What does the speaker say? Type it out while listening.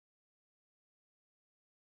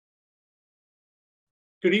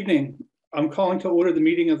Good evening. I'm calling to order the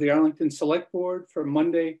meeting of the Arlington Select Board for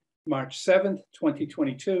Monday, March 7th,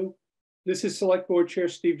 2022. This is Select Board Chair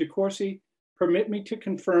Steve DeCourcy. Permit me to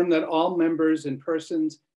confirm that all members and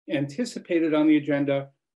persons anticipated on the agenda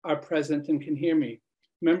are present and can hear me.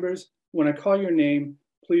 Members, when I call your name,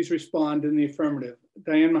 please respond in the affirmative.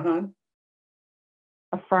 Diane Mahan?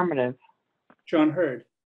 Affirmative. John Hurd?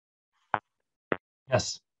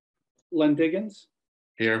 Yes. Len Diggins?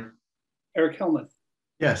 Here. Eric Helmuth?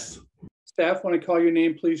 Yes. Staff, when I call your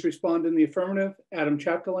name, please respond in the affirmative. Adam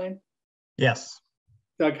Chapdelaine? Yes.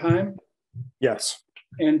 Doug Heim? Yes.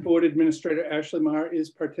 And Board Administrator Ashley Marr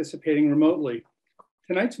is participating remotely.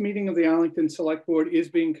 Tonight's meeting of the Arlington Select Board is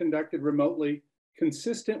being conducted remotely,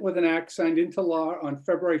 consistent with an act signed into law on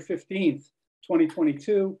February 15th,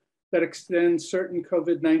 2022, that extends certain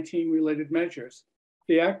COVID-19 related measures.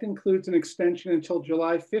 The act includes an extension until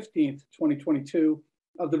July 15th, 2022,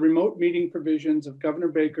 of the remote meeting provisions of Governor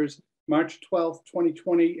Baker's March 12th,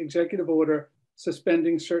 2020 executive order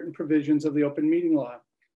suspending certain provisions of the open meeting law.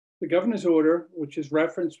 The governor's order, which is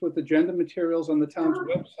referenced with agenda materials on the town's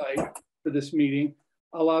website for this meeting,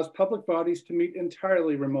 allows public bodies to meet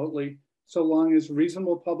entirely remotely so long as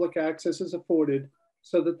reasonable public access is afforded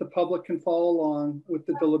so that the public can follow along with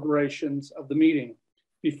the deliberations of the meeting.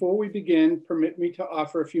 Before we begin, permit me to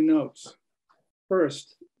offer a few notes.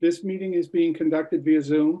 First, this meeting is being conducted via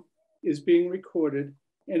Zoom, is being recorded,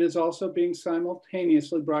 and is also being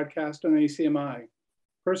simultaneously broadcast on ACMi.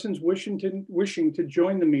 Persons wishing to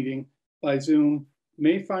join the meeting by Zoom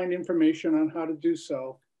may find information on how to do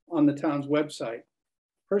so on the town's website.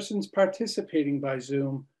 Persons participating by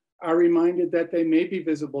Zoom are reminded that they may be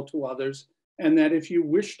visible to others and that if you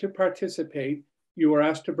wish to participate, you are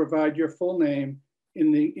asked to provide your full name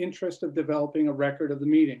in the interest of developing a record of the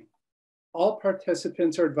meeting. All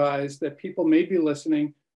participants are advised that people may be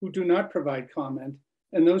listening who do not provide comment,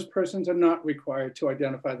 and those persons are not required to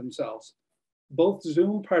identify themselves. Both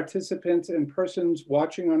Zoom participants and persons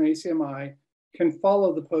watching on ACMi can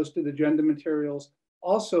follow the posted agenda materials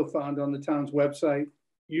also found on the town's website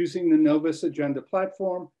using the Novus Agenda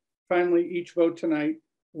platform. Finally, each vote tonight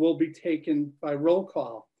will be taken by roll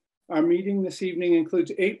call. Our meeting this evening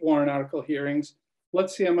includes 8 warrant article hearings.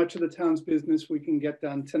 Let's see how much of the town's business we can get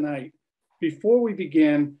done tonight. Before we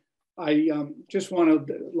begin, I just want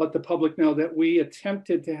to let the public know that we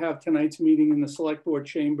attempted to have tonight's meeting in the Select Board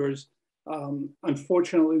chambers.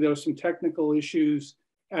 Unfortunately, there were some technical issues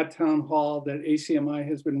at Town Hall that ACMi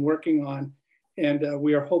has been working on, and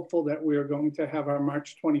we are hopeful that we are going to have our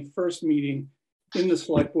March 21st meeting in the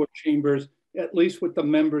Select Board chambers, at least with the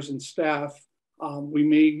members and staff. We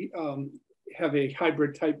may have a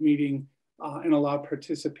hybrid type meeting and allow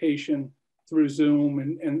participation through Zoom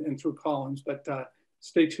and through Collins, but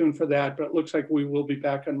stay tuned for that. But it looks like we will be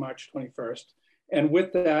back on March 21st. And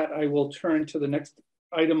with that, I will turn to the next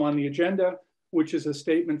item on the agenda, which is a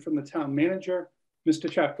statement from the town manager,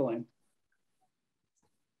 Mr. Chapdelaine.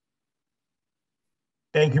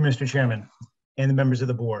 Thank you, Mr. Chairman, and the members of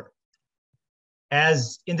the board.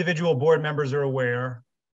 As individual board members are aware,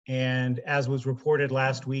 and as was reported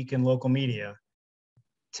last week in local media,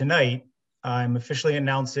 tonight, I'm officially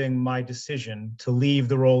announcing my decision to leave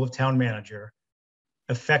the role of town manager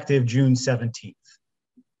effective June 17th.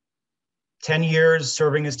 10 years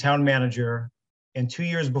serving as town manager and 2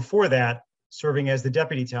 years before that, serving as the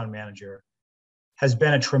deputy town manager has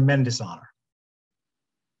been a tremendous honor.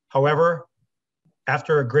 However,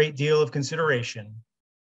 after a great deal of consideration,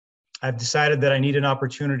 I've decided that I need an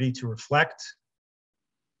opportunity to reflect,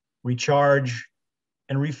 recharge,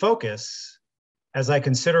 and refocus as I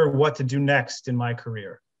consider what to do next in my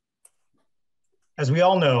career. As we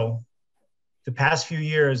all know, the past few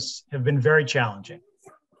years have been very challenging,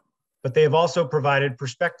 but they have also provided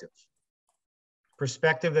perspective.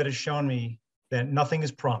 Perspective that has shown me that nothing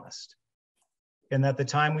is promised and that the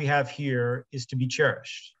time we have here is to be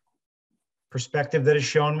cherished. Perspective that has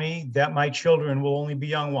shown me that my children will only be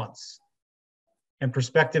young once. And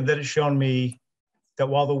perspective that has shown me that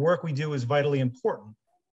while the work we do is vitally important,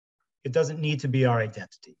 it doesn't need to be our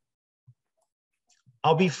identity.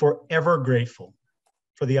 I'll be forever grateful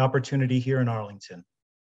for the opportunity here in Arlington,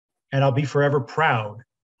 and I'll be forever proud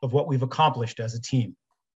of what we've accomplished as a team.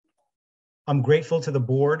 I'm grateful to the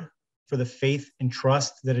board for the faith and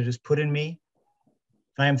trust that it has put in me,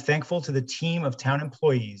 and I am thankful to the team of town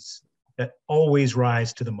employees that always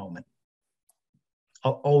rise to the moment.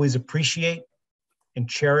 I'll always appreciate and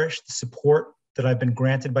cherish the support that I've been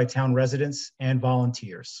granted by town residents and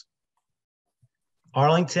volunteers.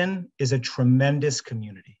 Arlington is a tremendous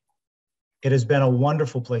community. It has been a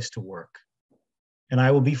wonderful place to work, and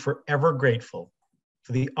I will be forever grateful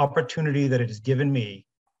for the opportunity that it has given me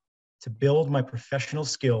to build my professional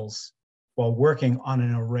skills while working on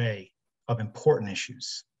an array of important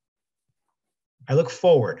issues. I look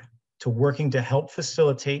forward to working to help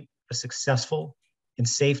facilitate a successful and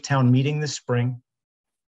safe town meeting this spring,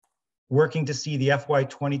 working to see the FY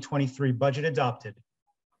 2023 budget adopted,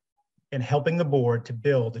 and helping the board to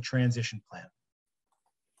build a transition plan.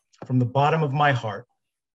 From the bottom of my heart,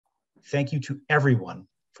 thank you to everyone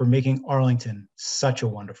for making Arlington such a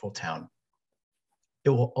wonderful town. It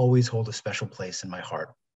will always hold a special place in my heart.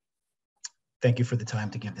 Thank you for the time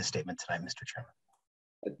to give this statement tonight, Mr. Chairman.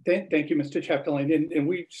 Thank you, Mr. Chapdelaine. And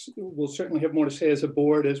we will certainly have more to say as a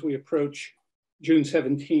board as we approach June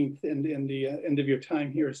 17th and the end of your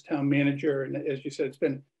time here as town manager. And as you said, it's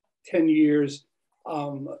been 10 years.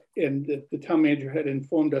 And the town manager had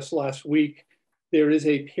informed us last week, there is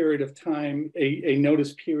a period of time, a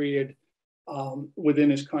notice period within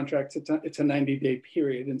his contract. It's a 90-day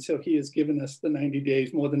period. And so he has given us the 90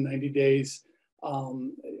 days, more than 90 days,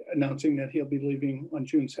 announcing that he'll be leaving on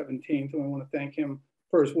June 17th. And I want to thank him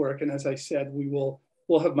for his work. And as I said, we'll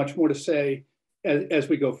have much more to say as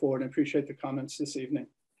we go forward. I appreciate the comments this evening.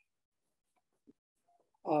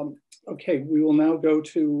 Okay, we will now go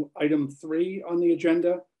to item 3 on the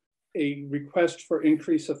agenda, a request for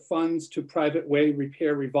increase of funds to private way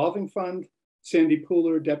repair revolving fund. Sandy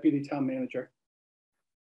Pooler, Deputy Town Manager.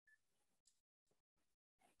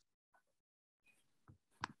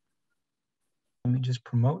 Let me just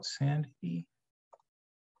promote Sandy.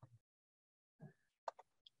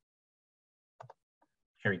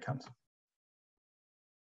 Here he comes.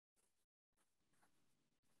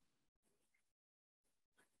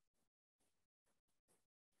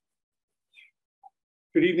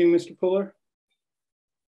 Good evening, Mr. Pooler.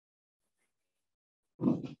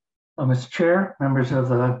 Mr. Chair, members of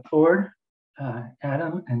the board,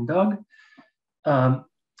 Adam and Doug. The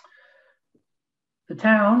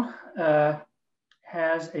town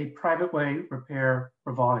has a private way repair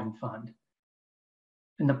revolving fund.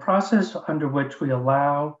 In the process under which we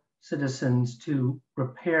allow citizens to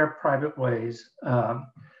repair private ways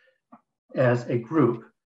as a group,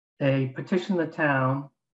 they petition the town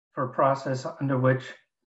for a process under which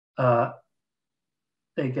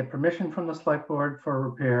they get permission from the select board for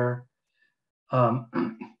repair.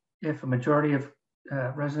 If a majority of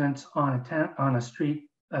residents on a street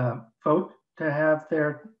vote to have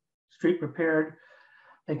their street repaired,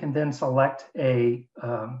 they can then select a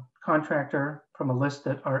contractor from a list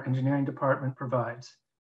that our engineering department provides.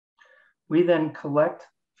 We then collect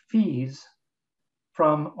fees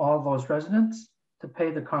from all those residents to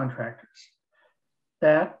pay the contractors.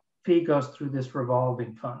 That fee goes through this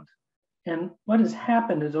revolving fund. And what has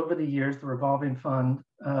happened is over the years, the revolving fund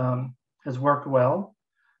has worked well.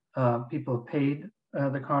 People have paid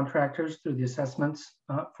the contractors through the assessments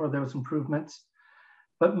for those improvements.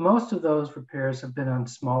 But most of those repairs have been on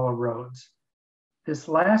smaller roads. This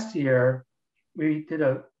last year, we did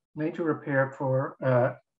a major repair for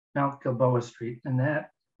Mount Gilboa Street, and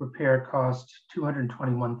that repair cost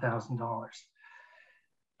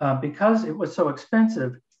 $221,000. Because it was so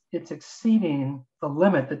expensive, it's exceeding the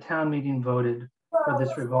limit the town meeting voted for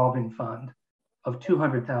this revolving fund of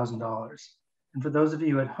 $200,000. And for those of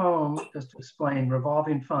you at home, just to explain,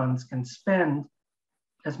 revolving funds can spend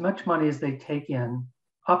as much money as they take in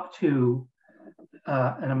up to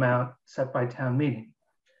an amount set by town meeting.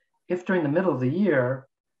 If during the middle of the year,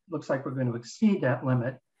 it looks like we're going to exceed that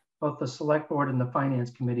limit, both the select board and the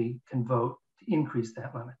finance committee can vote to increase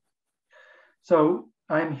that limit. So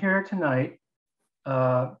I'm here tonight.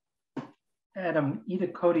 Adam, Ida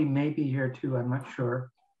Cody may be here too, I'm not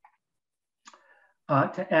sure,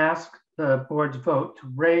 to ask the board's vote to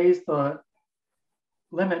raise the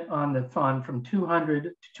limit on the fund from $200,000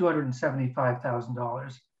 to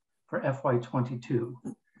 $275,000 for FY22.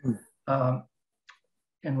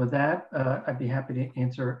 And with that, I'd be happy to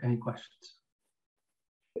answer any questions.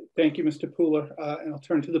 Thank you, Mr. Pooler. And I'll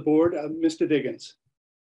turn to the board. Mr. Diggins.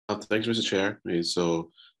 Thanks, Mr. Chair.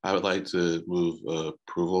 So I would like to move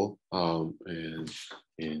approval and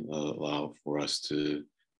allow for us to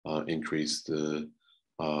increase the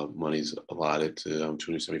monies allotted to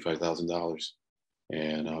 $275,000.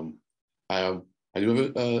 And I do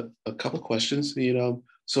have a couple questions.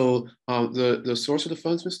 So the source of the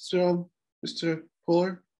funds, Mr.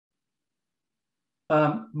 Pooler?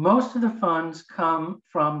 Most of the funds come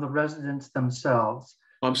from the residents themselves.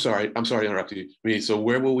 I'm sorry to interrupt you. So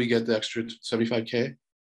where will we get the extra 75K?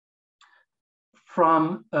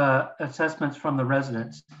 From assessments from the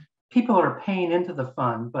residents. People are paying into the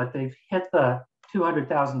fund, but they've hit the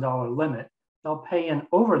 $200,000 limit. They'll pay in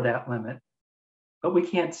over that limit, but we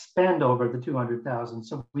can't spend over the $200,000.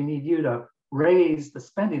 So we need you to raise the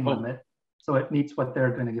spending limit so it meets what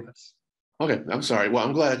they're going to give us. Okay, I'm sorry. Well,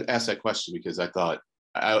 I'm glad I asked that question because I thought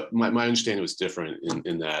my understanding was different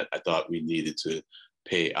in that I thought we needed to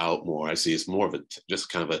pay out more. I see it's more of just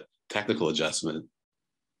kind of a technical adjustment.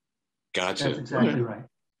 Gotcha. That's exactly right.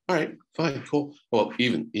 All right, fine, cool. Well,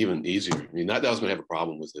 even easier. I mean, not that I was going to have a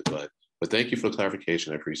problem with it, but thank you for the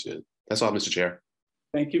clarification. I appreciate it. That's all, Mr. Chair.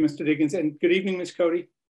 Thank you, Mr. Diggins, and good evening, Ms. Cody.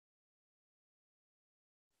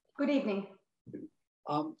 Good evening.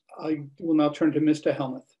 I will now turn to Mr.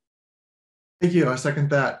 Helmuth. Thank you. I second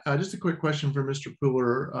that. Just a quick question for Mr.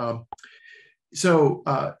 Pooler.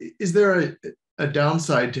 Is there a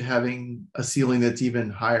downside to having a ceiling that's even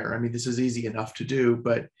higher? I mean, this is easy enough to do,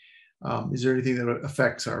 but is there anything that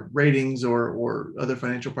affects our ratings or other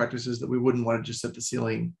financial practices that we wouldn't want to just set the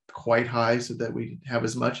ceiling quite high so that we have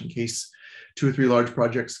as much in case 2 or 3 large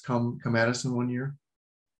projects come at us in one year?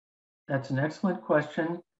 That's an excellent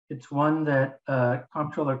question. It's one that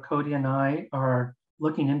Comptroller Cody and I are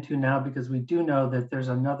looking into now because we do know that there's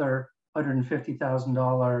another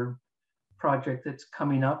 $150,000 project that's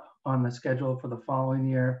coming up on the schedule for the following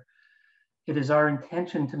year. It is our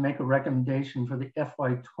intention to make a recommendation for the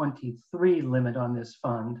FY23 limit on this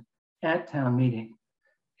fund at town meeting.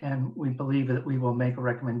 And we believe that we will make a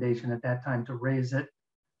recommendation at that time to raise it.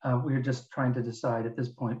 We're just trying to decide at this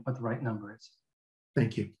point what the right number is.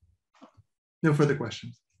 Thank you. No further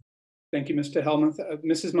questions. Thank you, Mr. Helmuth.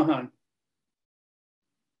 Mrs. Mahan.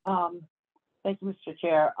 Thank you, Mr.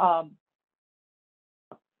 Chair. I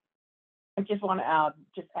just want to add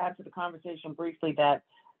to the conversation briefly that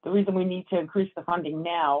the reason we need to increase the funding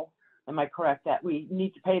now, am I correct, that we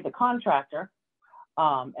need to pay the contractor,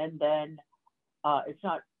 and then it's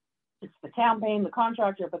the town paying the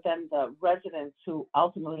contractor, but then the residents who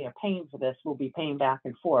ultimately are paying for this will be paying back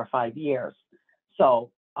in 4 or 5 years.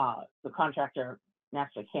 So the contractor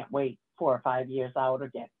naturally can't wait 4 or 5 years out or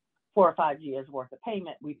get 4 or 5 years worth of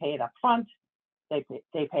payment. We pay it up front. They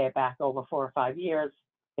pay it back over 4 or 5 years.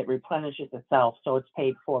 It replenishes itself, so it's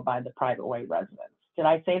paid for by the private way residents. Did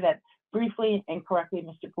I say that briefly and correctly,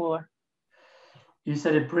 Mr. Pooler? You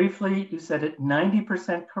said it briefly. You said it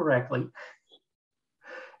 90% correctly.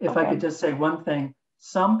 If Okay. I could just say one thing,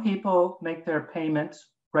 some people make their payments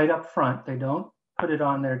right up front. They don't put it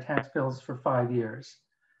on their tax bills for 5 years.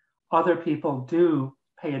 Other people do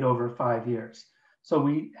pay it over 5 years. So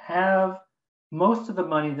we have most of the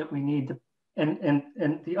money that we need to, and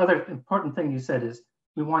the other important thing you said is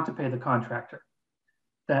we want to pay the contractor.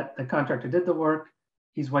 That the contractor did the work,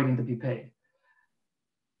 he's waiting to be paid.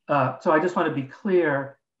 So I just want to be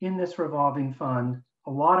clear, in this revolving fund,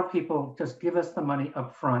 a lot of people just give us the money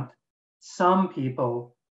up front. Some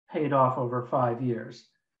people pay it off over 5 years.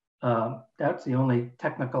 That's the only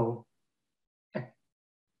technical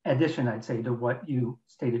addition, I'd say, to what you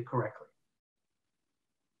stated correctly.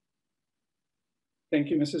 Thank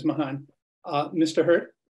you, Mrs. Mahan. Mr.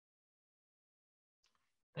 Hurt.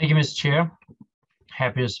 Thank you, Mr. Chair.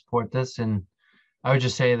 Happy to support this, and I would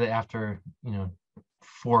just say that after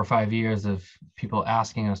 4 or 5 years of people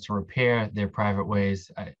asking us to repair their private ways,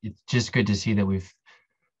 it's just good to see that we've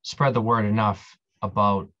spread the word enough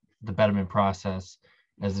about the betterment process,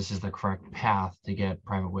 as this is the correct path to get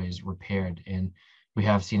private ways repaired. And we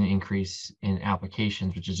have seen an increase in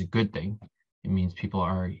applications, which is a good thing. It means people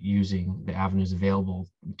are using the avenues available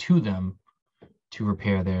to them to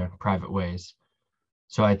repair their private ways.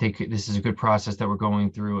 So I think this is a good process that we're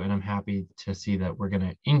going through, and I'm happy to see that we're going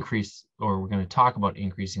to increase, or we're going to talk about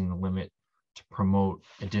increasing the limit to promote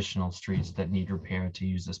additional streets that need repair to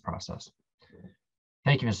use this process.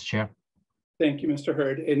 Thank you, Mr. Chair. Thank you, Mr.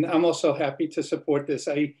 Hurd. And I'm also happy to support this.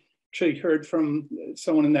 I actually heard from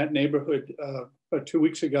someone in that neighborhood about 2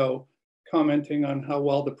 weeks ago commenting on how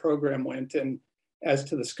well the program went. And as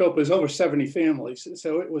to the scope, it was over 70 families.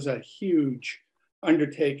 So it was a huge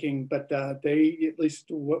undertaking, but they, at least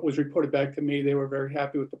what was reported back to me, they were very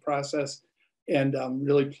happy with the process, and I'm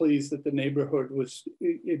really pleased that the neighborhood was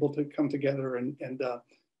able to come together and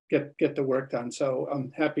get the work done. So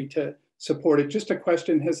I'm happy to support it. Just a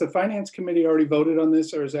question, has the Finance Committee already voted on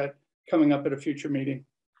this, or is that coming up at a future meeting?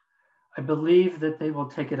 I believe that they will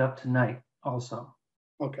take it up tonight also.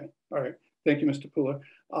 Okay, all right. Thank you, Mr. Pooler,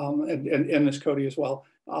 and Ms. Cody as well.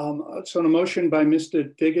 So a motion by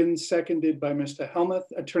Mr. Diggins, seconded by Mr. Helmuth.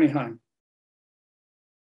 Attorney Heim.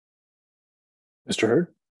 Mr. Hurd?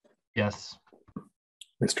 Yes.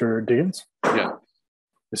 Mr. Diggins? Yeah.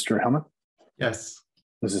 Mr. Helmuth? Yes.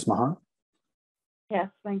 Mrs. Mahan? Yes,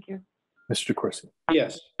 thank you. Mr. Corsi?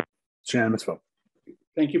 Yes. It's unanimous vote.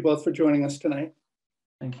 Thank you both for joining us tonight.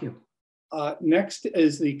 Thank you. Next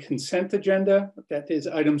is the consent agenda. That is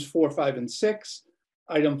items 4, 5, and 6.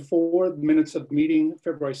 Item 4, the minutes of meeting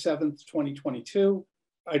February 7th, 2022.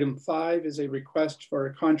 Item 5 is a request for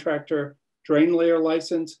a contractor drain layer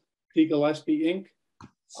license, D. Gillespie, Inc.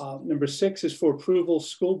 Number 6 is for approval,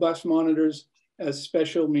 school bus monitors as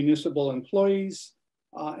special municipal employees.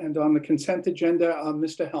 And on the consent agenda,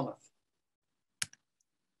 Mr. Helmuth.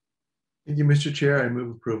 Thank you, Mr. Chair. I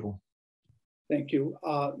move approval. Thank you.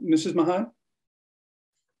 Mrs. Mahan?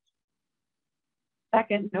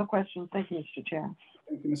 Second, no questions. Thank you, Mr. Chair.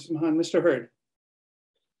 Thank you, Mrs. Mahan. Mr. Hurd?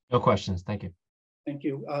 No questions. Thank you. Thank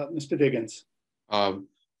you. Mr. Diggins?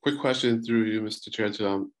 Quick question through you, Mr. Chair,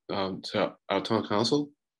 to our town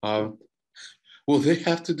council. Will they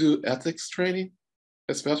have to do ethics training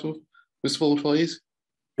as special municipal employees?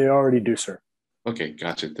 They already do, sir. Okay,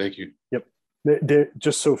 gotcha. Thank you. Yep.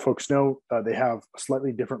 Just so folks know, they have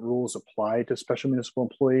slightly different rules applied to special municipal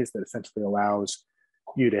employees that essentially allows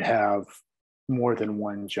you to have more than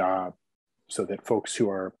one job so that folks who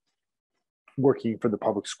are working for the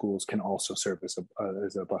public schools can also serve as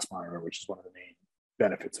a bus monitor, which is one of the main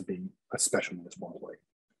benefits of being a special municipal employee.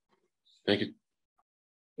 Thank you.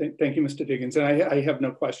 Thank you, Mr. Diggins. And I have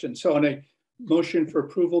no questions. So on a motion for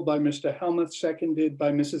approval by Mr. Helmuth, seconded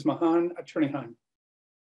by Mrs. Mahan, Attorney Heim.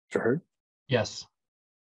 Mr. Hurd? Yes.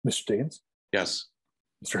 Mr. Diggins? Yes.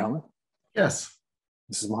 Mr. Helmuth? Yes.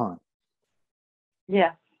 Mrs. Mahan?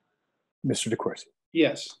 Yes. Mr. DeCoursey?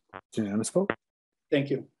 Yes. It's a unanimous vote.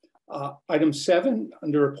 Thank you. Item 7,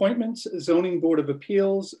 under appointments, Zoning Board of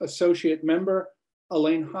Appeals, Associate Member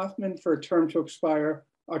Elaine Hoffman for a term to expire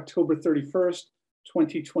October 31st,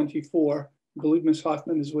 2024. I believe Ms.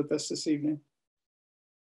 Hoffman is with us this evening.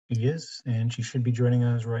 She is, and she should be joining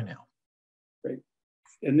us right now. Great.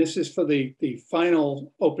 And this is for the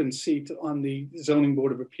final open seat on the Zoning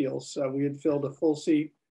Board of Appeals. We had filled a full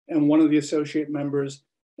seat, and one of the associate members,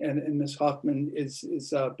 and Ms. Hoffman is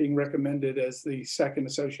being recommended as the second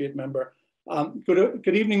associate member.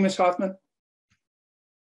 Good evening, Ms. Hoffman.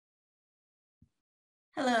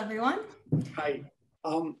 Hello, everyone. Hi.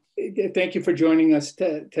 Thank you for joining us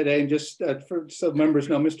today. And just so members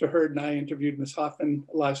know, Mr. Hurd and I interviewed Ms. Hoffman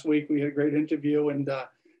last week. We had a great interview, and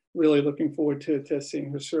really looking forward to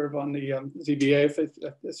seeing her serve on the ZBA,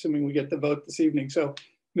 assuming we get the vote this evening. So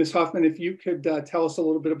Ms. Hoffman, if you could tell us a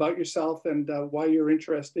little bit about yourself and why you're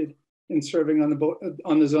interested in serving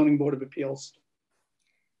on the Zoning Board of Appeals.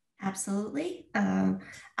 Absolutely. I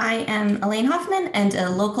am Elaine Hoffman and a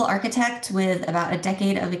local architect with about a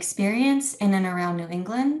decade of experience in and around New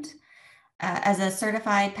England. As a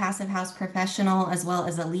certified passive house professional, as well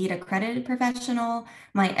as a LEED accredited professional,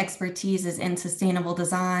 my expertise is in sustainable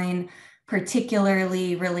design,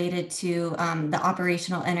 particularly related to the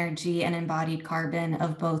operational energy and embodied carbon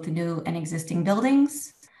of both new and existing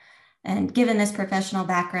buildings. And given this professional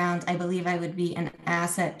background, I believe I would be an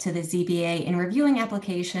asset to the ZBA in reviewing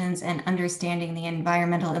applications and understanding the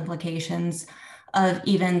environmental implications of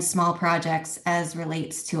even small projects as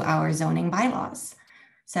relates to our zoning bylaws.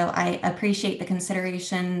 So I appreciate the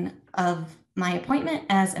consideration of my appointment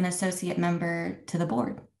as an associate member to the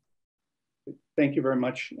board. Thank you very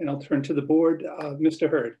much. And I'll turn to the board. Mr.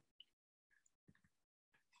 Hurd.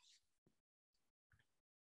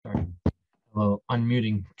 Sorry, a little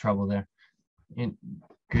unmuting trouble there. And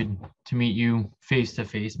good to meet you face to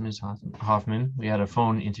face, Ms. Hoffman. We had a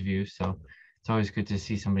phone interview, so it's always good to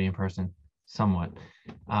see somebody in person, somewhat.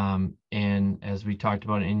 And as we talked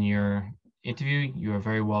about in your interview, you are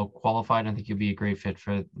very well qualified. I think you'll be a great fit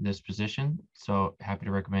for this position. So happy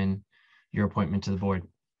to recommend your appointment to the board.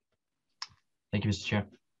 Thank you, Mr. Chair.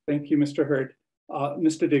 Thank you, Mr. Hurd.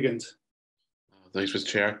 Mr. Diggins. Thanks, Mr.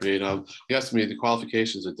 Chair. Yes, the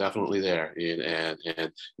qualifications are definitely there, and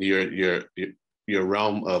your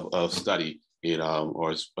realm of study,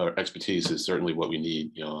 or expertise is certainly what we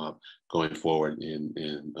need, going forward in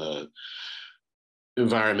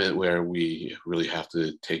environment where we really have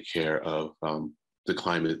to take care of the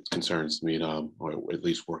climate concerns, or at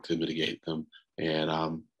least work to mitigate them.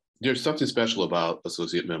 And there's something special about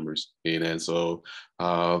associate members. And so,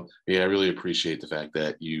 I really appreciate the fact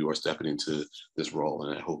that you are stepping into this role.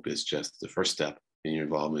 And I hope it's just the first step in your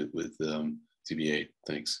involvement with CBA.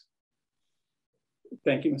 Thanks.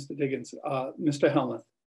 Thank you, Mr. Diggins. Mr. Helmuth.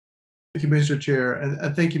 Thank you, Mr. Chair.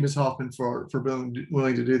 And thank you, Ms. Hoffman, for being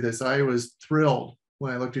willing to do this. I was thrilled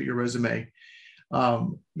when I looked at your resume.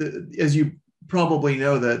 As you probably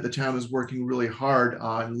know, the town is working really hard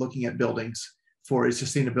on looking at buildings for a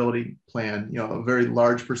sustainability plan. A very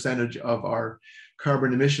large percentage of our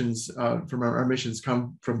carbon emissions from our emissions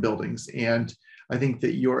come from buildings. And I think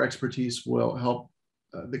that your expertise will help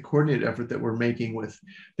the coordinated effort that we're making with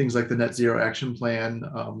things like the Net Zero Action Plan,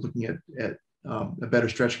 looking at a better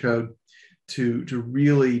stretch code to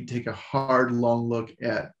really take a hard, long look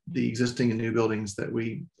at the existing and new buildings that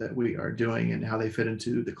we are doing and how they fit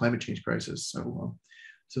into the climate change crisis.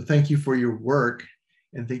 So thank you for your work,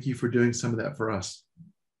 and thank you for doing some of that for us.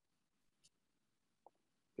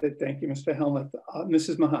 Thank you, Mr. Helmuth.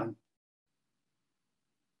 Mrs. Mahan.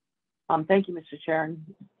 Thank you, Mr. Chair, and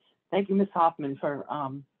thank you, Ms. Hoffman, for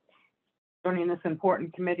joining this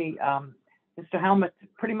important committee. Mr. Helmuth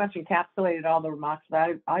pretty much encapsulated all the remarks that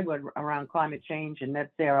I would around climate change and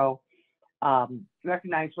net zero.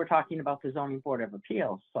 Recognize we're talking about the Zoning Board of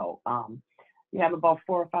Appeals, so you have about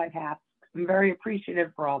 4 or 5 hats. I'm very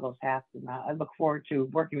appreciative for all those hats, and I look forward to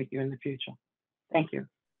working with you in the future. Thank you.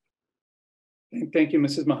 Thank you,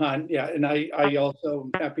 Mrs. Mahan. Yeah, and I also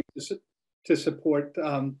am happy to support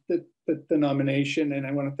the nomination, and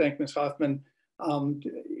I want to thank Ms. Hoffman.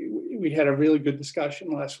 We had a really good discussion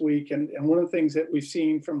last week, and one of the things that we've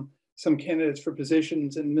seen from some candidates for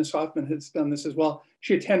positions, and Ms. Hoffman has done this as well,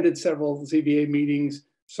 she attended several ZBA meetings,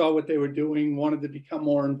 saw what they were doing, wanted to become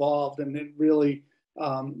more involved, and it really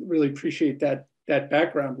appreciate that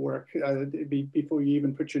background work before you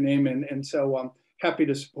even put your name in. And so I'm happy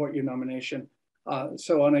to support your nomination.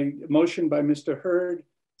 So on a motion by Mr. Hurd,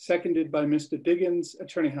 seconded by Mr. Diggins,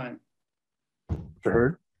 Attorney Heim. Mr.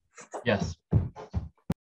 Hurd? Yes.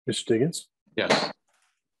 Mr. Diggins? Yes.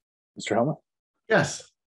 Mr. Helmuth?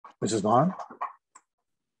 Yes. Mrs. Mahan?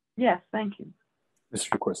 Yes, thank you. Mr.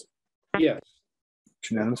 DeCoursey? Yes. It's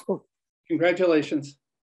unanimous vote. Congratulations.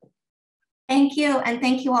 Thank you, and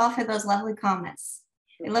thank you all for those lovely comments.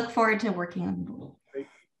 Sure. I look forward to working on them. Great.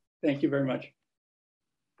 Thank you very much.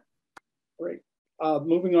 Great.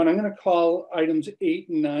 Moving on, I'm going to call items 8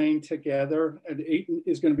 and 9 together, and 8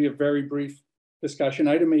 is going to be a very brief discussion.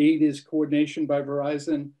 Item 8 is coordination by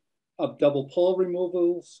Verizon of double pole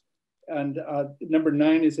removals, and number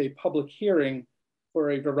 9 is a public hearing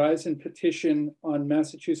for a Verizon petition on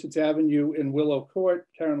Massachusetts Avenue in Willow Court.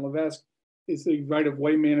 Karen Levesque is the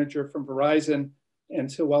right-of-way manager from Verizon,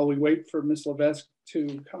 and so while we wait for Ms. Levesque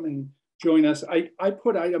to come and join us, I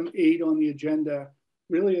put item 8 on the agenda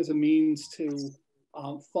really as a means to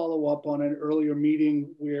follow up on an earlier meeting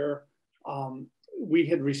where we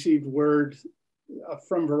had received word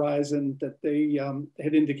from Verizon that they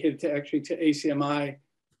had indicated to ACMi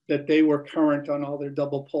that they were current on all their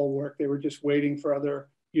double pole work. They were just waiting for other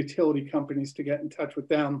utility companies to get in touch with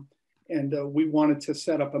them. And we wanted to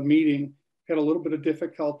set up a meeting. Had a little bit of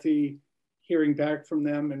difficulty hearing back from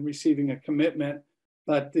them and receiving a commitment,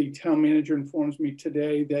 but the town manager informs me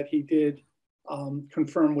today that he did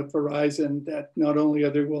confirm with Verizon that not only are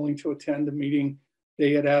they willing to attend the meeting,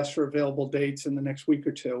 they had asked for available dates in the next week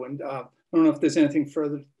or two. And I don't know if there's anything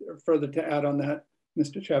further to add on that,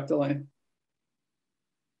 Mr. Chapdelaine.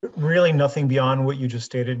 Really nothing beyond what you just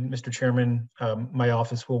stated, Mr. Chairman. My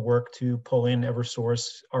office will work to pull in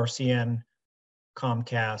Eversource, RCN,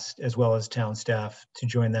 Comcast, as well as town staff to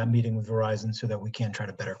join that meeting with Verizon so that we can try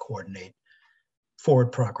to better coordinate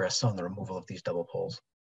forward progress on the removal of these double poles.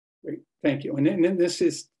 Great, thank you. And then this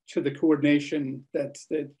is to the coordination that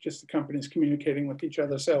just the companies communicating with each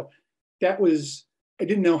other. So that was, I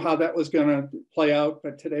didn't know how that was going to play out,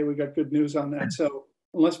 but today we got good news on that. So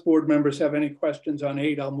unless board members have any questions on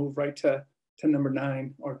 8, I'll move right to number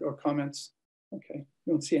 9 or comments. Okay,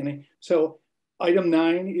 don't see any. So item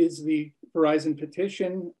 9 is the Verizon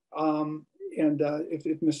petition.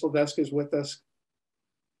 If Ms. Levesque is with us.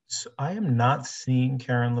 So I am not seeing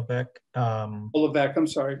Karen Levesque. Levesque, I'm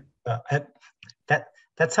sorry.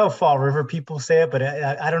 That's how Fall River people say it, but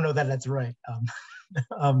I don't know that that's right.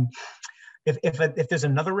 If there's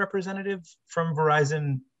another representative from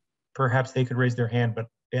Verizon, perhaps they could raise their hand. But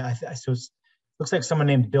yeah, so it looks like someone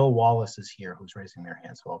named Bill Wallace is here who's raising their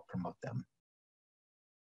hand, so I'll promote them.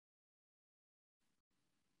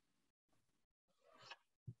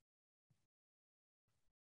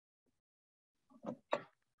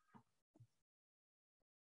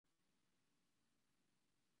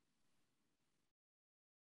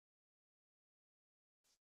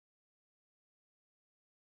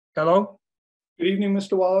 Hello? Good evening,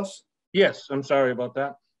 Mr. Wallace. Yes, I'm sorry about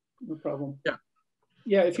that. No problem. Yeah.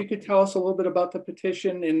 Yeah, if you could tell us a little bit about the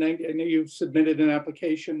petition, and I know you've submitted an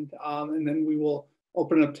application, and then we will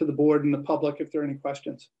open it up to the board and the public if there are any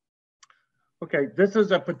questions. Okay, this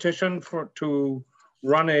is a petition to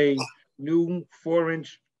run a new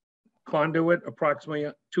 4-inch conduit,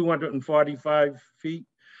 approximately 245 feet,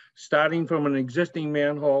 starting from an existing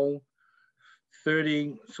manhole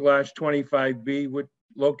 30/25B, which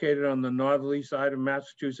located on the northerly side of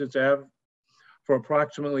Massachusetts Ave, for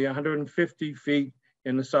approximately 150 feet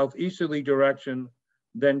in the southeasterly direction,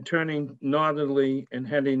 then turning northerly and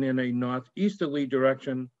heading in a northeasterly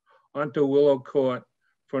direction onto Willow Court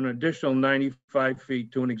for an additional 95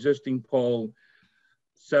 feet to an existing pole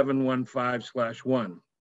 715/1.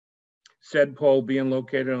 Said pole being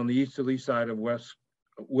located on the easterly side of West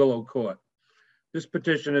Willow Court. This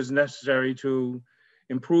petition is necessary to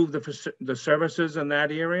improve the services in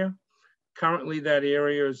that area. Currently, that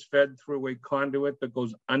area is fed through a conduit that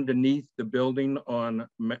goes underneath the building on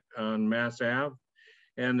Mass Ave,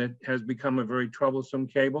 and it has become a very troublesome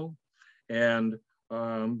cable. And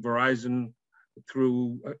Verizon,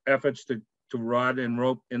 through efforts to rod and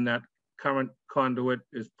rope in that current conduit,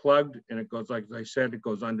 is plugged, and it goes, like I said, it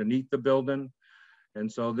goes underneath the building. And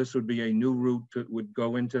so this would be a new route that would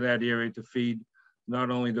go into that area to feed not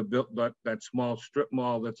only that small strip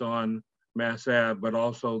mall that's on Mass Ave, but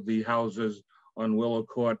also the houses on Willow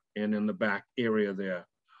Court and in the back area there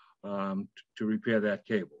to repair that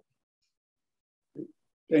cable.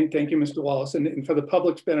 Thank you, Mr. Wallace. And for the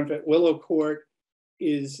public's benefit, Willow Court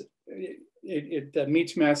is, it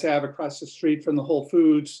meets Mass Ave across the street from the Whole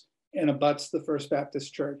Foods and abuts the First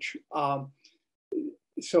Baptist Church.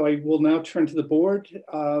 So I will now turn to the board.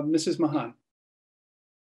 Mrs. Mahan.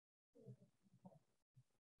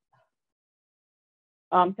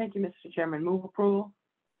 Thank you, Mr. Chairman. Move approval.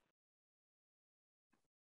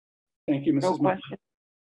 Thank you, Mrs. No Mahan. question.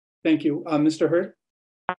 Thank you. Mr. Hurd.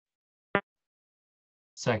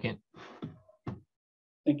 Second.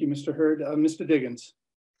 Thank you, Mr. Hurd. Mr. Diggins.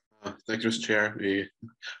 Thank you, Mr. Chair.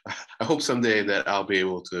 I hope someday that I'll be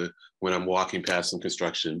able to, when I'm walking past some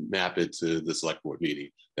construction, map it to the select board meeting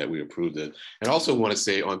that we approved it. And I also want to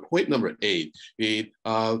say on point number 8,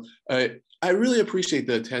 I really appreciate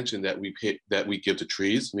the attention that we give to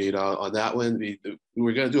trees. On that one,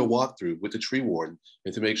 we're going to do a walkthrough with the tree warden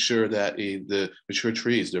and to make sure that the mature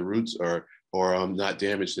trees, the roots are not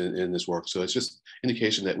damaged in this work. So it's just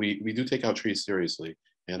indication that we do take our trees seriously.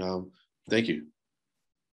 And thank you.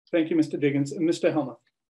 Thank you, Mr. Diggins. And Mr. Helmuth.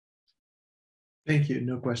 Thank you.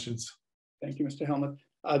 No questions. Thank you, Mr. Helmuth.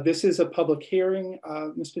 This is a public hearing.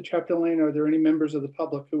 Mr. Chapdelaine, are there any members of the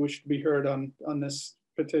public who wish to be heard on this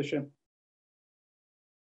petition?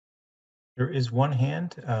 There is one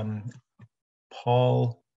hand,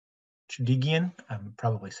 Paul Chudigian. I'm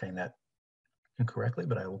probably saying that incorrectly,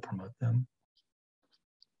 but I will promote them.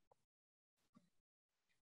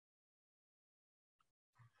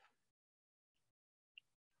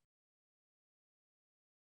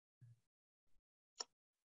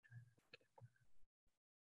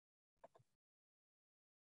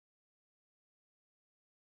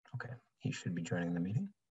 Okay, he should be joining the meeting.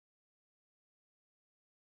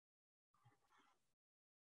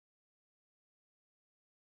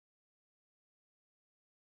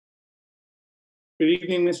 Good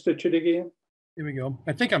evening, Mr. Chudigian. Here we go.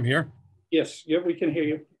 I think I'm here. Yes, yeah, we can hear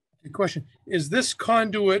you. Good question. Is this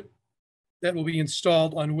conduit that will be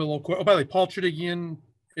installed on Willow Court? Oh, by the way, Paul Chudigian,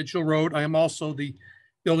 Edgehill Road. I am also the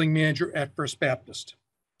building manager at First Baptist.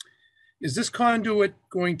 Is this conduit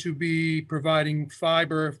going to be providing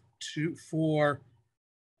fiber for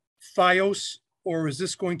FiOS, or is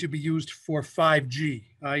this going to be used for 5G?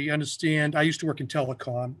 I understand, I used to work in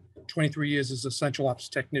telecom, 23 years as a central ops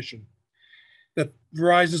technician, that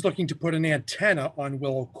Verizon is looking to put an antenna on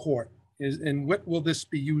Willow Court. And what will this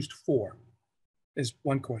be used for? Is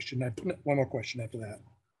one question. I have one more question after that.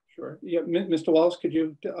 Sure. Yeah, Mr. Wallace, could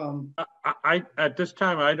you? I at this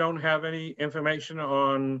time, I don't have any information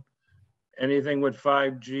on anything with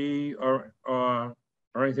 5G or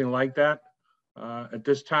anything like that. At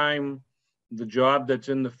this time, the job that's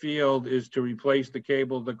in the field is to replace the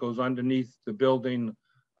cable that goes underneath the building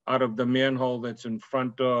out of the manhole that's in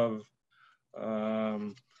front of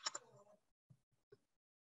the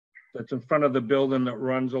building that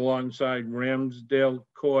runs alongside Ramsdale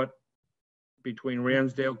Court, between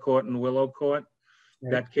Ramsdale Court and Willow Court.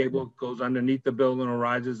 Right. That cable goes underneath the building and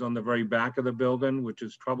rises on the very back of the building, which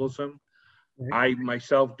is troublesome. Right. I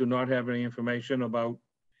myself do not have any information about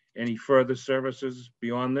any further services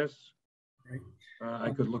beyond this. Right.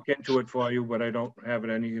 I could look into it for you, but I don't have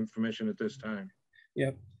any information at this time.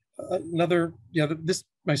 Yeah.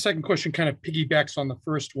 My second question kind of piggybacks on the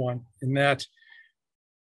first one, in that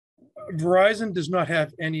Verizon does not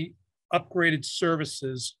have any upgraded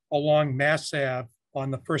services along Mass Ave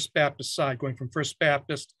on the First Baptist side, going from First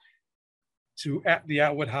Baptist to the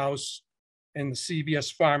Atwood House and the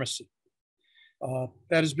CVS Pharmacy.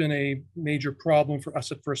 That has been a major problem for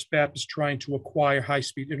us at First Baptist, trying to acquire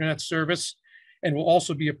high-speed internet service, and will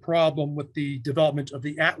also be a problem with the development of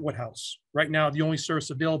the Atwood House. Right now, the only service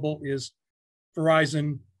available is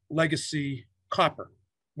Verizon Legacy Copper,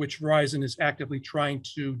 which Verizon is actively trying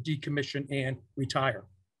to decommission and retire.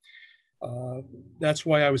 That's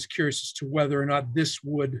why I was curious as to whether or not this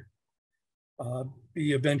would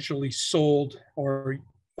be eventually sold or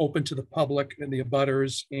open to the public and the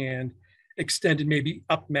abutters and extended maybe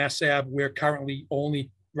up Mass Ave where currently only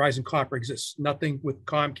Verizon Copper exists. Nothing with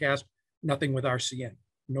Comcast, nothing with RCN,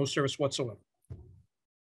 no service whatsoever.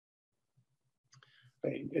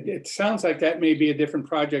 It sounds like that may be a different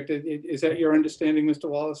project. Is that your understanding, Mr.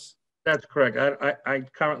 Wallace? That's correct. I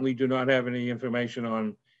currently do not have any information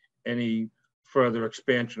on any further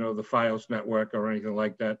expansion of the Fios network or anything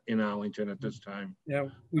like that in Arlington at this time. Yeah,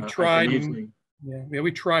 we tried.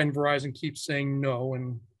 We tried, and Verizon keeps saying no,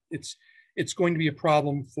 and it's going to be a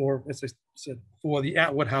problem for, as I said, for the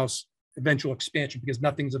Atwood House eventual expansion because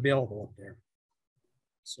nothing's available up there.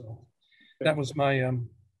 So that was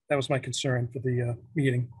my concern for the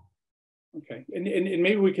meeting. Okay, and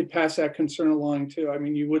maybe we could pass that concern along too. I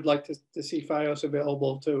mean, you would like to see Fios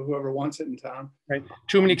available to whoever wants it in town. Right.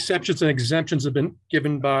 Too many exceptions and exemptions have been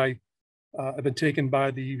taken by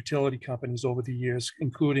the utility companies over the years,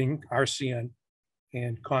 including RCN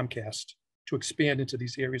and Comcast, to expand into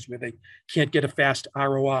these areas where they can't get a fast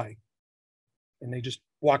ROI. And they just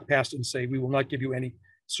walk past it and say, we will not give you any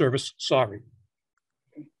service, sorry.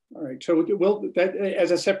 All right, so that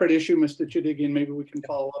as a separate issue, Mr. Chidigian, maybe we can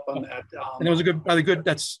follow up on that. And it was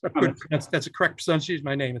that's a correct pronunciation of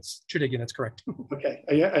my name. It's Chidigian, that's correct. Okay,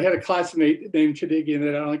 I had a classmate named Chidigian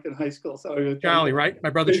at Arlington High School. So Charlie, right? My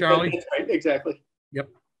brother Charlie? That's right, exactly. Yep,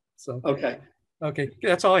 so. Okay. Okay,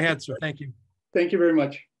 that's all I had, sir, thank you. Thank you very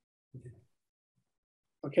much.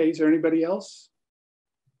 Okay, is there anybody else?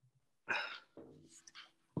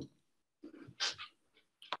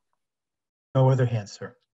 No other hands,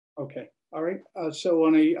 sir. Okay, all right. So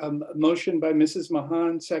on a motion by Mrs.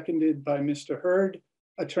 Mahan, seconded by Mr. Hurd,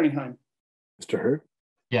 Attorney Heim. Mr. Hurd?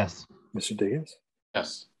 Yes. Mr. Diggins?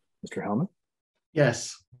 Yes. Mr. Hellman?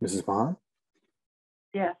 Yes. Mrs. Mahan?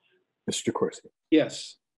 Yes. Mr. DeCoursey?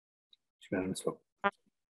 Yes. Unanimous vote.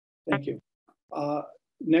 Thank you.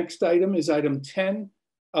 Next item is item 10,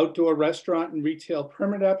 outdoor restaurant and retail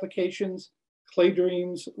permit applications. Clay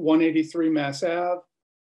Dreams, 183 Mass Ave,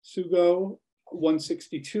 Sugo,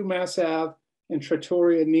 162 Mass Ave, and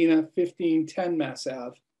Trattoria Nina, 1510 Mass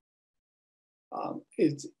Ave. I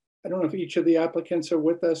don't know if each of the applicants are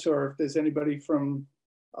with us or if there's anybody from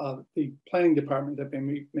the planning department that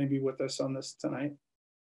may be with us on this tonight.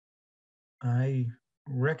 I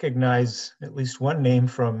recognize at least one name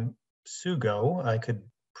from Sugo. I could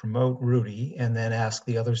promote Rudy and then ask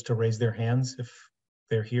the others to raise their hands if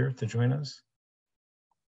they're here to join us.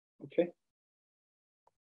 Okay.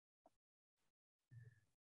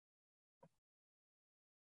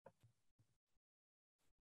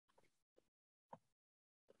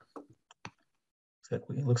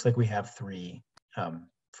 It looks like we have three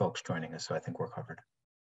folks joining us, so I think we're covered.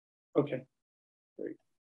 Okay, great.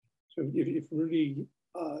 So if Rudy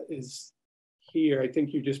is here, I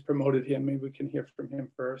think you just promoted him. Maybe we can hear from him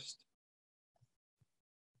first.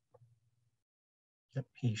 Yep,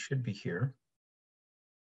 he should be here.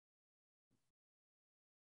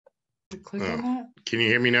 Click on that. Can you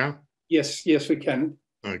hear me now? Yes, yes, we can.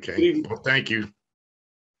 Okay, well, thank you.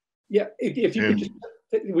 Yeah, if you could just,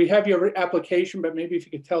 we have your application, but maybe if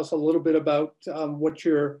you could tell us a little bit about what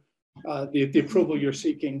your, the approval you're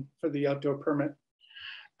seeking for the outdoor permit.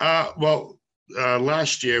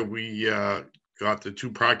 Last year we got the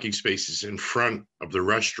 2 parking spaces in front of the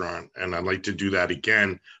restaurant, and I'd like to do that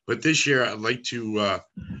again. But this year I'd like to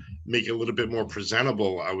make it a little bit more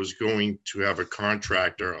presentable. I was going to have a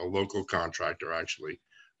contractor, a local contractor actually,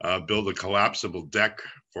 build a collapsible deck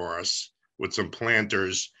for us with some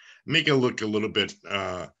planters, make it look a little bit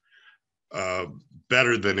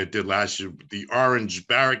better than it did last year. The orange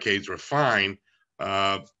barricades were fine,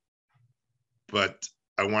 but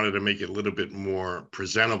I wanted to make it a little bit more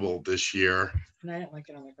presentable this year. And I didn't like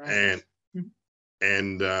it on the ground.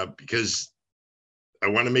 And because I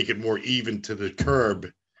want to make it more even to the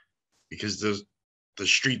curb, because the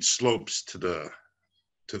street slopes to the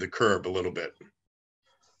curb a little bit.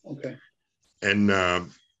 Okay. And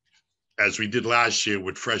as we did last year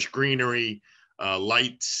with fresh greenery,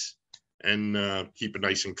 lights, and keep it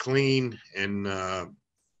nice and clean, and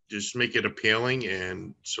just make it appealing,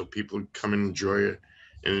 and so people come and enjoy it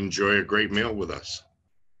and enjoy a great meal with us,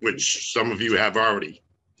 which some of you have already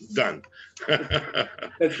done.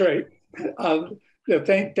 That's right.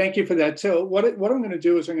 Thank you for that. So what I'm going to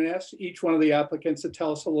do is I'm going to ask each one of the applicants to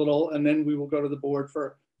tell us a little, and then we will go to the board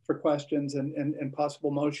for questions and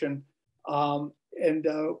possible motion. Who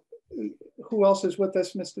else is with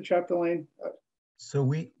us, Mr. Chapdelaine? So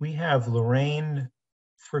we have Lorraine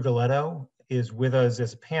Frigoletto is with us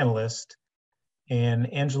as a panelist, and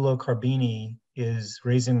Angelo Carbini is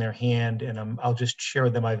raising their hand, and I'll just share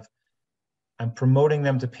them. I've I'm promoting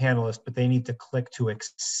them to panelists, but they need to click to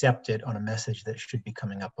accept it on a message that should be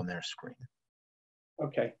coming up on their screen.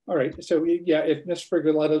 Okay, all right. So yeah, if Ms.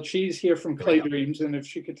 Frigoletto, she's here from Clay Dreams, and if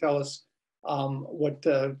she could tell us what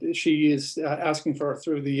she is asking for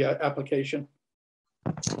through the application.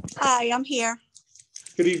 Hi, I'm here.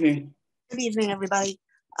 Good evening. Good evening, everybody.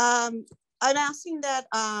 I'm asking that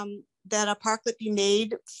that a parklet be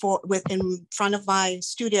made in front of my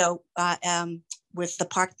studio with the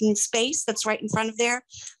parking space that's right in front of there.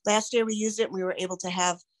 Last year we used it. We were able to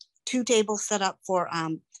have 2 tables set up for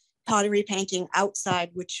pottery painting outside,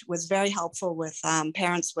 which was very helpful with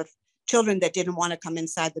parents with children that didn't want to come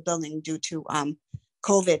inside the building due to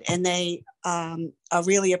COVID. And they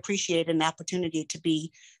really appreciate an opportunity to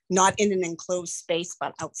be not in an enclosed space,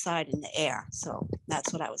 but outside in the air. So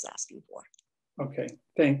that's what I was asking for. Okay,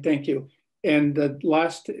 thank you. And the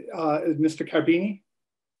last is Mr. Carbini.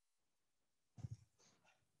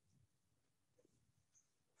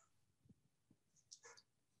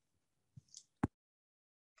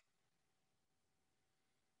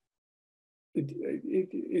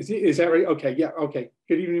 Is that right? Okay, yeah, okay.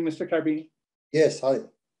 Good evening, Mr. Carbini. Yes, hi.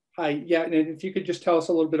 Hi, yeah, and if you could just tell us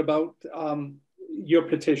a little bit about your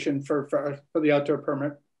petition for the outdoor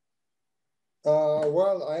permit.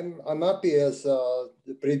 Well, I'm happy as the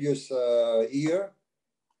previous year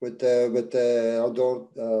with the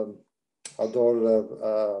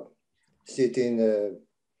outdoor seating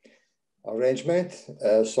arrangement.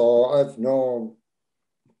 So I've no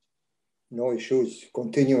issues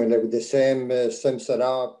continuing with the same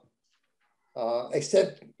setup,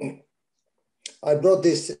 except I brought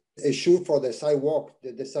this issue for the sidewalk.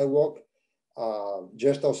 The sidewalk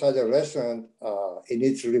just outside the restaurant, it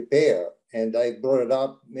needs repair. And I brought it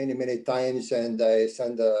up many times, and I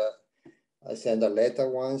sent a letter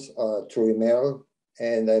once through email,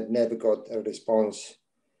 and I've never got a response.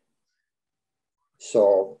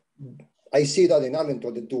 So I see that in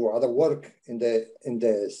Arlington they do other work in the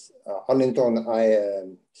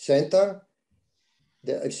Arlington Center.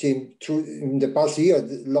 I've seen in the past year a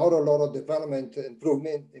lot of development,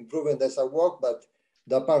 improvement as I walk, but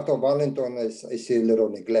that part of Arlington I see a little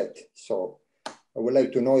neglect. So I would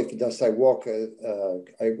like to know if the sidewalk,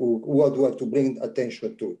 what do I have to bring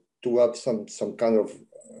attention to have some kind of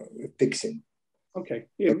fixing. Okay.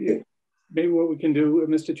 Yeah. Maybe what we can do,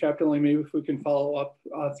 Mr. Chapdelaine, maybe if we can follow up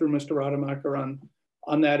through Mr. Rademacher on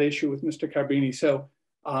that issue with Mr. Carbini. So,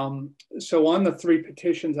 so on the 3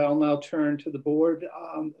 petitions, I'll now turn to the board.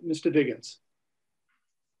 Mr. Diggins.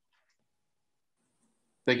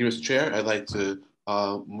 Thank you, Mr. Chair. I'd like to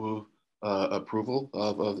move approval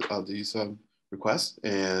of these requests.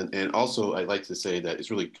 And also I'd like to say that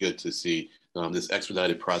it's really good to see this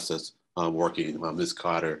expedited process working. Ms.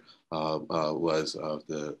 Cotter was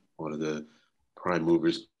one of the prime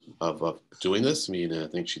movers of doing this. I mean, I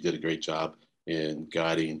think she did a great job in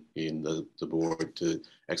guiding the board to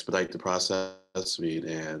expedite the process. I mean,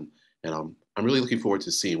 and I'm really looking forward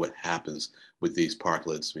to seeing what happens with these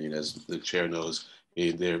parklets. I mean, as the chair knows,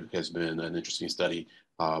 there has been an interesting study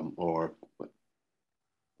or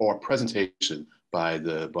presentation by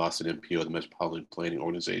the Boston MPO, the Metropolitan Planning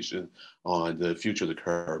Organization, on the future of the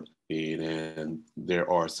curb. And there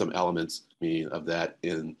are some elements of that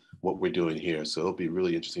in what we're doing here. So it'll be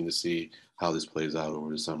really interesting to see how this plays out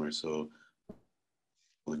over the summer. So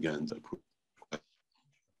again,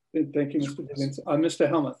 thank you, Mr. Diggins. Mr.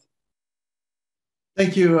 Helmuth.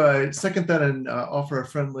 Thank you. Second that and offer a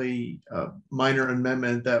friendly minor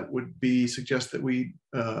amendment that would suggest that we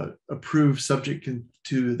approve subject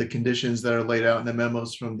to the conditions that are laid out in the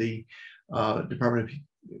memos from the Department of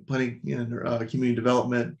Planning and Community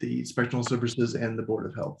Development, the Inspectional Services, and the Board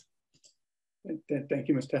of Health. Thank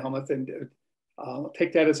you, Mr. Helmuth. And I'll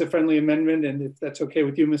take that as a friendly amendment. And if that's okay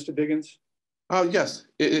with you, Mr. Diggins? Yes,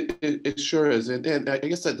 it sure is. And I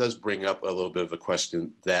guess that does bring up a little bit of a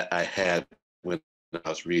question that I had when I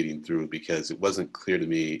was reading through, because it wasn't clear to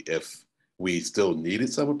me if we still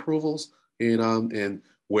needed some approvals and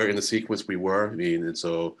where in the sequence we were. I mean, and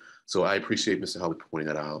so I appreciate Mr. Helmuth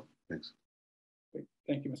pointing that out. Thanks.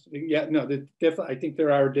 Thank you, Mr. Diggins. Yeah, no, definitely. I think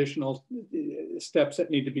there are additional steps that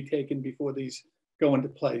need to be taken before these go into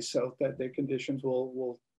place, so that the conditions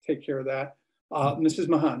will take care of that. Mrs.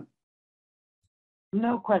 Mahan.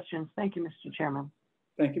 No questions. Thank you, Mr. Chairman.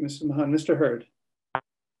 Thank you, Mrs. Mahan. Mr. Hurd.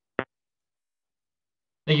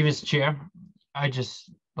 Thank you, Mr. Chair. I just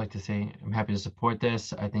like to say I'm happy to support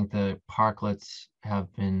this. I think the parklets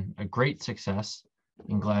have been a great success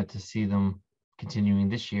and glad to see them continuing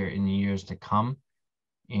this year in the years to come.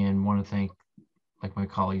 And want to thank, like my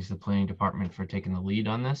colleagues, the planning department for taking the lead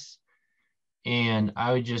on this. And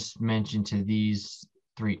I would just mention to these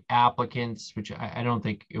 3 applicants, which I don't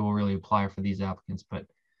think it will really apply for these applicants, but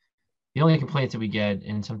the only complaints that we get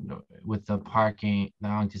in some with the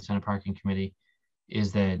Arlington Center Parking Committee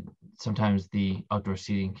is that sometimes the outdoor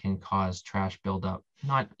seating can cause trash buildup,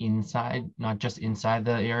 not just inside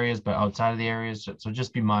the areas, but outside of the areas. So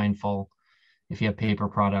just be mindful if you have paper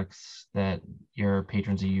products that your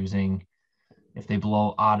patrons are using. If they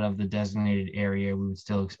blow out of the designated area, we would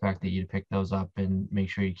still expect that you to pick those up and make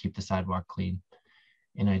sure you keep the sidewalk clean.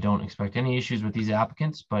 And I don't expect any issues with these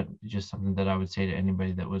applicants, but just something that I would say to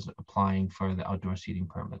anybody that was applying for the outdoor seating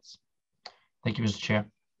permits. Thank you, Mr. Chair.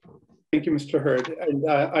 Thank you, Mr. Hurd. And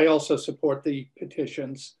I also support the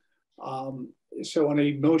petitions. So on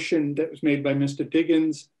a motion that was made by Mr.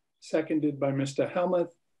 Diggins, seconded by Mr.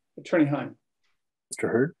 Helmuth, Attorney Heim. Mr.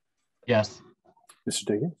 Hurd? Yes. Mr.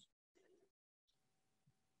 Diggins?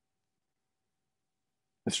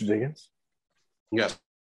 Mr. Diggins? Yes.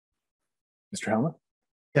 Mr. Helmuth?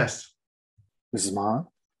 Yes. Mrs. Mahan?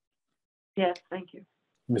 Yes, thank you.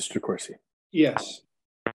 Mr. Corsi? Yes.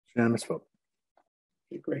 Unanimous vote.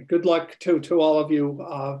 Okay, great. Good luck to all of you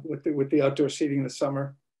with the outdoor seating this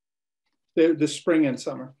summer, the spring and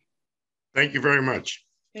summer. Thank you very much.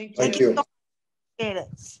 Thank you.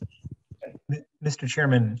 Mr.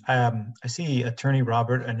 Chairman, I see Attorney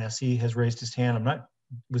Robert Anesi has raised his hand.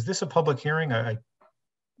 Was this a public hearing?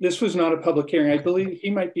 This was not a public hearing. I believe he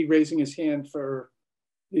might be raising his hand for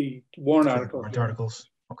the warrant article. Warrant articles,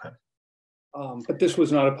 okay. But this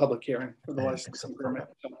was not a public hearing for the licensing permit.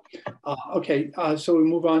 Okay, so we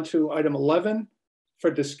move on to item 11 for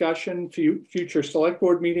discussion, future select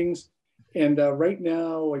board meetings. And right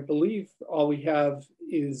now, I believe all we have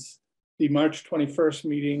is the March 21st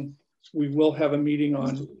meeting. We will have a meeting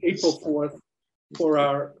on April 4th for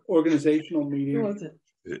our organizational meeting. Who was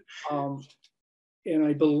it? And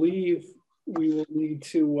I believe we will need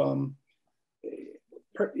to,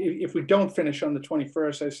 if we don't finish on the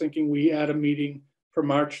 21st, I was thinking we add a meeting for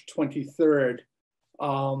March 23rd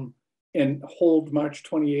and hold March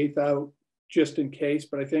 28th out just in case.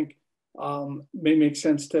 But I think may make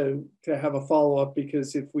sense to have a follow-up,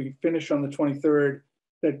 because if we finish on the 23rd,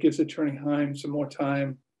 that gives Attorney Heim some more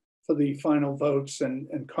time for the final votes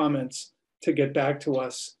and comments to get back to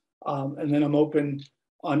us. And then I'm open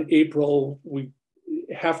on April. We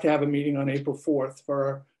have to have a meeting on April 4th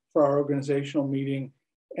for our organizational meeting.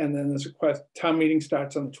 And then there's a town meeting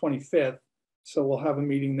starts on the 25th. So we'll have a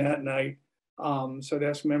meeting that night. So I'd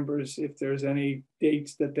ask members if there's any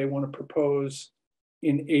dates that they want to propose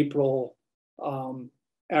in April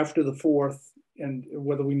after the 4th, and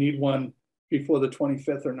whether we need one before the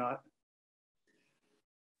 25th or not.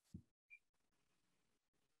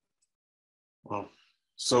 Well,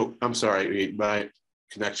 so I'm sorry, my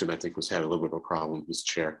connection, I think, was having a little bit of a problem, Mr.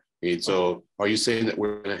 Chair. So are you saying that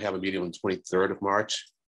we're going to have a meeting on the 23rd of March?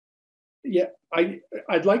 Yeah,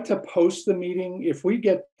 I'd like to post the meeting. If we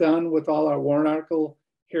get done with all our warrant article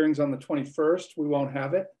hearings on the 21st, we won't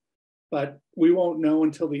have it, but we won't know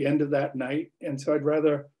until the end of that night. And so I'd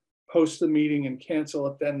rather post the meeting and cancel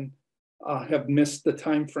it than have missed the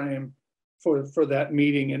time frame for that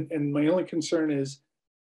meeting. And my only concern is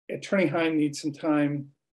Attorney Heim needs some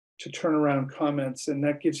time to turn around comments, and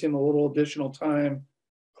that gives him a little additional time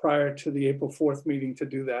prior to the April 4th meeting to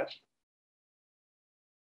do that.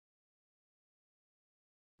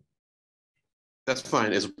 That's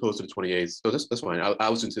fine, as opposed to the 28th. So that's fine. I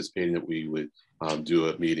was anticipating that we would do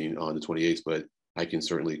a meeting on the 28th, but I can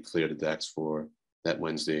certainly clear the decks for that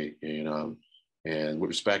Wednesday. And with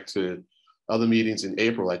respect to other meetings in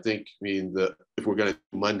April, I think, if we're going to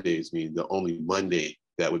do Mondays, the only Monday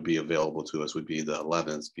that would be available to us would be the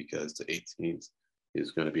 11th, because the 18th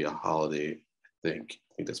is going to be a holiday. I think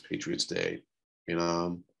that's Patriots Day.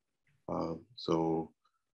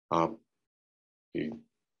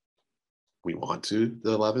 We want to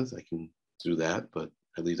the 11th, I can do that, but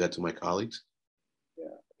I leave that to my colleagues.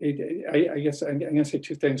 Yeah, I guess I'm going to say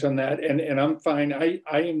two things on that, and I'm fine. I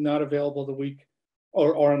am not available the week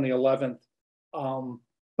or on the 11th.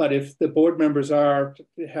 But if the board members are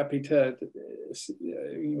happy to,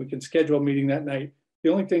 we can schedule a meeting that night. The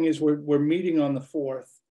only thing is we're meeting on the 4th.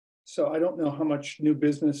 So I don't know how much new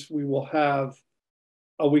business we will have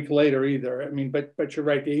a week later either. But you're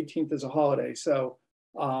right, the 18th is a holiday. So,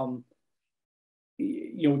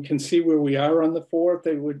 we can see where we are on the 4th.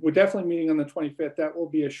 We're definitely meeting on the 25th. That will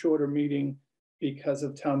be a shorter meeting because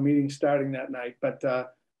of town meeting starting that night. But I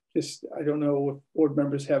don't know if board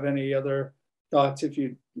members have any other thoughts. If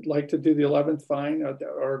you'd like to do the 11th, fine,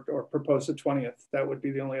 or propose the 20th. That would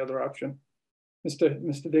be the only other option.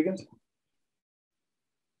 Mr. Diggins?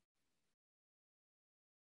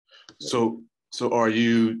 So So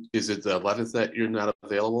is it the 11th that you're not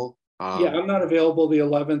available? Yeah, I'm not available the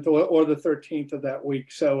 11th or the 13th of that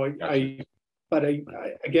week. So again,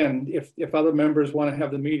 if other members want to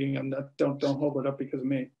have the meeting, don't hold it up because of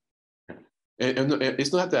me. And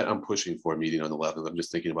it's not that I'm pushing for a meeting on the 11th. I'm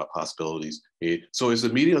just thinking about possibilities. So is the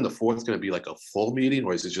meeting on the 4th going to be like a full meeting,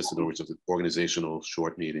 or is it just an organizational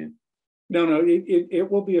short meeting? No, it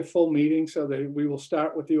will be a full meeting. So we will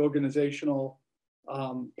start with the organizational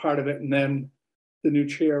part of it, and then the new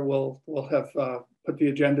chair will have put the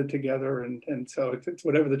agenda together, and so it's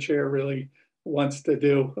whatever the chair really wants to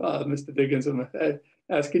do. Mr. Diggins, I'm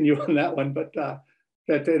asking you on that one, but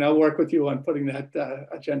and I'll work with you on putting that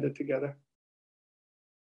agenda together.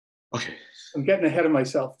 Okay. I'm getting ahead of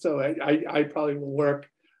myself, so I probably will work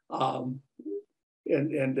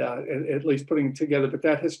and at least putting it together. But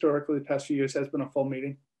that historically, the past few years has been a full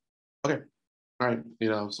meeting. Okay. All right.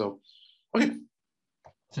 So okay.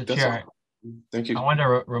 So Chair, thank you. I want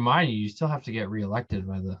to remind you, you still have to get reelected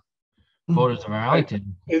by the voters of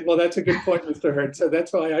Arlington. Well, that's a good point, Mr. Hurd. So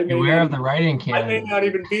that's why I may Beware of the writing candidate. I may not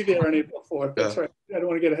even be there on April 4th. That's right. I don't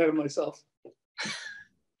want to get ahead of myself.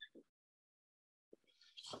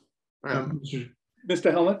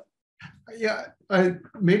 Mr. Helmut? Yeah,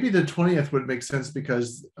 maybe the 20th would make sense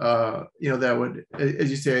because, that would, as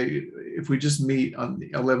you say, if we just meet on the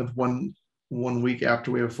 11th, one week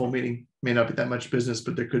after we have a full meeting, may not be that much business,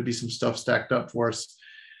 but there could be some stuff stacked up for us.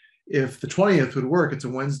 If the 20th would work, it's a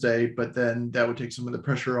Wednesday, but then that would take some of the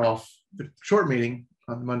pressure off the short meeting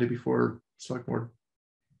on the Monday before select board.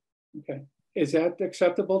 Okay, is that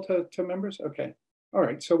acceptable to members? Okay, all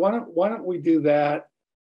right. So why don't we do that,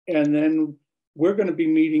 and then we're going to be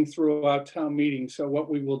meeting throughout town meeting. So what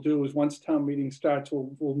we will do is once town meeting starts,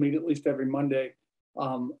 we'll meet at least every Monday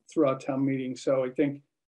throughout town meeting. So I think,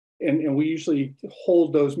 and we usually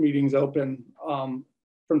hold those meetings open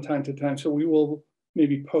from time to time. So we will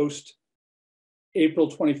maybe post April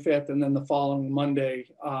 25th and then the following Monday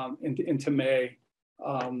into May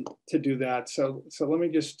to do that. So let me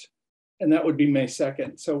just, and that would be May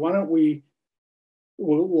 2nd. So why don't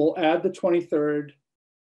we'll add the 23rd,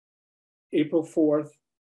 April 4th,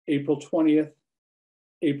 April 20th,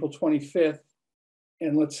 April 25th,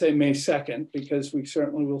 and let's say May 2nd, because we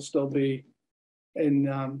certainly will still be in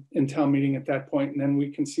town meeting at that point, and then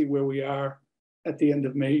we can see where we are at the end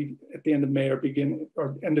of May,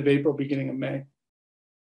 or end of April, beginning of May.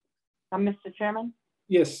 Mr. Chairman?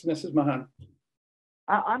 Yes, Mrs. Mahan.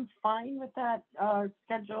 I'm fine with that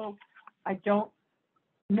schedule. I don't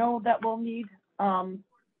know that we'll need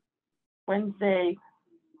Wednesday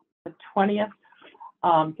the 20th,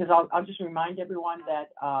 because I'll just remind everyone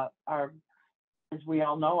that as we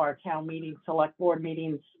all know, our town meeting, select board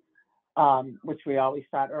meetings, which we always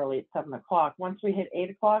start early at 7 o'clock. Once we hit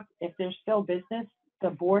 8 o'clock, if there's still business,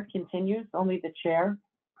 the board continues, only the chair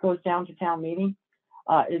goes down to town meeting.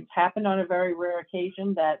 It's happened on a very rare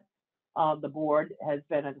occasion that the board has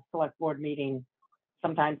been at a select board meeting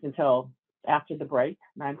sometimes until after the break,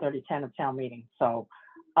 9:30, 10 of town meeting. So,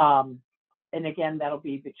 and again, that'll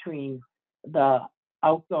be between the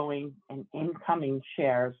outgoing and incoming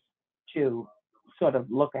chairs to sort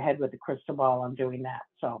of look ahead with the crystal ball on doing that.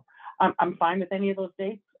 So I'm fine with any of those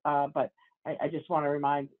dates, but I just want to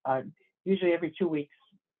remind, usually every 2 weeks,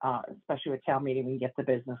 especially with town meeting, we can get the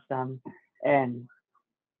business done, and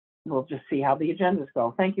we'll just see how the agendas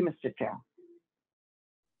go. Thank you, Mr. Chair.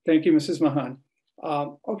 Thank you, Mrs. Mahan.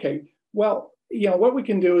 Okay, well, what we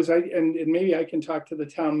can do is and maybe I can talk to the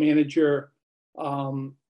town manager.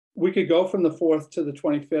 We could go from the 4th to the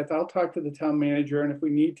 25th. I'll talk to the town manager, and if we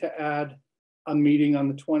need to add a meeting on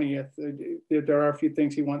the 20th, there are a few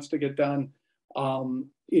things he wants to get done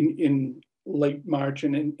in late March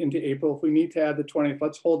and into April. If we need to add the 20th,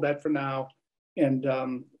 let's hold that for now,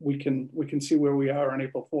 and we can see where we are on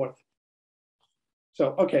April 4th.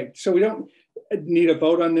 So, okay, so we don't need a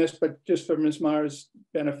vote on this, but just for Ms. Maher's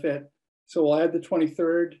benefit. So we'll add the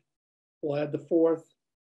 23rd, we'll add the 4th,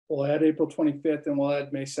 we'll add April 25th, and we'll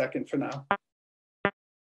add May 2nd for now.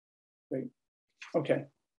 Great. Okay.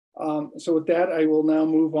 So with that, I will now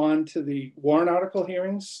move on to the warrant article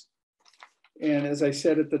hearings. And as I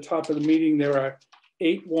said at the top of the meeting, there are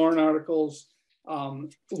 8 warrant articles.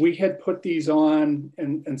 We had put these on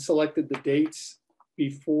and selected the dates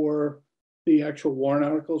before the actual warrant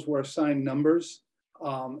articles were assigned numbers.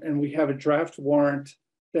 And we have a draft warrant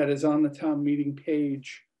that is on the town meeting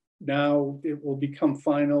page. Now it will become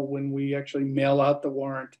final when we actually mail out the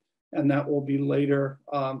warrant, and that will be later.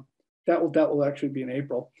 That will actually be in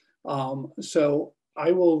April. So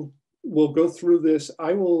we'll go through this.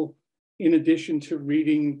 I will, in addition to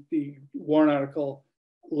reading the warrant article,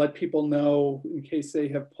 let people know, in case they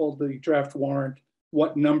have pulled the draft warrant,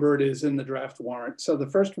 what number it is in the draft warrant. So the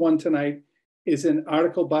first one tonight is an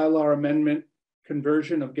article bylaw amendment,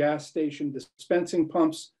 conversion of gas station dispensing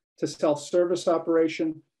pumps to self-service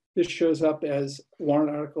operation. This shows up as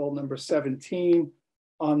warrant article number 17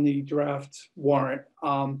 on the draft warrant.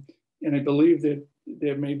 And I believe that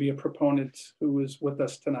there may be a proponent who is with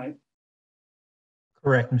us tonight.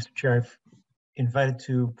 Correct, Mr. Chair. I've invited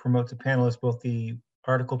to promote to panelists both the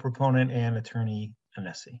article proponent and attorney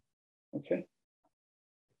Anesi. Okay.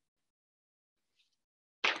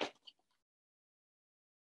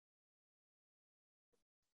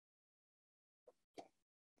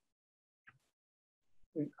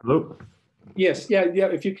 Hello. Yes, yeah.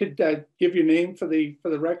 If you could give your name for the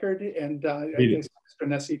record, and I guess Mr.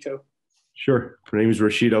 Nessie too. Sure. My name is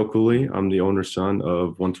Rashid Al Khoury. I'm the owner's son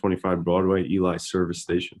of 125 Broadway, Eli Service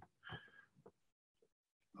Station.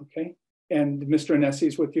 Okay, and Mr. Nessie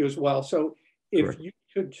is with you as well. So if Correct. you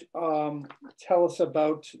could tell us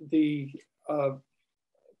about the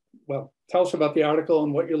tell us about the article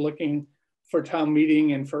and what you're looking for town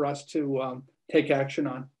meeting and for us to take action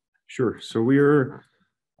on. Sure. So we are.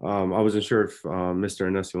 I wasn't sure if Mr.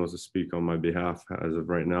 Anesi wants to speak on my behalf as of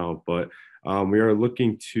right now, but we are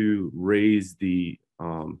looking to raise the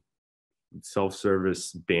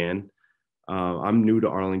self-service ban. I'm new to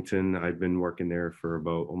Arlington. I've been working there for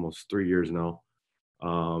about almost 3 years now.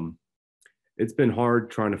 It's been hard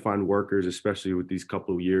trying to find workers, especially with these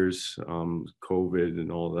couple of years, COVID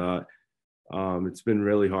and all that. It's been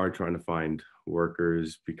really hard trying to find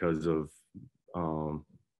workers because of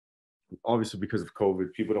obviously because of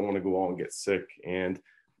COVID. People don't want to go out and get sick, and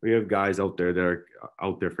we have guys out there that are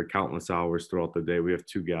out there for countless hours throughout the day. We have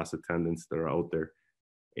 2 gas attendants that are out there,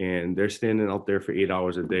 and they're standing out there for 8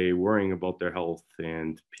 hours a day worrying about their health,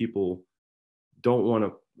 and people don't want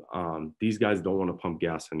to these guys don't want to pump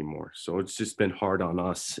gas anymore. So it's just been hard on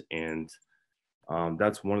us, and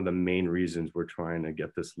that's one of the main reasons we're trying to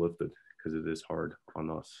get this lifted, because it is hard on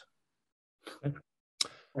us.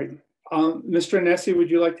 Right. Mr. Nessie,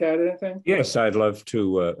 would you like to add anything? Yes, I'd love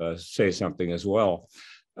to say something as well.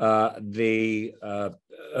 Of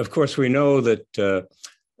course, we know that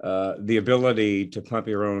the ability to pump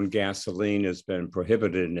your own gasoline has been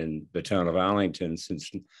prohibited in the town of Arlington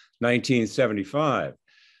since 1975.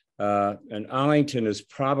 And Arlington is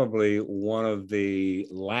probably one of the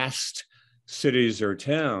last cities or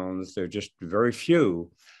towns, there are just very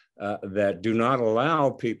few, that do not allow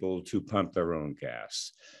people to pump their own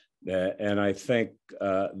gas. And I think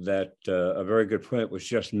that a very good point was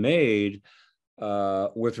just made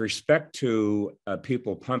with respect to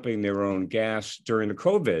people pumping their own gas during the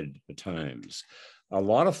COVID times. A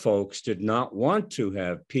lot of folks did not want to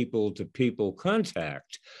have people-to-people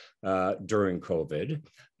contact during COVID,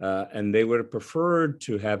 and they would have preferred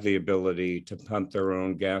to have the ability to pump their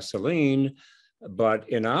own gasoline, but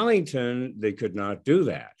in Arlington, they could not do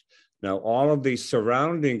that. Now, all of these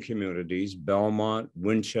surrounding communities, Belmont,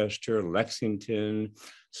 Winchester, Lexington,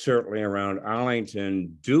 certainly around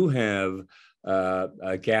Arlington, do have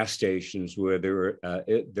gas stations where there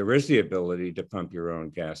is the ability to pump your own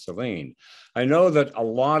gasoline. I know that a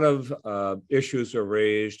lot of issues are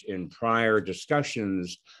raised in prior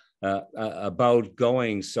discussions about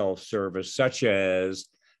going self-service, such as,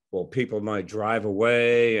 well, people might drive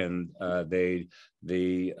away and the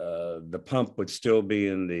pump would still be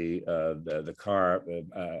in the car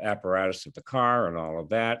apparatus of the car and all of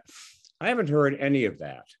that. I haven't heard any of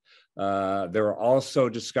that. There are also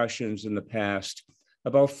discussions in the past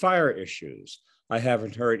about fire issues. I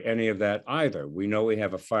haven't heard any of that either. We know we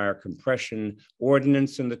have a fire compression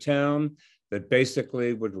ordinance in the town that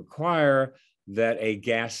basically would require that a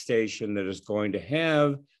gas station that is going to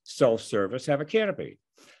have self-service have a canopy.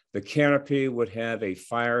 The canopy would have a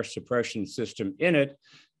fire suppression system in it.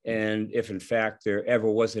 And if in fact there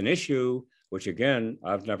ever was an issue, which again,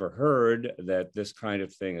 I've never heard that this kind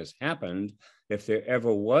of thing has happened, if there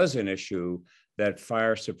ever was an issue, that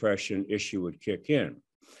fire suppression issue would kick in.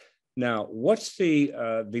 Now, what's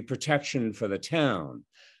the protection for the town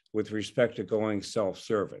with respect to going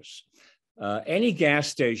self-service? Any gas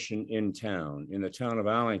station in town, in the town of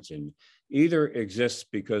Arlington, either exists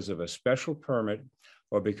because of a special permit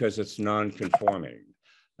or because it's non-conforming.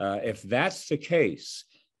 If that's the case,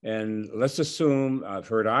 and let's assume, I've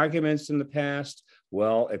heard arguments in the past,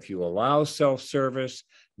 well, if you allow self-service,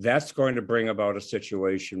 that's going to bring about a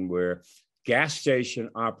situation where gas station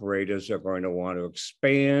operators are going to want to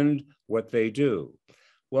expand what they do.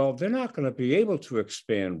 Well, they're not going to be able to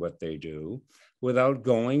expand what they do without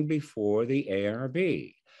going before the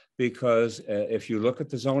ARB. Because if you look at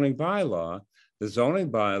the zoning bylaw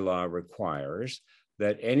requires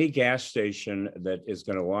that any gas station that is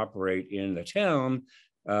going to operate in the town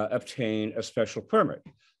obtain a special permit.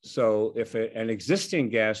 So if an existing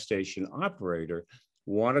gas station operator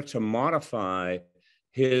wanted to modify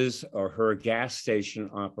his or her gas station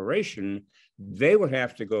operation, they would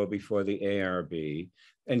have to go before the ARB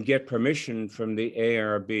and get permission from the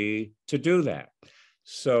ARB to do that.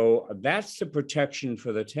 So that's the protection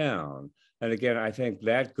for the town. And again, I think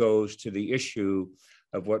that goes to the issue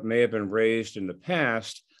of what may have been raised in the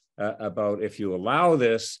past about if you allow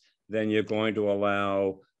this, then you're going to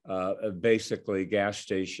allow basically gas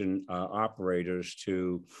station operators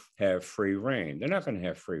to have free reign. They're not going to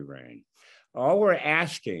have free reign. All we're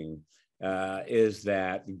asking is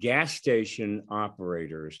that gas station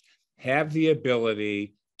operators have the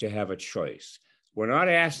ability to have a choice. We're not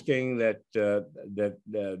asking that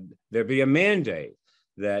there be a mandate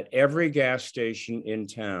that every gas station in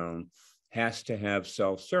town has to have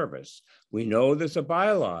self-service. We know there's a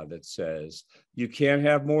bylaw that says you can't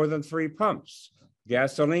have more than 3 pumps,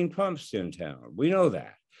 gasoline pumps in town. We know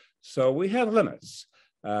that. So we have limits,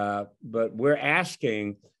 but we're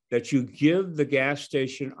asking that you give the gas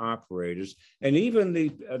station operators and even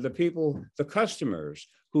the people, the customers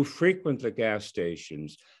who frequent the gas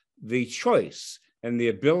stations, the choice and the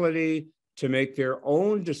ability to make their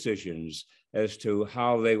own decisions as to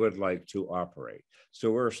how they would like to operate.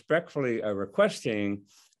 So we're respectfully requesting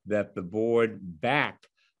that the board back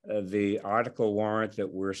the article warrant that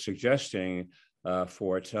we're suggesting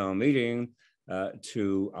for a town meeting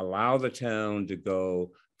to allow the town to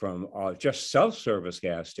go from just self-service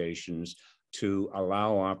gas stations to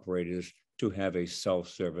allow operators to have a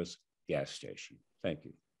self-service gas station. Thank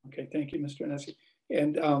you. Okay, thank you, Mr. Anesi.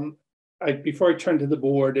 And before I turn to the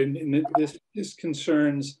board, and this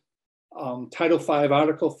concerns Title V,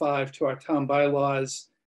 Article 5 to our town bylaws,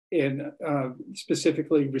 and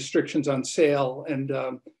specifically restrictions on sale.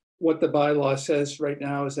 And what the bylaw says right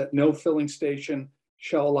now is that no filling station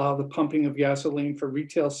shall allow the pumping of gasoline for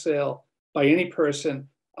retail sale by any person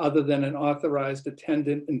other than an authorized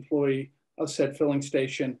attendant employee of said filling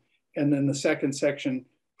station. And then the second section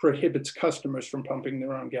prohibits customers from pumping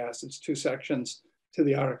their own gas. It's 2 sections to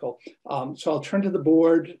the article. So I'll turn to the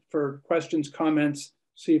board for questions, comments,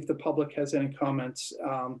 see if the public has any comments,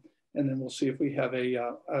 and then we'll see if we have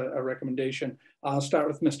a recommendation. I'll start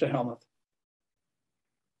with Mr. Helmuth.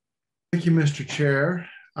 Thank you, Mr. Chair.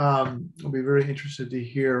 I'll be very interested to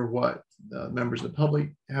hear what the members of the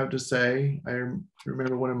public have to say. I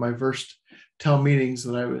remember one of my first town meetings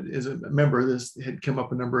that I was as a member, this had come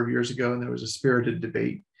up a number of years ago, and there was a spirited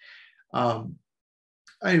debate.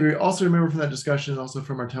 I also remember from that discussion, also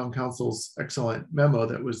from our town council's excellent memo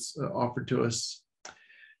that was offered to us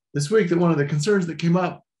this week, that one of the concerns that came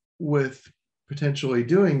up with potentially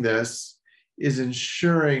doing this is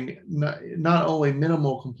ensuring not only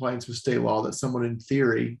minimal compliance with state law, that someone in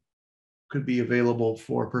theory could be available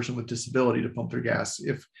for a person with disability to pump their gas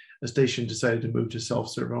if a station decided to move to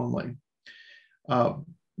self-serve only,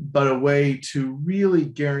 but a way to really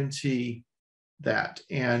guarantee that.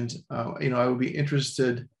 And I would be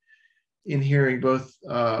interested in hearing both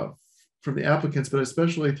from the applicants, but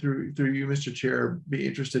especially through you, Mr. Chair, be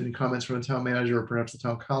interested in comments from the town manager or perhaps the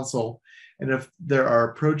town council, and if there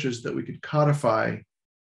are approaches that we could codify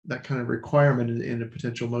that kind of requirement in a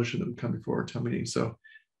potential motion that would come before our town meeting. So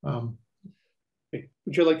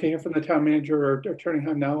would you like to hear from the town manager or Attorney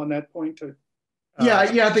Heim now on that point? Yeah,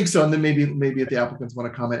 I think so. And then maybe if the applicants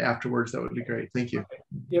want to comment afterwards, that would be great. Thank you. Okay.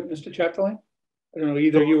 Yep, Mr. Chapdelaine? I don't know,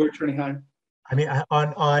 either you or Attorney Heim. I mean,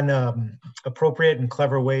 on appropriate and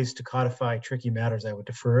clever ways to codify tricky matters, I would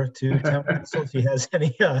defer to town council if he has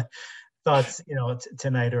any thoughts,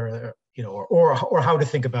 tonight, or or how to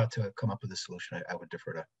think about to come up with a solution. I would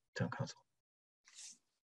defer to town council.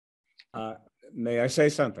 May I say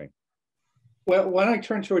something? Well, why don't I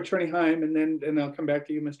turn to Attorney Heim, and then I'll come back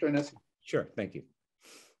to you, Mr. Anesi. Sure, thank you.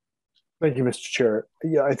 Thank you, Mr. Chair.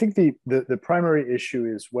 Yeah, I think the primary issue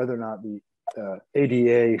is whether or not the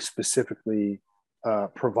ADA specifically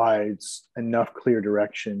provides enough clear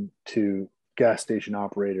direction to gas station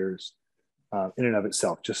operators in and of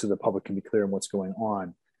itself, just so the public can be clear on what's going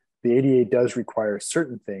on. The ADA does require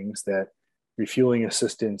certain things, that refueling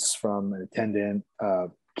assistance from an attendant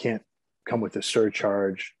can't come with a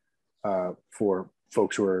surcharge for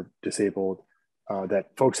folks who are disabled,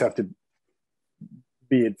 that folks have to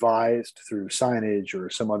be advised through signage or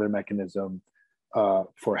some other mechanism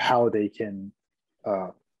for how they can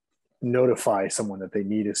notify someone that they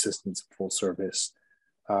need assistance in full service.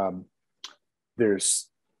 There's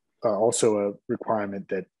also a requirement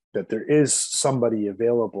that there is somebody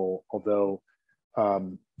available, although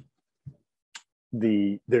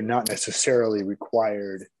they're not necessarily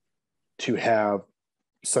required to have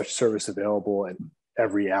such service available at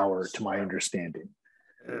every hour, to my understanding.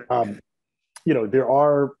 There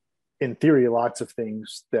are, in theory, lots of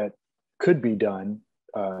things that could be done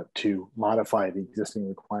to modify the existing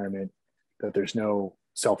requirement that there's no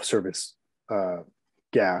self-service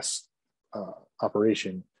gas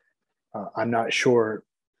operation. I'm not sure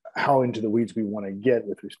how into the weeds we want to get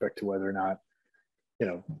with respect to whether or not,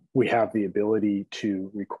 we have the ability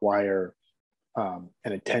to require an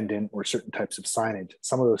attendant or certain types of signage.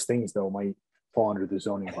 Some of those things, though, might fall under the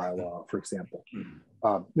zoning bylaw, for example.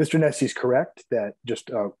 Mr. Nessie is correct that, just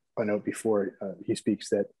a note before he speaks,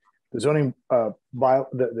 that the zoning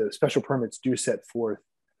the special permits do set forth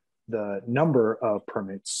the number of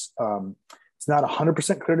permits. It's not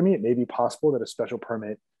 100% clear to me. It may be possible that a special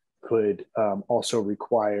permit could also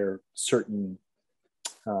require certain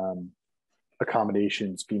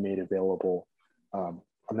accommodations be made available. I'm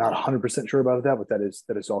not 100% sure about that, but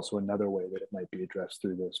that is also another way that it might be addressed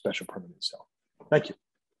through the special permit itself. Thank you.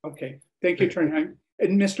 Okay, thank you, Attorney Heim.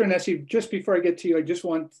 And Mr. Nessie, just before I get to you, I just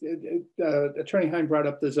want, Attorney Heim brought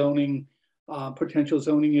up the zoning, potential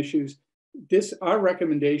zoning issues. Our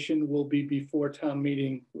recommendation will be before town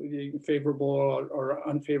meeting, favorable or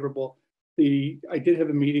unfavorable. I did have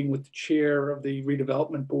a meeting with the chair of the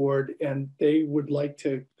redevelopment board, and they would like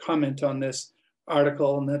to comment on this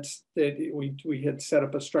article, and that's that we had set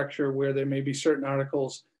up a structure where there may be certain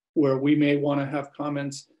articles where we may want to have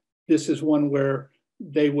comments. This is one where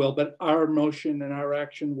they will, but our motion and our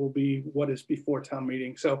action will be what is before town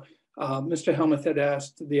meeting. So Mr. Helmuth had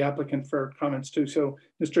asked the applicant for comments too. So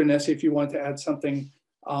Mr. Nessie, if you want to add something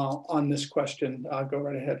on this question, go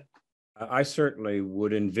right ahead. I certainly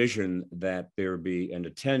would envision that there be an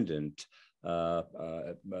attendant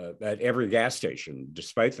at every gas station,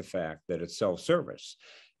 despite the fact that it's self-service.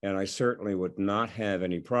 And I certainly would not have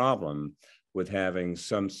any problem with having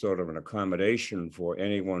some sort of an accommodation for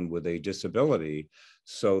anyone with a disability,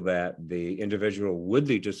 so that the individual with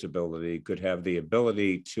the disability could have the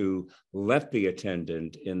ability to let the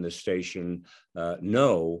attendant in the station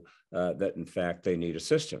know that in fact they need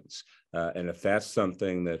assistance. And if that's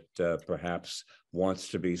something that perhaps wants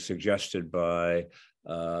to be suggested by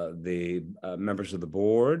the members of the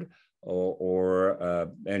board or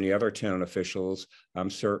any other town officials, I'm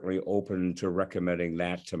certainly open to recommending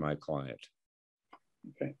that to my client.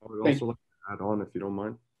 Okay. I would also like to add on, if you don't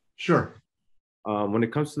mind. Sure. When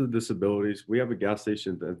it comes to the disabilities, we have a gas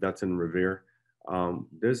station that's in Revere.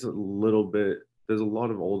 There's a lot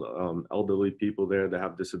of old elderly people there that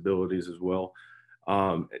have disabilities as well.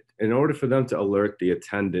 In order for them to alert the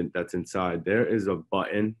attendant that's inside, there is a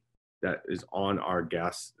button that is on our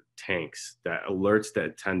gas tanks that alerts the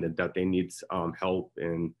attendant that they need help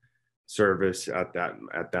in service at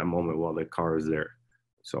that moment while the car is there.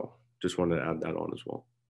 So just wanted to add that on as well.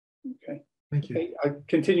 Okay. Thank you. Okay, I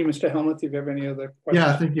continue, Mr. Helmuth, if you have any other questions.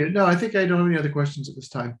 Yeah, thank you. No, I think I don't have any other questions at this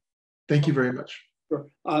time. Thank you very much. Sure.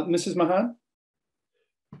 Mrs. Mahan?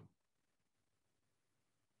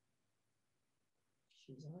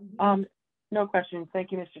 No questions.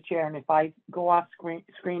 Thank you, Mr. Chair. And if I go off screen,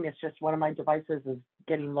 it's just one of my devices is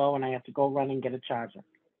getting low and I have to go run and get a charger.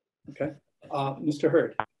 Okay. Mr.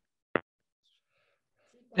 Hurd.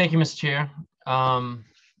 Thank you, Mr. Chair.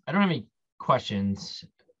 I don't have any questions.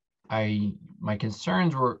 My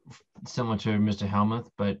concerns were similar to Mr. Helmuth,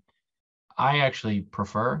 but I actually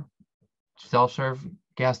prefer self-serve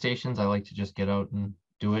gas stations. I like to just get out and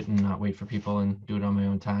do it and not wait for people and do it on my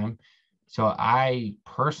own time. So I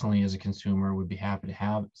personally, as a consumer, would be happy to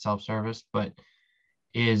have self-service, but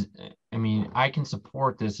I can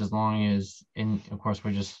support this as long as, and of course,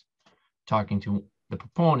 we're just talking to the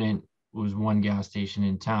proponent, was one gas station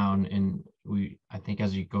in town. And I think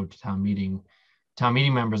as you go to town meeting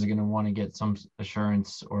members are going to want to get some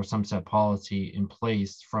assurance or some set policy in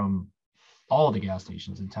place from all of the gas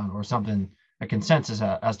stations in town, or something, a consensus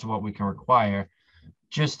as to what we can require,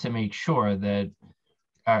 just to make sure that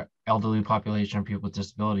our elderly population or people with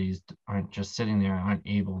disabilities aren't just sitting there, aren't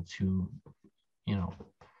able to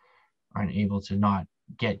not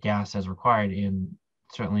get gas as required. And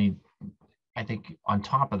certainly, I think on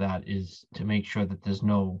top of that is to make sure that there's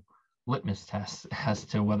no litmus test as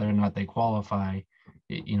to whether or not they qualify.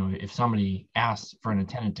 If somebody asks for an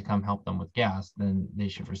attendant to come help them with gas, then they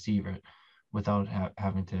should receive it without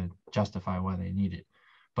having to justify why they need it.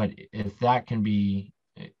 But if that can be,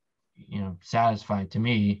 satisfied to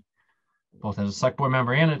me, both as a select board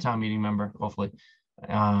member and a town meeting member, hopefully,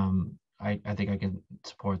 I think I can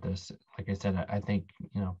support this. Like I said, I think,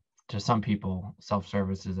 to some people,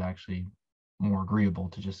 self-service is actually more agreeable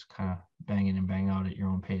to just kind of bang in and bang out at your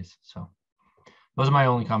own pace. So Those are my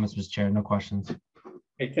only comments, Mr. Chair. No questions.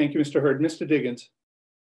 Okay, thank you, Mr. Hurd. Mr. Diggins.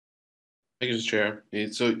 Thank you, Mr. Chair.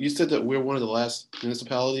 And so you said that we're one of the last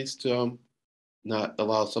municipalities to not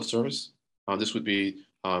allow self-service. This would be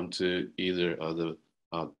to either to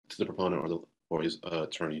the proponent or his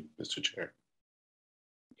attorney, Mr. Chair.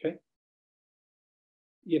 Okay.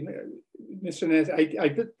 Yeah, Mr. Nessie,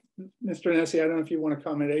 Mr. Nessie, I don't know if you want to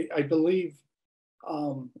comment. I believe,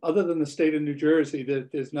 other than the state of New Jersey,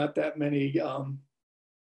 that there's not that many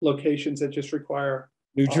locations that just require.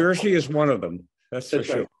 New Jersey is one of them. That's for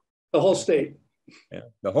sure. Right. The whole state. Yeah,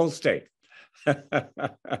 the whole state. But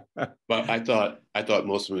I thought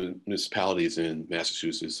most municipalities in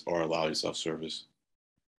Massachusetts are allowing self-service.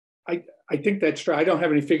 I think that's true. I don't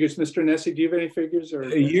have any figures. Mr. Nessie, do you have any figures? Or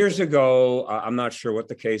years ago, I'm not sure what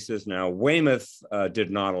the case is now, Weymouth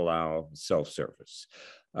did not allow self-service.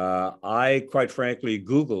 I quite frankly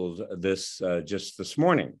Googled this just this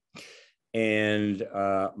morning. And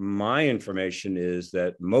my information is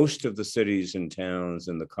that most of the cities and towns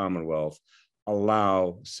in the Commonwealth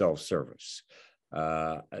allow self-service.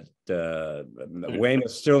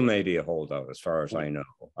 Weymouth still may be a holdout, as far as I know.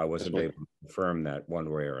 I wasn't able to confirm that one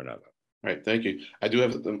way or another. All right, thank you. I do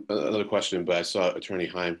have another question, but I saw Attorney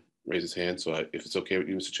Heim raise his hand, so if it's okay with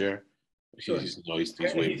you, Mr. Chair. Sure. He's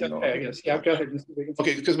waiting. He's okay, I guess. Yeah, go ahead, Mr. Diggins.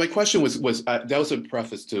 Okay, because my question was that was a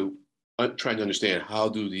preface to trying to understand how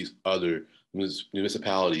do these other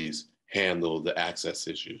municipalities handle the access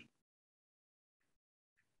issue.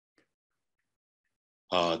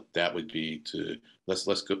 That would be to let's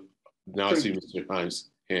go. Now I see Mr.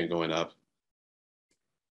 Heim's hand going up.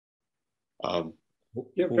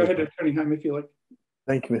 Yeah, go ahead, Attorney Heim, if you like.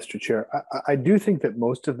 Thank you, Mr. Chair. I do think that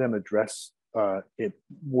most of them address it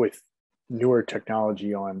with newer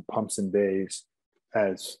technology on pumps and bays,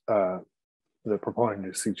 as the proponent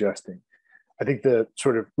is suggesting. I think the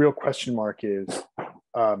sort of real question mark is,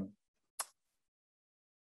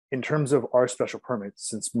 in terms of our special permits,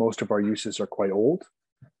 since most of our uses are quite old,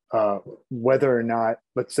 whether or not,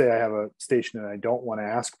 let's say I have a station and I don't want to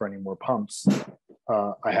ask for any more pumps,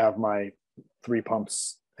 I have my 3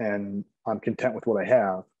 pumps and I'm content with what I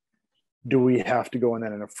have. Do we have to go in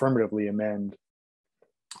then and affirmatively amend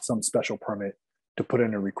some special permit to put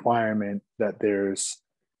in a requirement that there's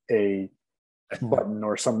a button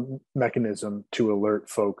or some mechanism to alert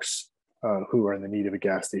folks who are in the need of a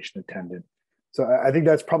gas station attendant? So I think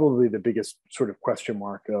that's probably the biggest sort of question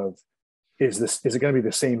mark of, is it going to be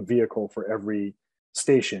the same vehicle for every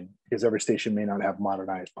station? Because every station may not have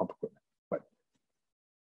modernized pump equipment. But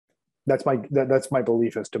that's my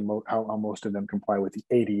belief as to how most of them comply with the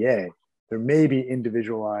ADA. There may be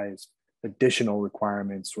individualized additional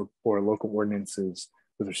requirements or local ordinances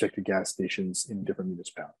with respect to gas stations in different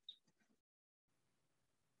municipalities.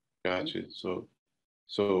 Gotcha.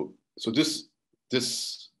 So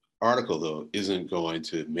this article though isn't going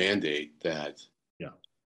to mandate that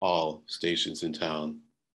all stations in town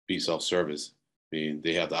be self-service. I mean,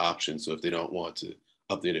 they have the option. So if they don't want to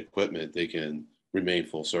update equipment, they can remain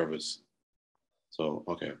full service. So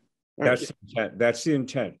okay. That's the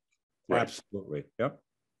intent. Right. Absolutely. Yep.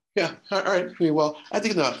 Yeah. All right. I mean, well, I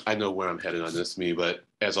think I know where I'm headed on this, but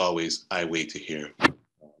as always, I wait to hear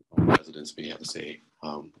what residents may have to say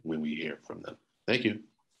when we hear from them. Thank you.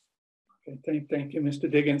 Okay, thank you, Mr.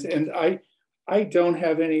 Diggins. And I don't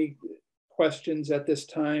have any questions at this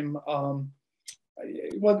time.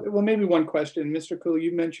 Well, maybe one question. Mr. Cool,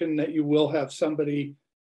 you mentioned that you will have somebody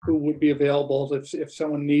who would be available if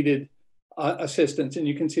someone needed assistance, and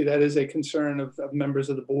you can see that is a concern of members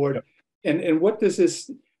of the board. Yep. And what does this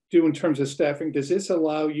do in terms of staffing? Does this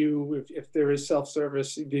allow you, if there is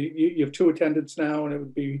self-service, you have 2 attendants now, and it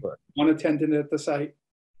would be 1 attendant at the site?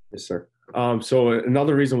 Yes, sir. So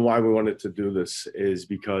another reason why we wanted to do this is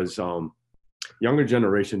because younger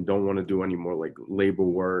generation don't want to do any more like labor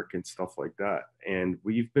work and stuff like that. And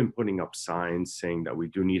we've been putting up signs saying that we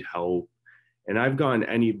do need help. And I've gotten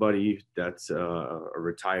anybody that's a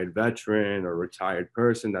retired veteran or retired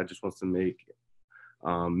person that just wants to make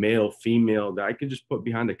male, female, that I could just put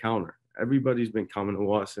behind the counter. Everybody's been coming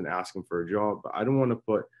to us and asking for a job, but I don't want to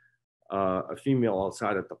put a female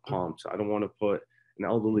outside at the pumps. I don't want to put an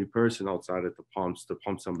elderly person outside at the pumps to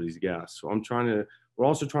pump somebody's gas. So we're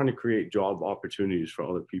also trying to create job opportunities for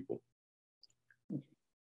other people.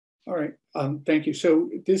 All right, thank you. So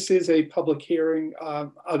this is a public hearing.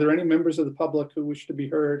 Are there any members of the public who wish to be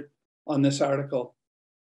heard on this article?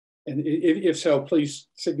 And if so, please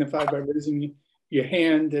signify by raising your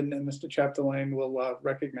hand, and Mr. Chapdelaine will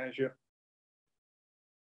recognize you.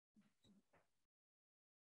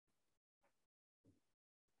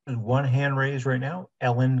 There's one hand raised right now,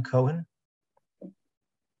 Ellen Cohen.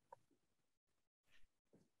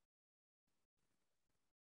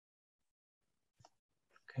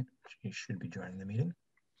 He should be joining the meeting.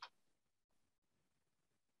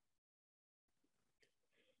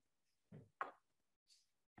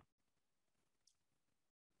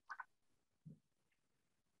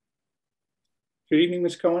 Good evening,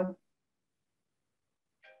 Ms. Cohen.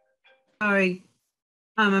 Hi.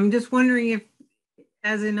 I'm just wondering if,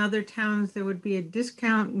 as in other towns, there would be a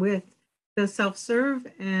discount with the self-serve,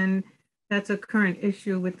 and that's a current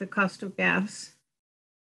issue with the cost of gas.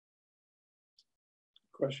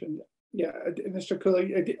 Question. Yeah, Mr.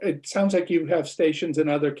 Cooley, it sounds like you have stations in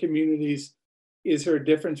other communities. Is there a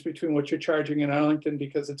difference between what you're charging in Arlington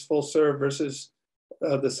because it's full serve versus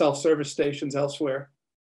the self-service stations elsewhere?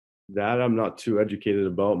 That I'm not too educated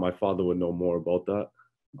about. My father would know more about that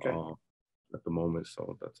at the moment.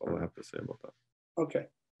 So that's all I have to say about that. Okay.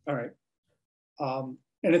 All right.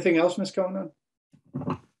 Anything else, Ms. Conan?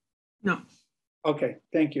 No. Okay.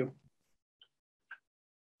 Thank you.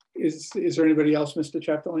 Is there anybody else, Mr.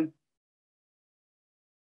 Chapdelaine?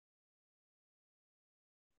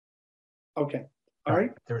 Okay. All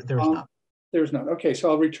right. There's not. There's not. Okay. So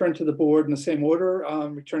I'll return to the board in the same order,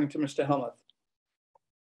 returning to Mr. Helmuth.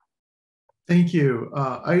 Thank you.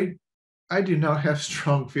 I do not have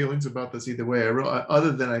strong feelings about this either way.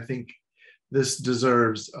 Other than I think this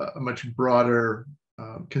deserves a much broader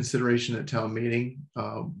consideration at town meeting.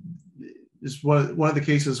 It's one of the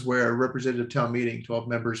cases where a representative town meeting, 12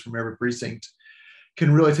 members from every precinct,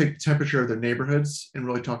 can really take the temperature of their neighborhoods and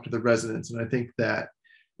really talk to the residents. And I think that,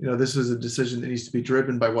 you know, this is a decision that needs to be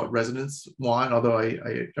driven by what residents want, although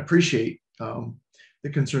I appreciate the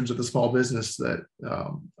concerns of the small business that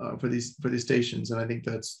for these stations. And I think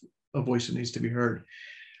that's a voice that needs to be heard.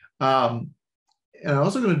 And I'm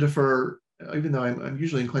also going to defer, even though I'm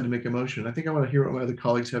usually inclined to make a motion. I think I want to hear what my other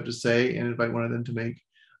colleagues have to say and invite one of them to make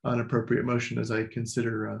an appropriate motion as I keep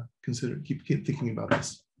thinking about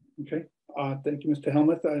this. Okay. Thank you, Mr.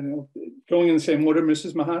 Helmuth. I know, going in the same order,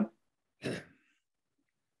 Mrs. Mahan. Thank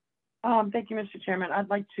you, Mr. Chairman. I'd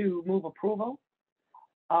like to move approval.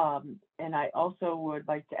 And I also would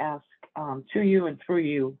like to ask to you and through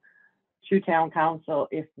you to town council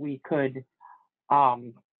if we could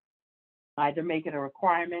either make it a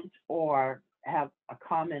requirement or have a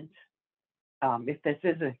comment if this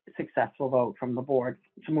is a successful vote from the board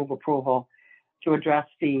to move approval to address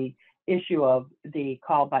the issue of the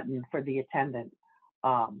call button for the attendant,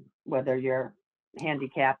 whether you're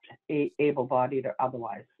handicapped, able-bodied, or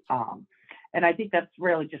otherwise. And I think that's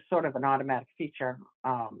really just sort of an automatic feature.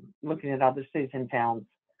 Looking at other cities and towns,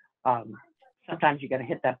 sometimes you got to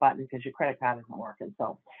hit that button because your credit card isn't working.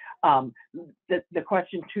 So the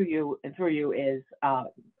question to you and through you is,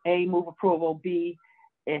 A, move approval, B,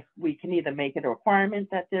 if we can either make it a requirement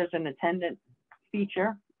that there's an attendant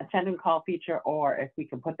call feature, or if we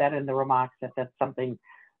can put that in the remarks that that's something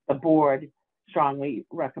the board strongly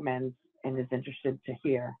recommends and is interested to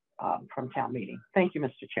hear from town meeting. Thank you,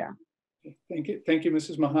 Mr. Chair. Thank you,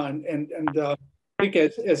 Mrs. Mahan. And I think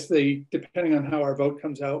depending on how our vote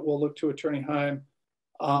comes out, we'll look to Attorney Heim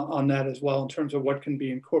on that as well in terms of what can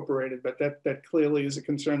be incorporated. But that clearly is a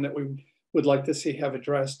concern that we would like to see have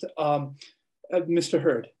addressed. Mr.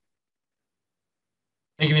 Hurd.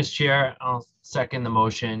 Thank you, Mr. Chair. I'll second the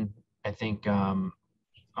motion. I think I'm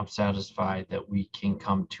satisfied that we can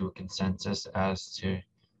come to a consensus as to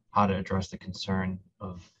how to address the concern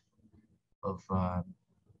of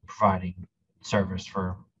providing service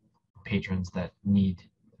for patrons that need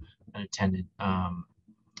an attendant.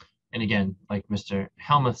 And again, like Mr.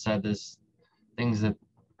 Helmuth said, there's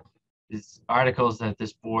articles that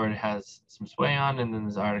this board has some sway on, and then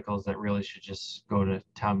there's articles that really should just go to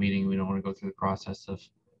town meeting. We don't want to go through the process of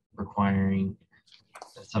requiring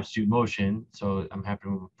a substitute motion. So I'm happy to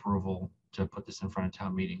move approval to put this in front of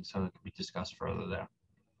town meeting so it can be discussed further there.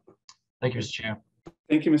 Thank you, Mr. Chair.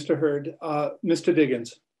 Thank you, Mr. Hurd. Mr.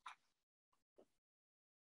 Diggins.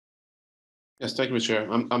 Yes, thank you, Mr. Chair.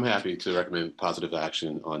 I'm happy to recommend positive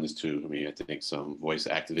action on this too. I mean, I think some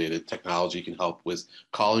voice-activated technology can help with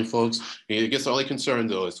calling folks. And I guess the only concern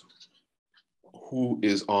though is who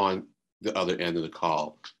is on the other end of the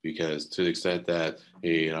call, because to the extent that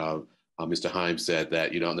Mr. Heim said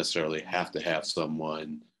that you don't necessarily have to have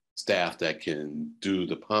someone staff that can do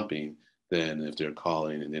the pumping, then if they're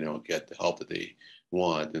calling and they don't get the help that they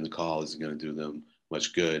want, then the call isn't going to do them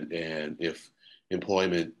much good. And if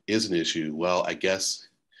employment is an issue, well, I guess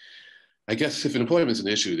if employment is an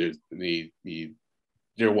issue,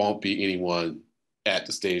 there won't be anyone at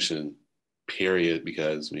the station, period,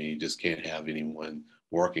 because you just can't have anyone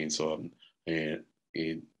working. So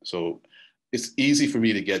so it's easy for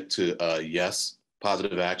me to get to yes,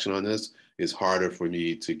 positive action on this. It's harder for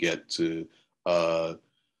me to get to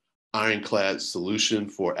ironclad solution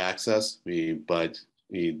for access. But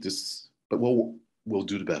we'll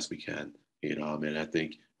do the best we can. And I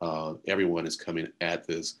think everyone is coming at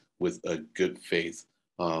this with a good faith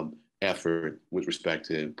effort with respect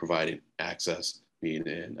to providing access.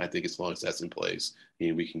 And I think as long as that's in place,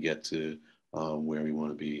 we can get to where we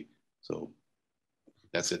want to be. So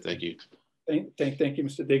that's it. Thank you. Thank you,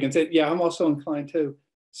 Mr. Diggins. Yeah, I'm also inclined to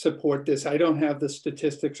support this. I don't have the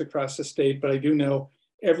statistics across the state, but I do know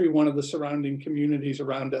every one of the surrounding communities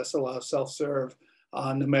around us allows self-serve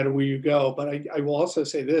no matter where you go. But I will also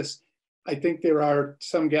say this. I think there are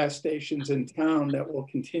some gas stations in town that will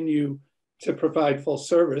continue to provide full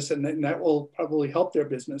service, and that will probably help their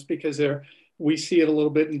business, because we see it a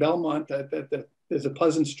little bit in Belmont that there's a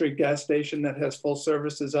Pleasant Street gas station that has full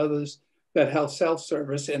service. There's others that have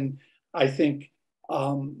self-service, and I think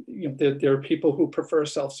there are people who prefer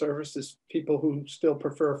self-service. There's people who still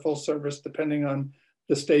prefer full service, depending on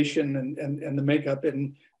the station and the makeup.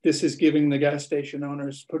 And this is giving the gas station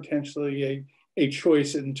owners potentially a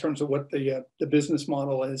choice in terms of what the business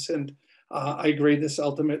model is. And I agree this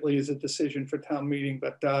ultimately is a decision for town meeting,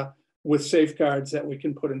 but with safeguards that we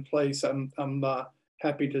can put in place, I'm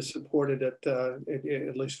happy to support it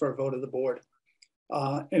at least for a vote of the board.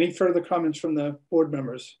 Any further comments from the board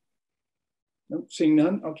members? Nope, seeing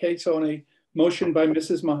none. Okay, so on a motion by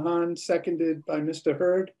Mrs. Mahan, seconded by Mr.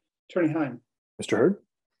 Hurd. Attorney Heim. Mr. Hurd?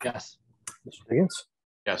 Yes. Mr. Diggins?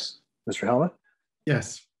 Yes. Mr. Helmut?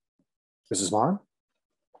 Yes. Mrs. Mahan?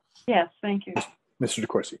 Yes, thank you. Mr.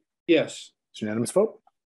 DeCoursey? Yes. It's unanimous vote.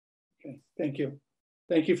 Okay, thank you.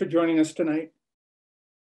 Thank you for joining us tonight.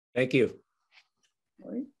 Thank you.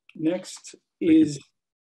 All right. Next is,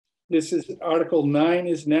 this is Article 9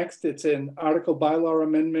 is next. It's an article bylaw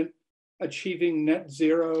amendment, achieving net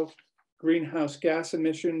zero greenhouse gas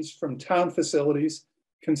emissions from town facilities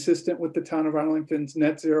consistent with the town of Arlington's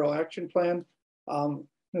net zero action plan. I'm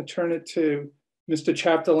going to turn it to Mr.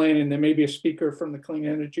 Chapdelaine, and there may be a speaker from the Clean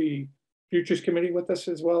Energy Futures Committee with us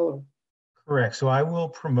as well. Correct. So I will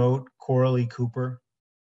promote Coralie Cooper,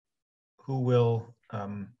 who will,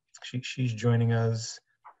 she's joining us.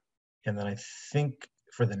 And then I think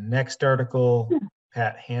for the next article,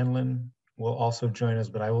 Pat Hanlon will also join us,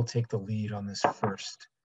 but I will take the lead on this first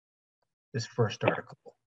article.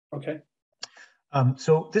 Okay.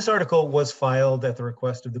 So this article was filed at the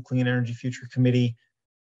request of the Clean Energy Future Committee,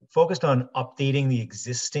 focused on updating the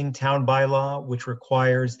existing town bylaw, which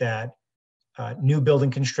requires that new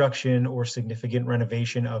building construction or significant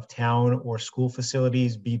renovation of town or school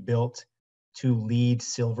facilities be built to LEED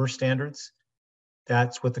Silver standards.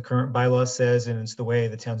 That's what the current bylaw says, and it's the way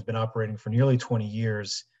the town's been operating for nearly 20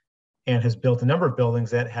 years and has built a number of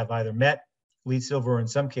buildings that have either met LEED Silver or in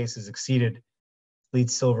some cases exceeded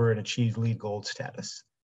LEED Silver and achieved LEED Gold status.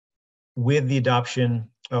 With the adoption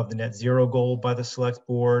of the net zero goal by the select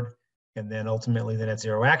board and then ultimately the net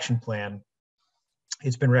zero action plan,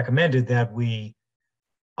 it's been recommended that we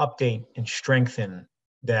update and strengthen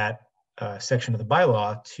that section of the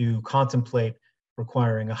bylaw to contemplate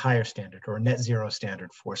requiring a higher standard or a net zero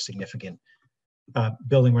standard for significant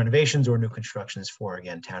building renovations or new constructions for,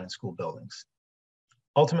 again, town and school buildings.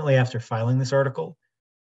 Ultimately, after filing this article,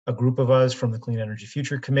 a group of us from the Clean Energy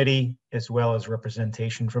Future Committee, as well as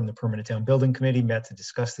representation from the Permanent Town Building Committee, met to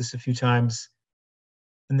discuss this a few times.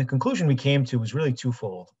 And the conclusion we came to was really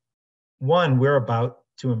twofold. One, we're about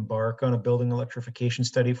to embark on a building electrification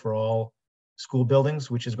study for all school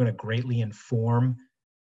buildings, which is going to greatly inform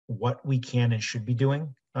what we can and should be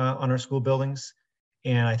doing on our school buildings.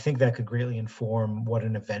 And I think that could greatly inform what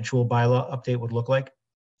an eventual bylaw update would look like.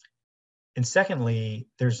 And secondly,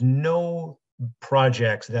 there's no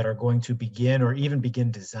projects that are going to begin or even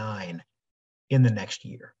begin design in the next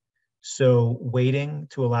year. So waiting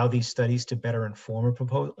to allow these studies to better inform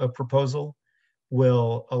a proposal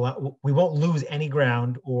will allow, we won't lose any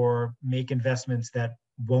ground or make investments that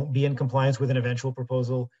won't be in compliance with an eventual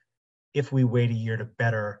proposal if we wait a year to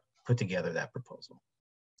better put together that proposal.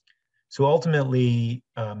 So ultimately,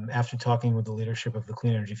 after talking with the leadership of the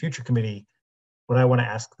Clean Energy Future Committee, what I want to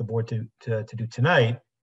ask the board to do tonight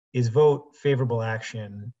is vote favorable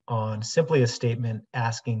action on simply a statement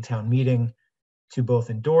asking town meeting to both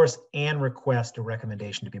endorse and request a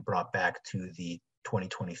recommendation to be brought back to the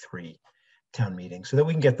 2023 town meeting so that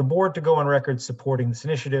we can get the board to go on record supporting this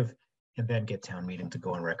initiative and then get town meeting to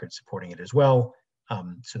go on record supporting it as well,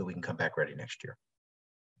 so that we can come back ready next year.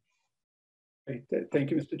 Great.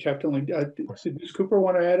 Thank you, Mr. Chapdelaine. Did Ms. Cooper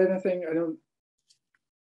want to add anything? I don't.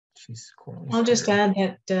 I'll just add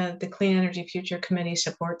that the Clean Energy Future Committee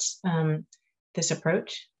supports this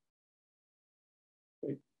approach.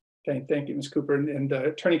 Great. Thank you, Ms. Cooper. And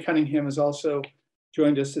Attorney Cunningham is also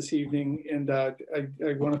joined us this evening. And I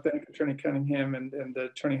want to thank Attorney Cunningham and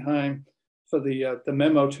Attorney Heim for the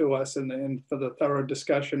memo to us and for the thorough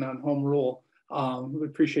discussion on home rule. We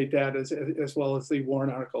appreciate that as well as the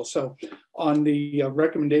warrant article. So on the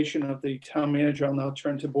recommendation of the town manager, I'll now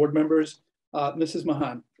turn to board members. Mrs.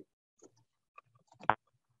 Mahan.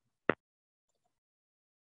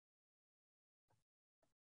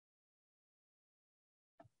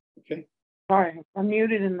 Okay. Sorry, I'm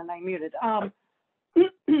muted and then I muted. I'm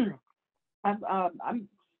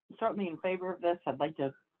certainly in favor of this. I'd like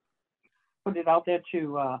to put it out there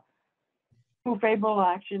to move favorable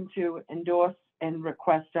action to endorse and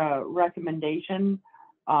request a recommendation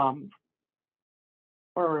for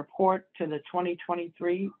a report to the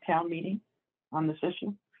 2023 town meeting on this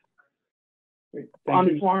issue. Great. On Thank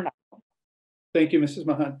this you. warrant. Thank you, Mrs.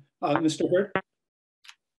 Mahan. Mr. Hurd?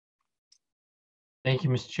 Thank you,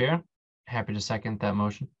 Mr. Chair. Happy to second that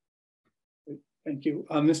motion. Thank you.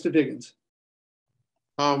 Mr. Diggins?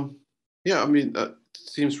 Yeah, I mean,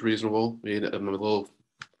 seems reasonable. I mean, I'm a little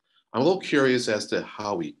curious as to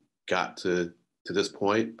how we got to this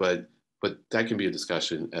point, but that can be a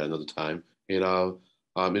discussion at another time. It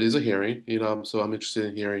is a hearing, so I'm interested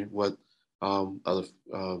in hearing what other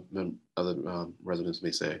residents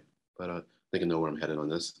may say. But I think I know where I'm headed on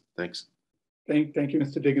this. Thanks. Thank you,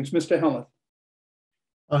 Mr. Diggins. Mr. Helmuth?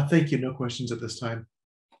 Thank you. No questions at this time.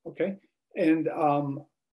 Okay. And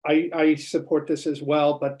I support this as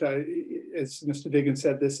well, but as Mr. Diggins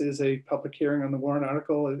said, this is a public hearing on the warrant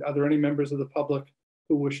article. Are there any members of the public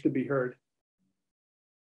who wish to be heard?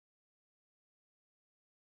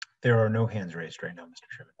 There are no hands raised right now, Mr.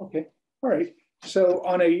 Chairman. Okay. All right. So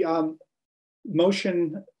on a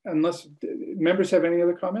motion, unless members have any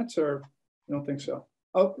other comments, or I don't think so.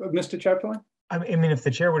 Oh, Mr. Chaplin? I mean, if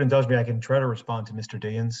the chair would indulge me, I can try to respond to Mr.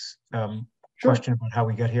 Diggins' question about how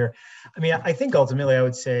we got here. I mean, I think ultimately I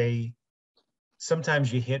would say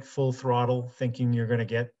sometimes you hit full throttle thinking you're going to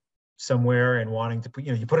get somewhere and wanting to put,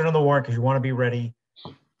 you put it on the warrant because you want to be ready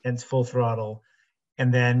and it's full throttle.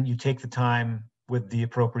 And then you take the time with the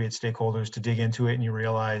appropriate stakeholders to dig into it and you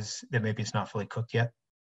realize that maybe it's not fully cooked yet.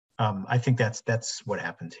 I think that's what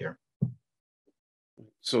happens here.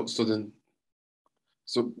 So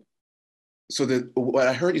what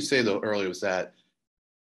I heard you say though earlier was that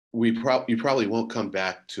you probably won't come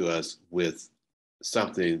back to us with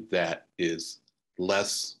something that is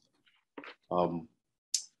less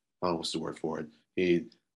what's the word for it?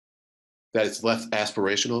 That it's less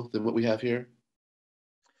aspirational than what we have here?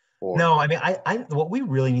 Or... No, I mean, what we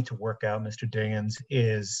really need to work out, Mr. Diggins,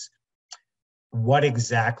 is what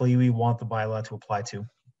exactly we want the bylaw to apply to.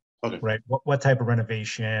 Okay. Right? What type of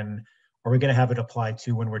renovation? Are we going to have it apply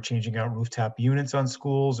to when we're changing out rooftop units on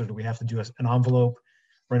schools, or do we have to do an envelope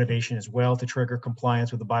renovation as well to trigger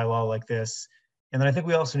compliance with a bylaw like this? And then I think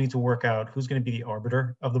we also need to work out who's going to be the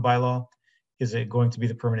arbiter of the bylaw. Is it going to be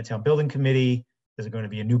the Permanent Town Building Committee? Is it going to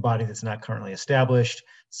be a new body that's not currently established?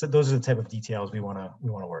 So those are the type of details we want to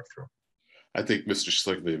work through. I think Mr.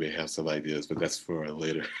 Schlickman may have some ideas, but that's for a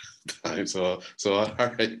later time. So all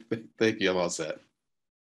right, thank you. I'm all set.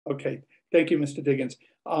 Okay, thank you, Mr. Diggins.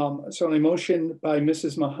 So a motion by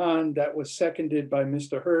Mrs. Mahan that was seconded by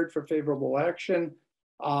Mr. Hurd for favorable action.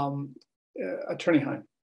 Attorney Heim.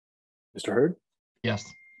 Mr. Hurd? Yes.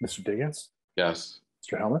 Mr. Diggins? Yes.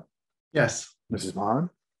 Mr. Helmuth? Yes. Mrs. Mahan?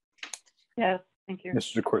 Yes, thank you.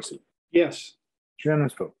 Mr. DeCoursey? Yes.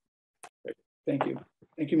 Unanimous vote. Great. Thank you.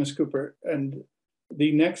 Thank you, Ms. Cooper. And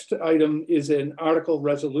the next item is an article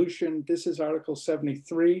resolution. This is Article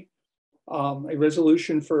 73, a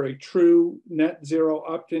resolution for a true net zero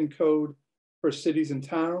opt-in code for cities and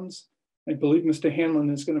towns. I believe Mr.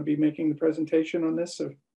 Hanlon is going to be making the presentation on this.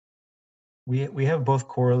 So. We have both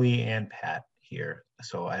Corley and Pat here.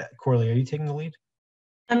 So Corley, are you taking the lead?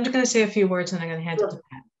 I'm just going to say a few words and I'm going to hand it to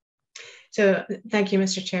Pat. So thank you,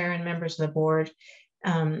 Mr. Chair and members of the board.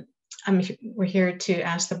 We're here to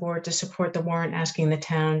ask the board to support the warrant asking the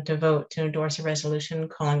town to vote to endorse a resolution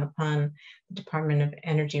calling upon the Department of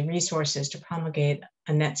Energy Resources to promulgate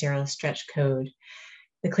a net zero stretch code.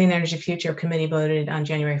 The Clean Energy Future Committee voted on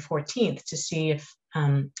January 14th to see if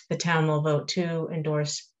the town will vote to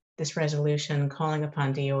endorse this resolution calling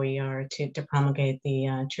upon DOER to promulgate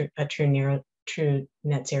the true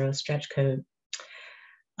net zero stretch code.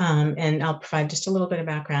 And I'll provide just a little bit of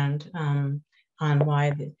background on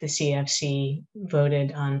why the CFC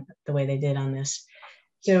voted on the way they did on this.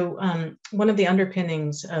 So one of the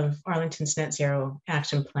underpinnings of Arlington's net zero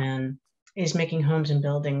action plan is making homes and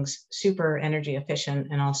buildings super energy efficient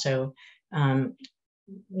and also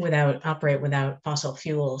operate without fossil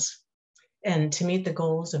fuels. And to meet the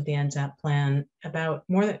goals of the NZAP plan, about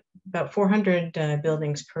 400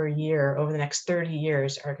 buildings per year over the next 30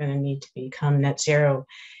 years are going to need to become net zero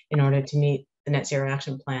in order to meet the net zero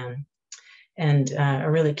action plan. And a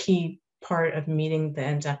really key part of meeting the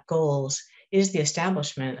NZAP goals is the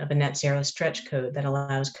establishment of a net zero stretch code that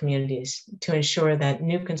allows communities to ensure that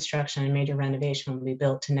new construction and major renovation will be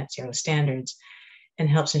built to net zero standards, and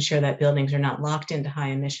helps ensure that buildings are not locked into high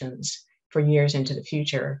emissions for years into the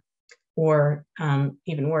future, or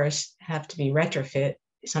even worse, have to be retrofit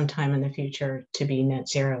sometime in the future to be net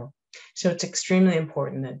zero. So it's extremely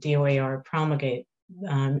important that DOAR promulgate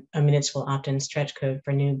a municipal opt-in stretch code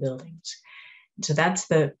for new buildings. So that's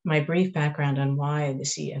my brief background on why the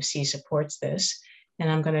CFC supports this. And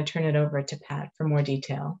I'm going to turn it over to Pat for more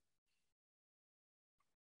detail.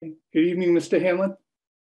 Good evening, Mr. Hanlon.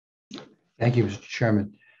 Thank you, Mr.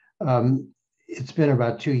 Chairman. It's been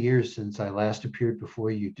about 2 years since I last appeared before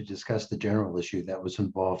you to discuss the general issue that was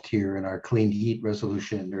involved here in our clean heat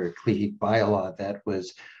resolution, or clean heat bylaw that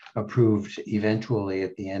was approved eventually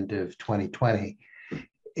at the end of 2020.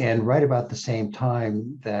 And right about the same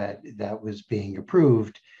time that that was being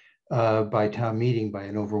approved by town meeting by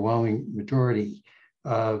an overwhelming majority,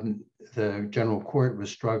 the general court was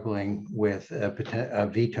struggling with a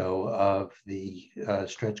veto of the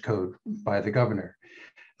stretch code by the governor.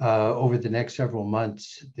 Over the next several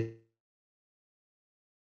months,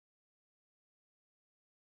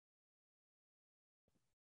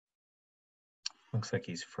 looks like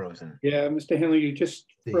he's frozen. Yeah, Mr. Hanlon, you just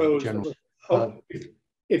froze.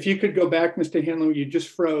 If you could go back, Mr. Hanlon, you just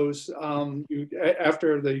froze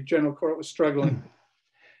after the general court was struggling.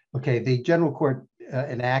 Okay, the general court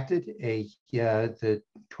enacted the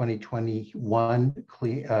 2021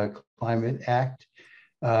 Climate Act.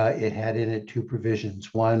 It had in it two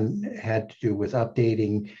provisions. One had to do with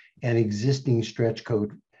updating an existing stretch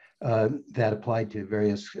code that applied to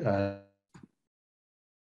various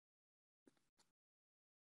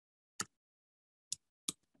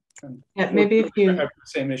yeah, maybe if you have the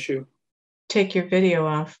same issue, take your video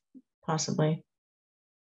off, possibly.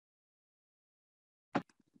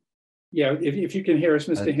 Yeah, if you can hear us,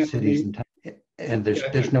 Mr. Hanlon. And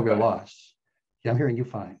there's no real loss. Yeah, I'm hearing you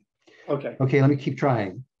fine. Okay. Okay, let me keep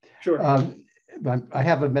trying. Sure. I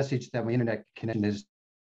have a message that my internet connection is.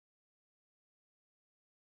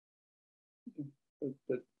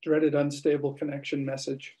 The dreaded unstable connection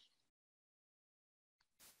message.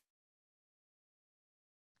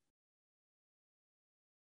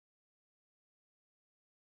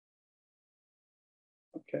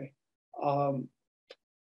 Okay.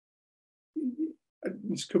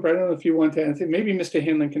 Ms. Cooper, I don't know if you want to answer. Maybe Mr.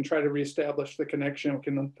 Hanlon can try to reestablish the connection. We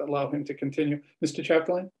can allow him to continue. Mr.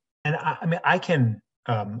 Chapdelaine? And I mean, I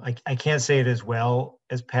can't say it as well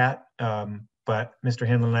as Pat, but Mr.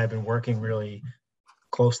 Hanlon and I have been working really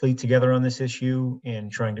closely together on this issue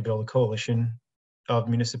and trying to build a coalition of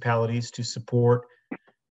municipalities to support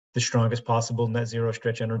the strongest possible net zero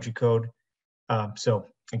stretch energy code. So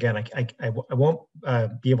again, I won't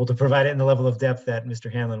be able to provide it in the level of depth that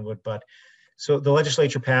Mr. Hanlon would, but so the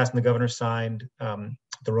legislature passed and the governor signed the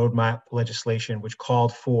roadmap legislation, which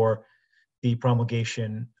called for the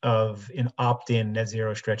promulgation of an opt-in net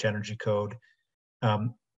zero stretch energy code.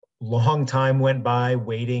 Long time went by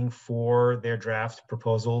waiting for their draft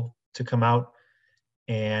proposal to come out,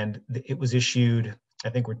 and it was issued,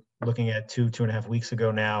 I think we're looking at two and a half weeks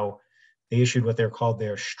ago now. They issued what they're called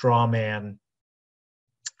their straw man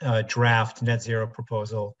draft net zero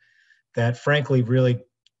proposal that frankly really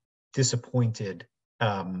disappointed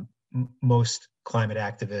most climate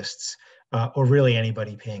activists or really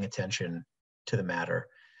anybody paying attention to the matter.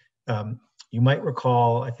 You might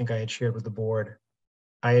recall, I think I had shared with the board,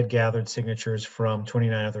 I had gathered signatures from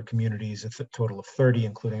 29 other communities, a total of 30,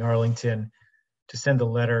 including Arlington, to send a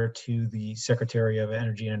letter to the Secretary of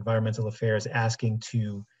Energy and Environmental Affairs asking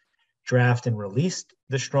to draft and release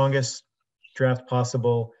the strongest draft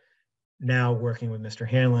possible. Now working with Mr.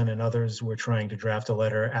 Hanlon and others, we're trying to draft a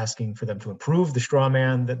letter asking for them to improve the straw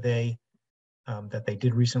man that they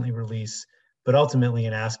did recently release, but ultimately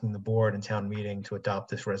in asking the board and town meeting to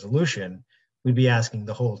adopt this resolution, we'd be asking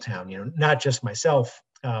the whole town, not just myself,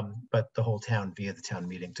 but the whole town via the town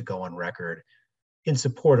meeting to go on record in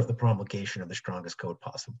support of the promulgation of the strongest code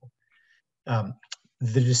possible.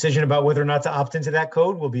 The decision about whether or not to opt into that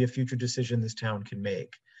code will be a future decision this town can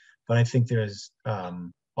make. But I think there's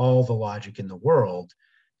all the logic in the world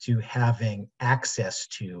to having access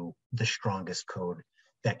to the strongest code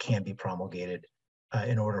that can be promulgated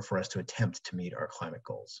in order for us to attempt to meet our climate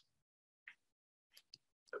goals.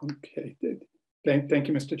 Okay, thank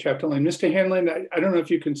you, Mr. Chapdelaine. Mr. Hanlon, I don't know if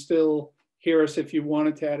you can still hear us if you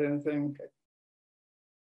wanted to add anything.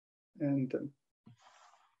 And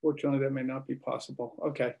fortunately, that may not be possible.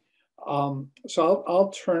 Okay. So I'll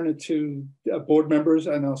turn it to board members,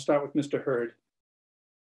 and I'll start with Mr. Hurd.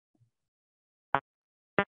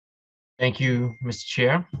 Thank you, Mr.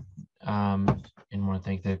 Chair. And want to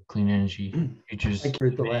thank the Clean Energy Futures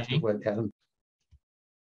Committee.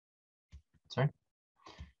 Sorry.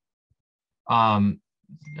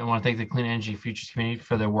 I want to thank the Clean Energy Futures Committee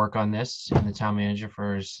for their work on this, and the town manager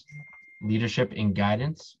for his leadership and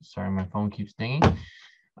guidance. Sorry, my phone keeps dinging.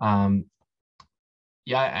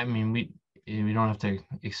 Yeah, I mean, we don't have to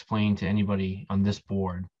explain to anybody on this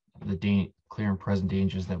board the clear and present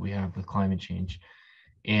dangers that we have with climate change.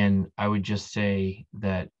 And I would just say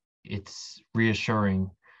that it's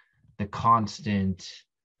reassuring the constant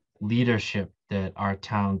leadership that our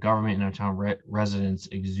town government and our town residents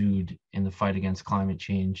exude in the fight against climate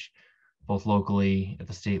change, both locally at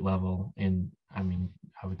the state level, and I mean,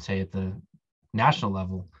 I would say at the national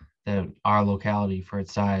level, that our locality for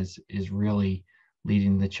its size is really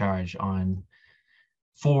leading the charge on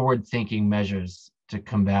forward-thinking measures to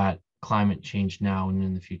combat climate change now and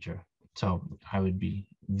in the future. So I would be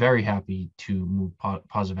very happy to move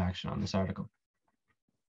positive action on this article.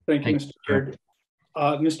 Thank you, Mr. Hurd.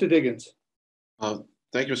 Mr. Diggins.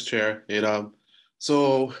 Thank you, Mr. Chair.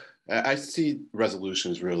 So I see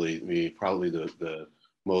resolutions really, probably the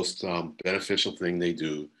most beneficial thing they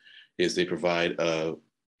do is they provide a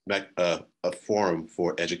forum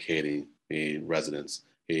for educating residents.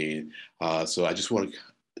 So I just want to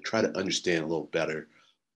try to understand a little better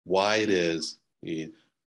why it is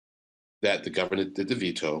that the governor did the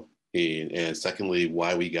veto, and secondly,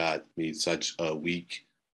 why we got such a weak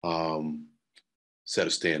set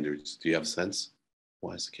of standards. Do you have a sense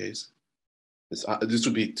why it's the case? This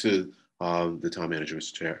would be to the town manager,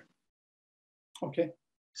 Mr. Chair. Okay.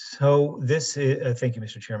 So this is, thank you,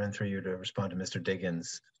 Mr. Chairman, through you to respond to Mr.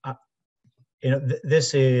 Diggins.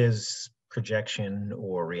 This is projection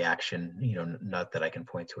or reaction, not that I can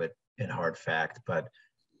point to it in hard fact, but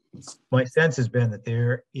my sense has been that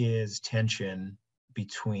there is tension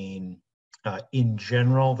between, in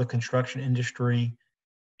general, the construction industry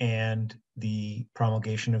and the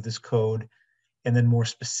promulgation of this code, and then more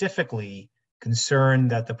specifically, concern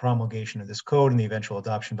that the promulgation of this code and the eventual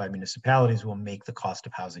adoption by municipalities will make the cost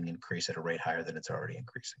of housing increase at a rate higher than it's already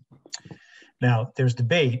increasing. Now, there's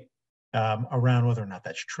debate around whether or not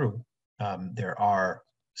that's true. There are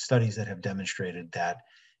studies that have demonstrated that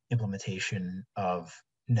implementation of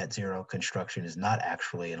net zero construction is not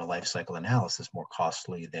actually, in a life cycle analysis, more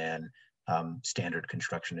costly than standard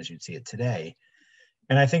construction as you'd see it today.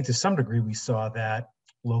 And I think to some degree we saw that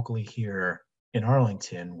locally here in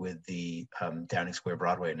Arlington with the Downing Square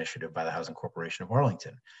Broadway initiative by the Housing Corporation of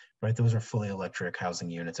Arlington, right? Those are fully electric housing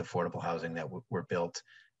units, affordable housing that were built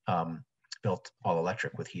all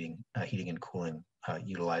electric with heating and cooling,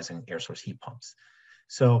 utilizing air source heat pumps.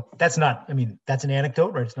 So that's not, I mean, that's an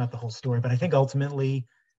anecdote, right? It's not the whole story, but I think ultimately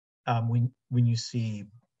when you see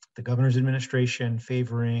the governor's administration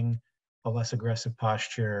favoring a less aggressive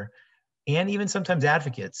posture, and even sometimes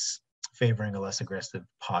advocates favoring a less aggressive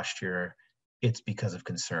posture, it's because of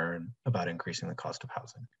concern about increasing the cost of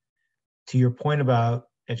housing. To your point about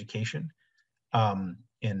education, and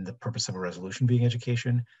the purpose of a resolution being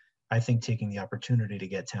education, I think taking the opportunity to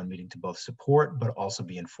get town meeting to both support, but also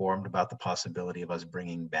be informed about the possibility of us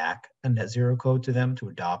bringing back a net zero code to them to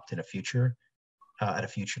adopt in a future, at a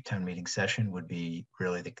future town meeting session would be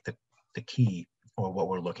really the key, or what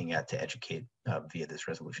we're looking at to educate via this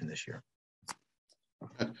resolution this year.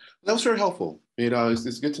 Okay. That was very helpful.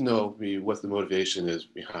 It's good to know what the motivation is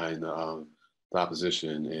behind the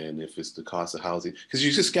opposition, and if it's the cost of housing, because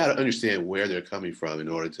you just got to understand where they're coming from in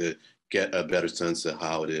order to get a better sense of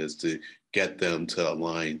how it is to get them to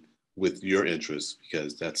align with your interests,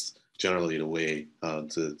 because that's generally the way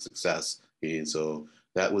to success. And so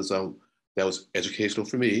that was educational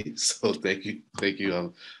for me. So thank you,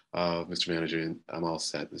 Mr. Manager, and I'm all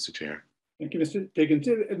set, Mr. Chair. Thank you, Mr. Diggins.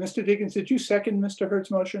 Mr. Diggins, did you second Mr. Hurd's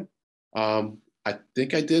motion? I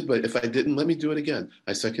think I did, but if I didn't, let me do it again.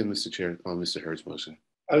 I second Mr. Chair on Mr. Hurd's motion.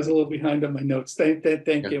 I was a little behind on my notes. Thank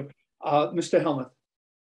you. Mr. Helmuth.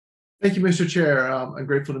 Thank you, Mr. Chair. I'm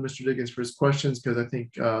grateful to Mr. Diggins for his questions, because I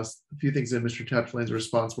think a few things in Mr. Tapchulane's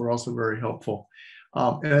response were also very helpful.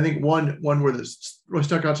 And I think one where this really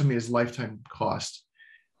stuck out to me is lifetime cost.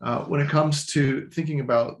 When it comes to thinking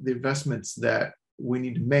about the investments that we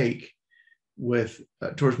need to make with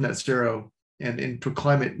towards net zero and into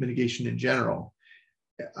climate mitigation in general,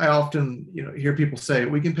 I often hear people say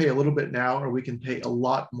we can pay a little bit now or we can pay a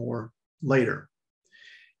lot more later.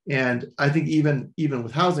 And I think even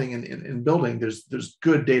with housing and building, there's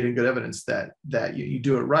good data and good evidence that you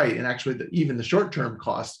do it right, and actually even the short-term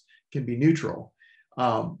cost can be neutral.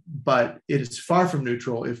 But it is far from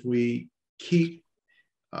neutral if we keep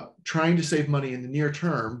trying to save money in the near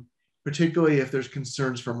term, particularly if there's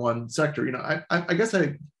concerns from one sector. You know, I guess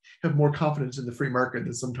I have more confidence in the free market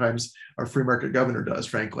than sometimes our free market governor does,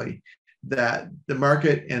 frankly, that the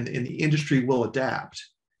market and the industry will adapt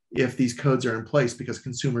if these codes are in place because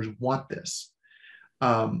consumers want this.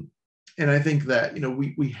 And I think that, you know,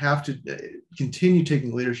 we have to continue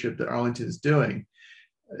taking leadership that Arlington is doing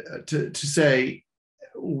to say,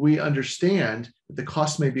 we understand that the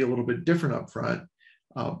cost may be a little bit different up front,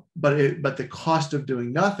 but the cost of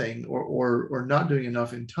doing nothing or not doing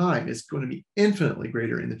enough in time is going to be infinitely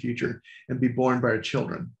greater in the future and be borne by our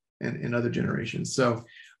children and other generations. So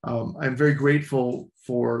I'm very grateful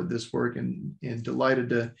for this work and delighted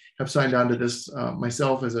to have signed on to this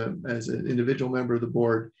myself as an individual member of the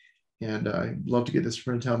board. And I'd love to get this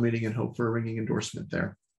for a town meeting and hope for a ringing endorsement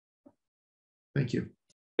there. Thank you.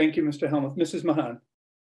 Thank you, Mr. Helmuth. Mrs. Mahan.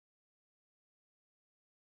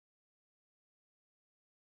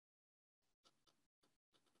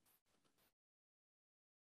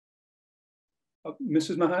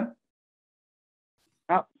 Mrs. Mahan?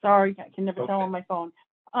 Oh, sorry, I can never tell on my phone.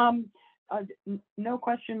 No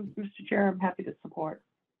questions, Mr. Chair. I'm happy to support.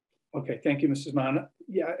 Okay, thank you, Mrs. Mahan.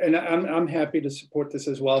 Yeah, and I'm happy to support this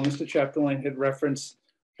as well. Mr. Chapdelaine had referenced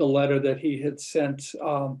the letter that he had sent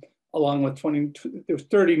along with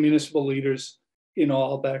 30 municipal leaders in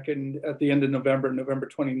all back at the end of November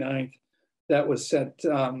 29th. That was sent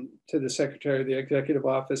to the Secretary of the Executive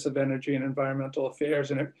Office of Energy and Environmental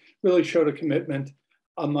Affairs. And it really showed a commitment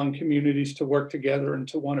among communities to work together and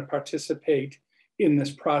to want to participate in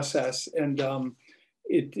this process. And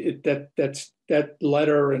that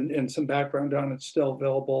letter and some background on it's still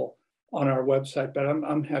available on our website, but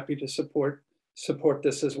I'm happy to support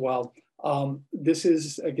this as well. This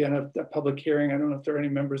is, again, a public hearing. I don't know if there are any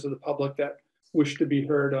members of the public that wish to be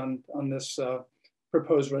heard on this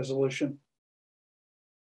proposed resolution.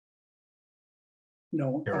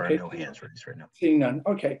 No. There okay. are no hands raised right now. Seeing none.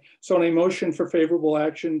 Okay. So on a motion for favorable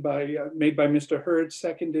action made by Mr. Hurd,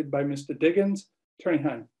 seconded by Mr. Diggins. Attorney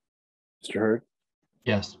Heim. Mr. Hurd?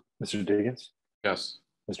 Yes. Mr. Diggins? Yes.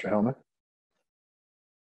 Mr. Helmuth?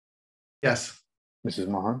 Yes. Mrs.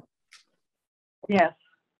 Mahan? Yes.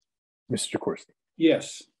 Mr. Jaworski?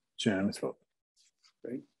 Yes. It's unanimous vote.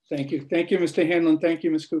 Great. Thank you. Thank you, Mr. Hanlon. Thank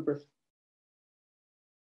you, Ms. Cooper.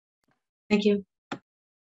 Thank you.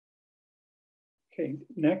 Okay,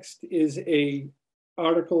 next is a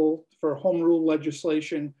article for home rule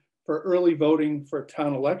legislation for early voting for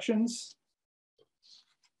town elections.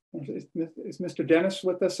 Is Mr. Dennis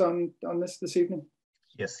with us on this evening?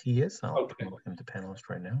 Yes, he is. I'll promote him to panelist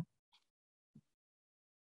right now.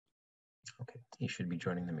 Okay, he should be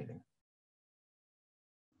joining the meeting.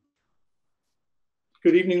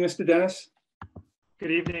 Good evening, Mr. Dennis.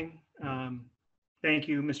 Good evening. Thank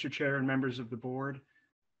you, Mr. Chair and members of the board.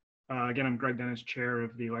 Again, I'm Greg Dennis, Chair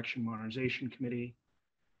of the Election Modernization Committee.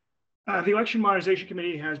 The Election Modernization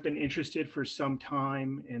Committee has been interested for some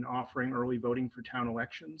time in offering early voting for town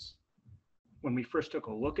elections. When we first took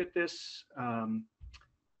a look at this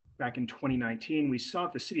back in 2019, we saw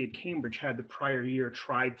that the city of Cambridge had the prior year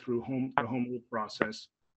tried through the home rule process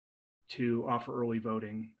to offer early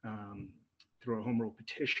voting through a home rule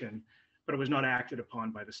petition, but it was not acted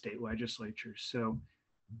upon by the state legislature. So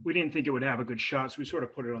we didn't think it would have a good shot, so we sort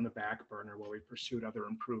of put it on the back burner while we pursued other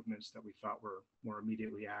improvements that we thought were more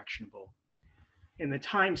immediately actionable. In the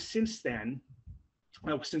time since then,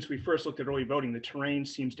 since we first looked at early voting, the terrain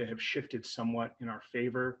seems to have shifted somewhat in our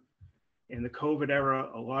favor. In the COVID era,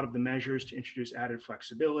 a lot of the measures to introduce added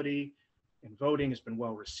flexibility in voting has been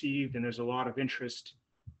well received, and there's a lot of interest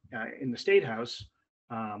in the State House,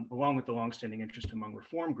 along with the longstanding interest among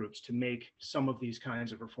reform groups, to make some of these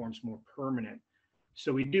kinds of reforms more permanent.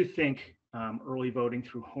 So we do think early voting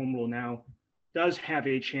through home rule now does have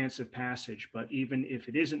a chance of passage, but even if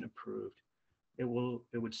it isn't approved, it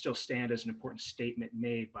would still stand as an important statement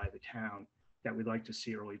made by the town that we'd like to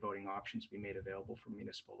see early voting options be made available for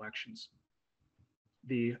municipal elections.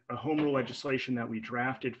 The home rule legislation that we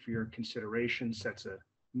drafted for your consideration sets a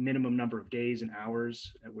minimum number of days and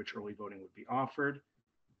hours at which early voting would be offered.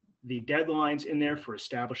 The deadlines in there for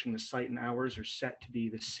establishing the site and hours are set to be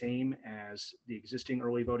the same as the existing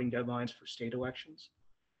early voting deadlines for state elections.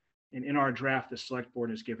 And in our draft, the select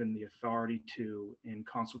board is given the authority to, in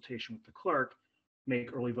consultation with the clerk,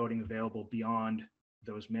 make early voting available beyond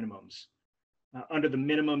those minimums. Under the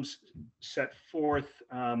minimums set forth,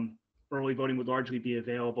 early voting would largely be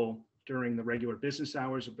available during the regular business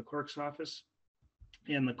hours of the clerk's office.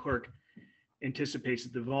 And the clerk anticipates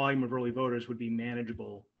that the volume of early voters would be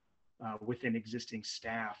manageable within existing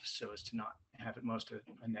staff so as to not have at most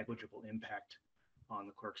a negligible impact on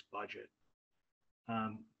the clerk's budget.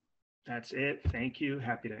 That's it. Thank you.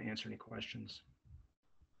 Happy to answer any questions.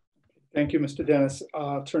 Thank you, Mr. Dennis.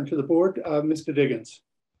 Turn to the board. Mr. Diggins.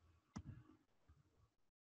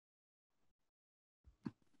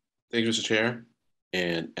 Thank you, Mr. Chair.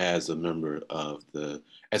 And as a member of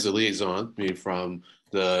as a liaison, from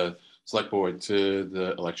the Select Board to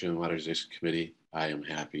the Election and Modernization Committee, I am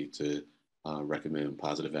happy to recommend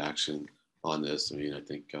positive action on this. I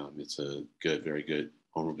think it's a good, very good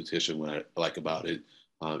home rule petition. What I like about it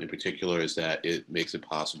in particular is that it makes it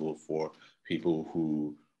possible for people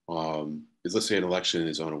who, let's say an election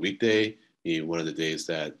is on a weekday, one of the days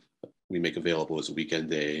that we make available is a weekend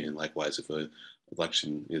day. And likewise, if an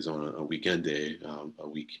election is on a weekend day, a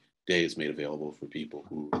weekday is made available for people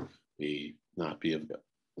who may not be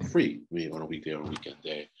free on a weekday or a weekend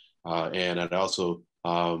day. And I'd also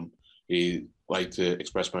like to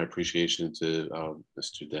express my appreciation to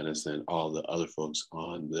Mr. Dennis and all the other folks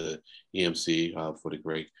on the EMC for the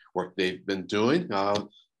great work they've been doing. And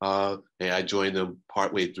I joined them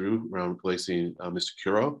partway through around replacing Mr.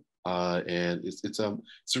 Curo. And it's a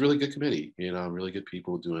really good committee, really good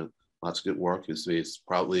people doing lots of good work. It's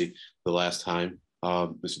probably the last time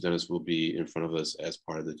Mr. Dennis will be in front of us as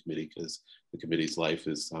part of the committee, because the committee's life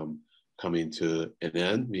is coming to an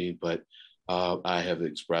end. But I have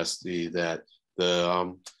expressed that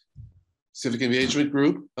the civic engagement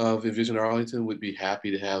group of Envision Arlington would be happy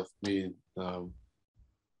to have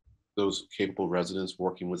those capable residents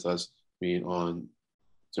working with us on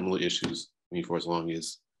similar issues for as long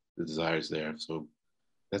as the desire is there. So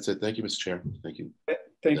that's it. Thank you, Mr. Chair. Thank you.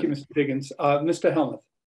 Thank you, Mr. Diggins. Mr. Helmuth.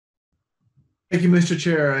 Thank you, Mr.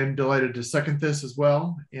 Chair. I'm delighted to second this as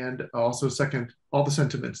well, and also second all the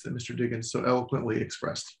sentiments that Mr. Diggins so eloquently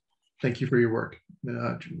expressed. Thank you for your work,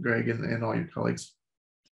 Greg, and all your colleagues.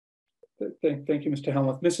 Thank you, Mr.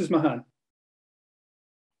 Helmuth. Mrs. Mahan.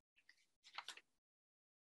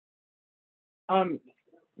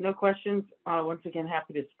 No questions. Once again,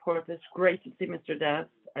 happy to support this. Great to see Mr. Dennis.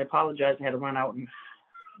 I apologize. I had to run out and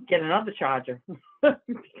get another charger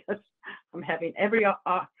because I'm having every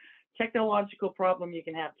technological problem you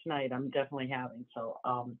can have tonight. I'm definitely having. So,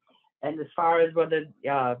 and as far as whether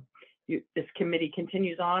this committee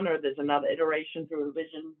continues on or there's another iteration through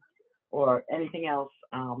revision or anything else,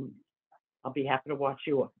 I'll be happy to watch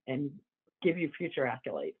you and give you future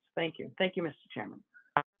accolades. Thank you. Thank you, Mr. Chairman.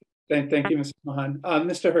 Thank you, Mr. Mahan.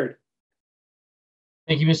 Mr. Hurd.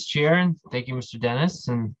 Thank you, Mr. Chair, and thank you, Mr. Dennis,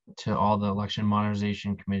 and to all the Election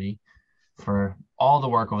Modernization Committee for all the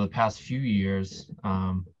work over the past few years.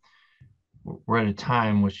 We're at a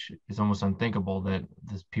time which is almost unthinkable that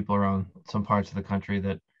there's people around some parts of the country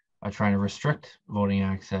that are trying to restrict voting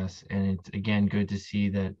access. And it's, again, good to see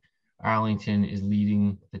that Arlington is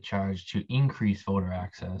leading the charge to increase voter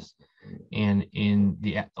access. And in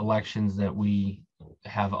the elections that we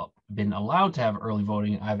have been allowed to have early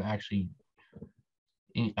voting,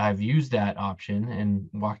 I've used that option and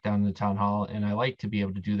walked down to the town hall, and I like to be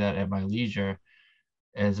able to do that at my leisure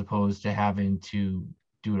as opposed to having to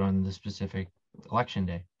do it on the specific election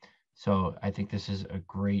day. So I think this is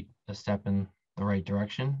a step in the right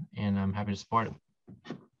direction, and I'm happy to support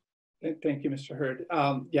it. Thank you, Mr. Hurd.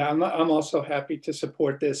 Yeah, I'm also happy to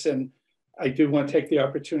support this, and I do want to take the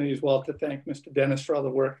opportunity as well to thank Mr. Dennis for all the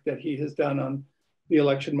work that he has done on the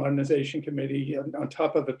Election Modernization Committee. On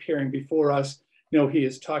top of appearing before us, he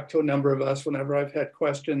has talked to a number of us whenever I've had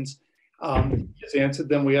questions. He has answered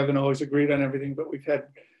them. We haven't always agreed on everything, but we've had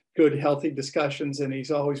good, healthy discussions, and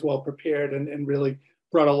he's always well prepared and really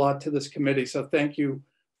brought a lot to this committee. So thank you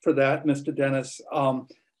for that, Mr. Dennis.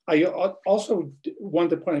 I also wanted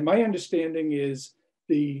to point out, my understanding is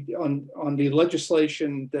on the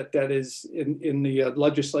legislation that is in the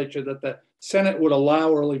legislature, that the Senate would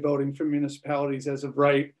allow early voting for municipalities as of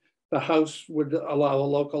right. The House would allow a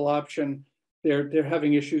local option. They're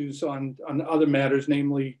having issues on other matters,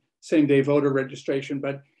 namely same-day voter registration.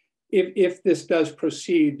 But if this does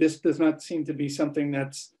proceed, this does not seem to be something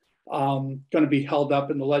that's going to be held up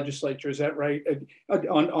in the legislature. Is that right?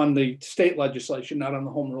 On the state legislation, not on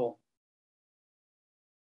the home rule.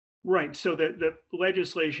 Right. So the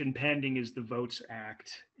legislation pending is the Votes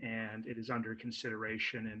Act, and it is under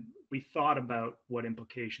consideration. And we thought about what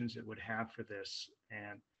implications it would have for this.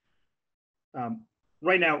 And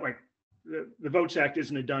right now, the Votes Act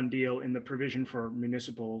isn't a done deal, and the provision for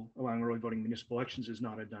allowing early voting municipal elections is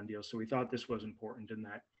not a done deal. So we thought this was important in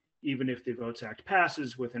that even if the Votes Act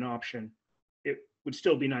passes with an option it would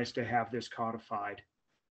still be nice to have this codified,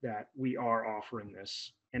 that we are offering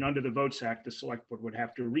this. And under the Votes Act, the select board would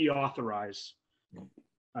have to reauthorize,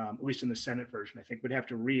 at least in the Senate version, I think, would have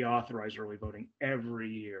to reauthorize early voting every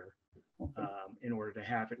year in order to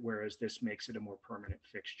have it, whereas this makes it a more permanent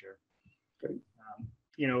fixture.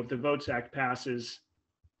 You know, if the Votes Act passes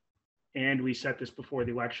and we set this before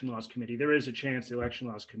the Election Laws Committee, there is a chance the Election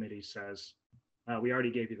Laws Committee says, we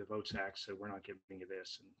already gave you the Votes Act, so we're not giving you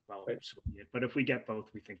this. And well, so be it. But if we get both,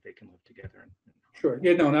 we think they can live together. Sure.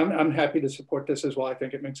 Yeah, no, and I'm happy to support this as well. I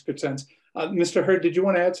think it makes good sense. Mr. Hurd, did you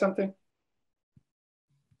want to add something?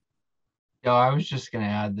 Yeah, I was just going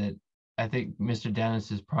to add that I think Mr.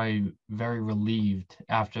 Dennis is probably very relieved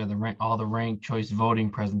after all the ranked choice voting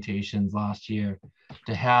presentations last year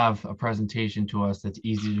to have a presentation to us that's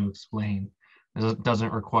easy to explain. It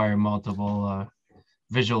doesn't require multiple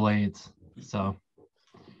visual aids. So.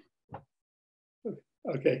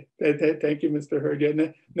 Okay, thank you, Mr. Hurd. Yeah,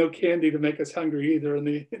 no candy to make us hungry either in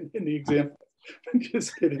the example.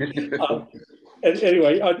 Just kidding. And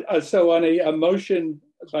anyway, so on a motion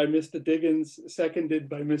by Mr. Diggins, seconded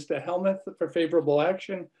by Mr. Helmuth for favorable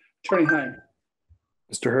action, Attorney Heim.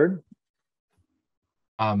 Mr. Hurd?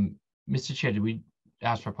 Mr. Chair, did we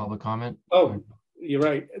ask for public comment? Oh, you're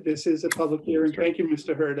right. This is a public hearing. Thank you,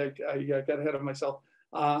 Mr. Hurd. I got ahead of myself.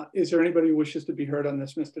 Is there anybody who wishes to be heard on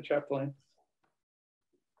this, Mr. Chaplain?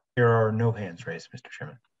 There are no hands raised, Mr.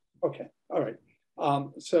 Chairman. Okay, all right.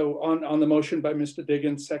 So on the motion by Mr.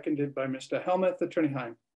 Diggins, seconded by Mr. Helmuth, Attorney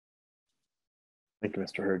Heim. Thank you,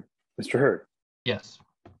 Mr. Hurd. Mr. Hurd? Yes.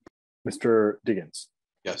 Mr. Diggins?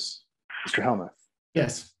 Yes. Mr. Helmuth?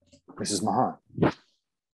 Yes. Mrs. Mahan?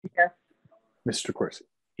 Yes. Mr. Corsi?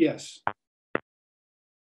 Yes.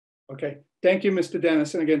 Okay, thank you, Mr.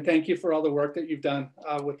 Dennis. And again, thank you for all the work that you've done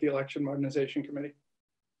with the Election Modernization Committee.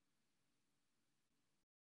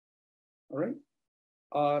 All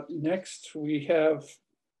right. Next, we have,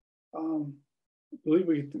 I believe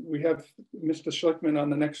we have Mr. Schlickman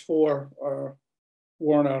on the next four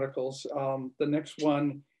warrant articles. The next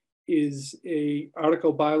one is a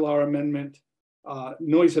article bylaw amendment,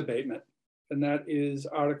 noise abatement, and that is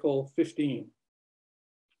Article 15.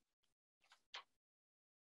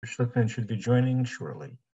 Mr. Schlickman should be joining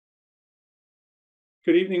shortly.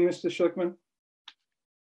 Good evening, Mr. Schlickman.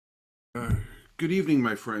 Good evening,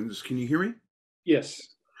 my friends. Can you hear me? Yes.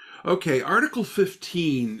 Okay, Article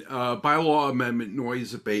 15, bylaw amendment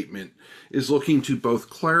noise abatement, is looking to both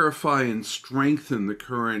clarify and strengthen the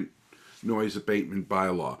current noise abatement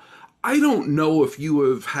bylaw. I don't know if you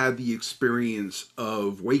have had the experience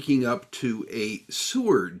of waking up to a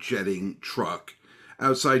sewer jetting truck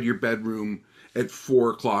outside your bedroom at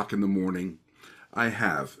 4 o'clock in the morning. I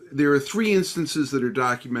have. There are 3 instances that are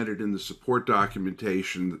documented in the support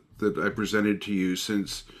documentation that I presented to you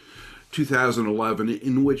since 2011,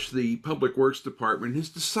 in which the Public Works Department has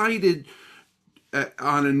decided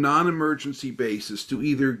on a non-emergency basis to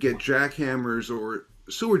either get jackhammers or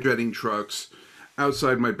sewer jetting trucks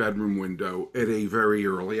outside my bedroom window at a very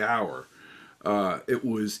early hour. It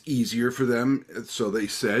was easier for them, so they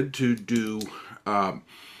said, to do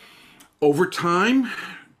overtime,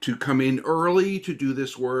 to come in early to do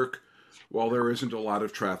this work while there isn't a lot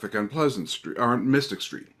of traffic on Pleasant Street or on Mystic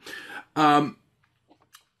Street. The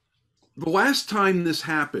last time this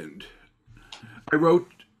happened, I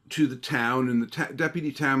wrote to the town, and the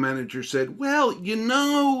deputy town manager said, well, you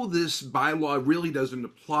know, this bylaw really doesn't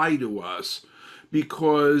apply to us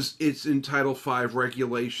because it's in Title V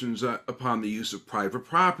regulations upon the use of private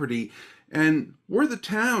property. And we're the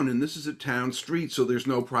town, and this is a town street, so there's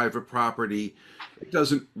no private property. It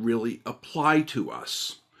doesn't really apply to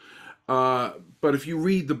us. But if you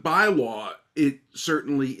read the bylaw, it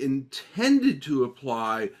certainly intended to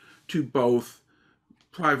apply to both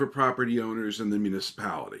private property owners and the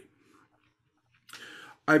municipality.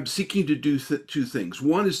 I'm seeking to do 2 things.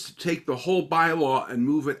 One is to take the whole bylaw and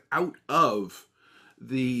move it out of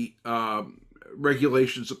the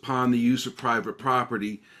regulations upon the use of private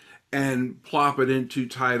property and plop it into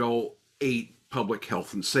Title VIII, Public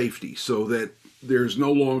Health and Safety, so that there's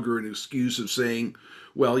no longer an excuse of saying,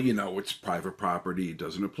 well, you know, it's private property, it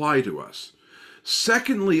doesn't apply to us.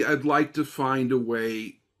 Secondly, I'd like to find a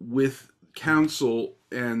way with council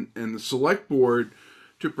and the select board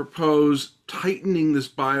to propose tightening this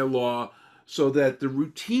bylaw so that the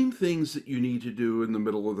routine things that you need to do in the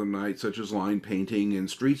middle of the night, such as line painting and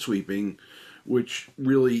street sweeping, which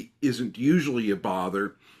really isn't usually a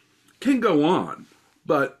bother, can go on.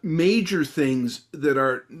 But major things that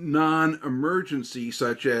are non-emergency,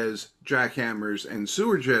 such as jackhammers and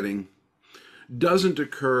sewer jetting, doesn't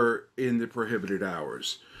occur in the prohibited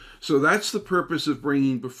hours. So that's the purpose of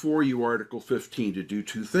bringing before you Article 15, to do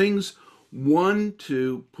two things. One,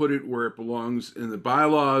 to put it where it belongs in the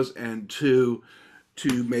bylaws, and two,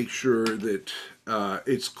 to make sure that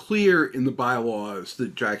it's clear in the bylaws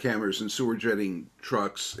that jackhammers and sewer jetting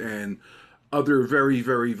trucks and other very,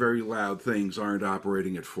 very, very loud things aren't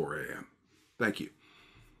operating at 4 a.m. Thank you.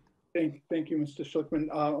 Thank you, Mr. Schlickman.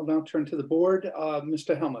 I'll now turn to the board.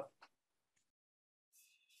 Mr. Helmuth.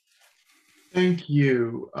 Thank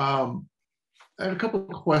you. I have a couple of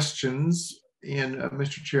questions. And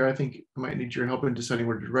Mr. Chair, I think I might need your help in deciding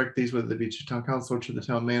where to direct these, whether they be to town council, to the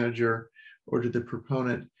town manager, or to the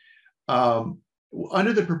proponent.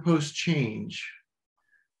 Under the proposed change,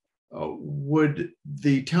 would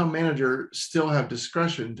the town manager still have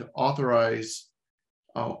discretion to authorize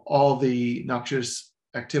all the noxious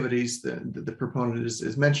activities that the proponent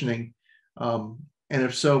is mentioning? And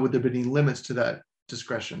if so, would there be any limits to that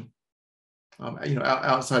discretion?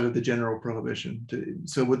 Outside of the general prohibition.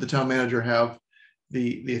 So would the town manager have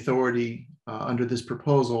the authority under this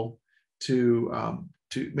proposal to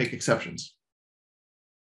make exceptions?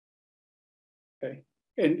 Okay,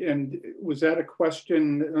 and was that a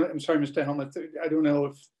question? I'm sorry, Mr. Helmuth. I don't know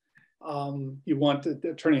if you want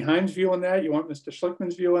Attorney Hines' view on that. You want Mr.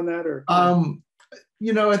 Schlickman's view on that, or?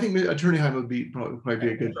 I think Attorney Hines would probably be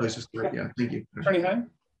a good place to start. Yeah, thank you. Attorney Hines?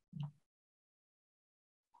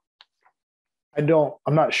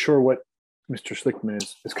 I'm not sure what Mr. Schlickman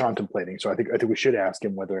is contemplating. So I think we should ask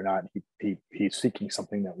him whether or not he's seeking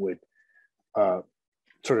something that would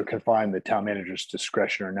sort of confine the town manager's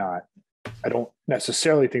discretion or not. I don't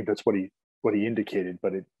necessarily think that's what he indicated,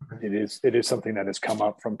 but it is something that has come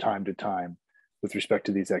up from time to time with respect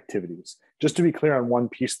to these activities. Just to be clear on one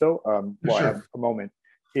piece though, while I have a moment,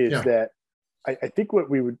 is that I think what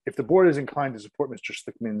we would, if the board is inclined to support Mr.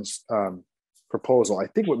 Schlickman's proposal, I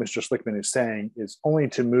think what Mr. Schlickman is saying is only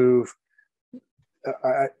to move.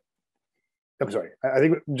 I'm sorry. I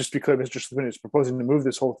think, just to be clear, Mr. Schlickman is proposing to move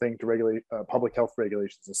this whole thing to regulate public health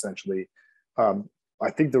regulations, essentially.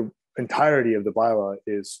 I think the entirety of the bylaw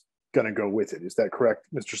is going to go with it. Is that correct,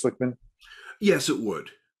 Mr. Schlickman? Yes, it would.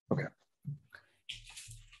 Okay.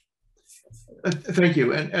 Thank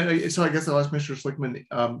you. And so I guess I'll ask Mr. Schlickman,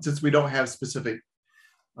 since we don't have specific,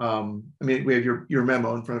 we have your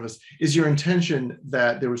memo in front of us. Is your intention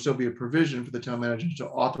that there would still be a provision for the town manager to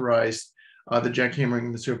authorize the jackhammering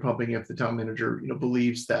and the sewer pumping if the town manager,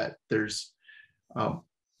 believes that there's an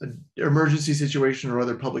emergency situation or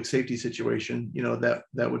other public safety situation,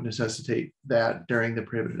 that would necessitate that during the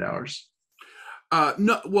prohibited hours?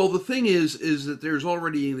 No. Well, the thing is that there's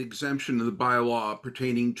already an exemption in the bylaw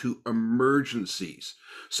pertaining to emergencies,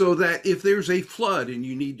 so that if there's a flood and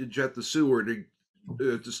you need to jet the sewer to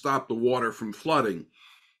stop the water from flooding,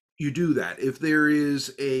 you do that. If there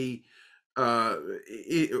is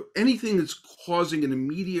anything that's causing an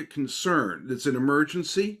immediate concern that's an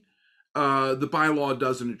emergency, the bylaw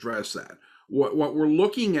doesn't address that. What we're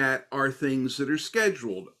looking at are things that are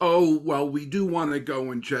scheduled. Oh, well, we do want to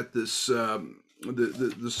go and jet this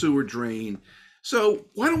the sewer drain, so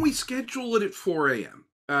why don't we schedule it at 4 a.m.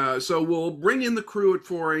 So we'll bring in the crew at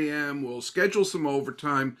 4 a.m. We'll schedule some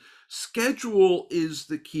overtime. Schedule is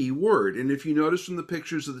the key word. And if you notice from the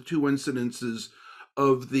pictures of the two incidences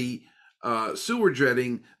of the sewer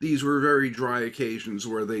jetting, these were very dry occasions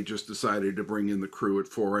where they just decided to bring in the crew at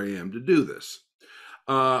 4 a.m. to do this.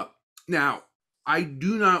 Now, I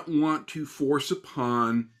do not want to force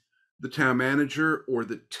upon the town manager or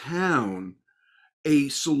the town a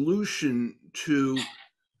solution to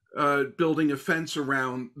building a fence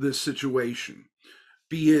around this situation,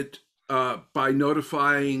 be it by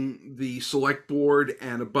notifying the select board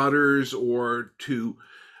and abutters, or to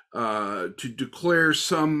declare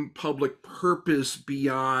some public purpose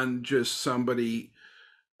beyond just somebody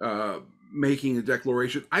making a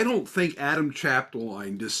declaration. I don't think Adam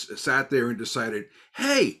Chapdelaine just sat there and decided,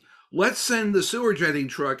 hey, let's send the sewer jetting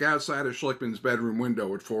truck outside of Schlickman's bedroom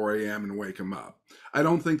window at 4 a.m. and wake him up. I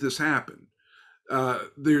don't think this happened.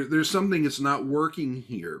 There's something that's not working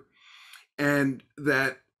here. And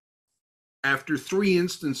that after 3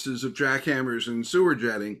 instances of jackhammers and sewer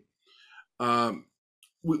jetting,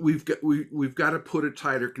 we've got to put a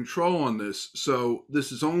tighter control on this. So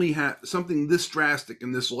this is only something this drastic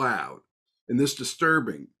and this loud and this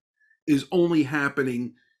disturbing is only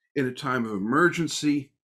happening in a time of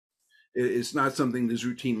emergency. It's not something that's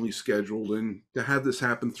routinely scheduled, and to have this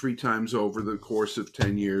happen 3 times over the course of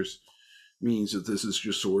 10 years means that this is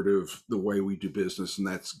just sort of the way we do business, and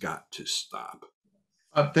that's got to stop.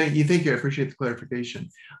 Thank you. I appreciate the clarification.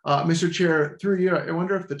 Mr. Chair, through you, I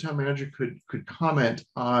wonder if the town manager could comment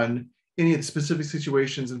on any of the specific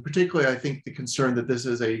situations, and particularly I think the concern that this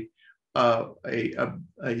is a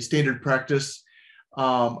standard practice.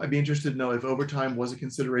 I'd be interested to know if overtime was a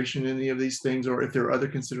consideration in any of these things, or if there are other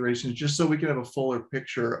considerations, just so we can have a fuller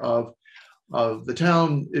picture of the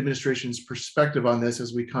town administration's perspective on this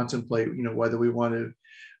as we contemplate, whether we want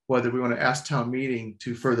to ask town meeting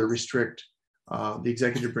to further restrict the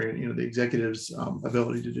executive branch, the executive's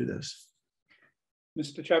ability to do this.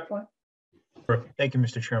 Mr. Chaplin. Thank you,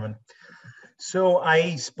 Mr. Chairman. So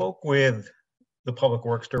I spoke with the Public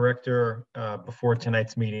Works Director before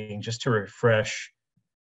tonight's meeting, just to refresh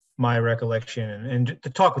my recollection and to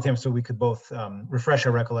talk with him so we could both refresh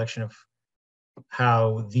our recollection of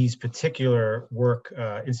how these particular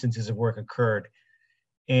instances of work occurred.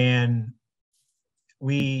 And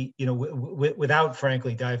we, without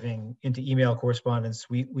frankly diving into email correspondence,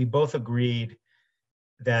 we both agreed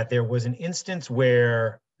that there was an instance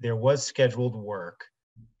where there was scheduled work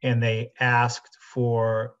and they asked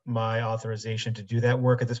for my authorization to do that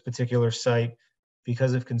work at this particular site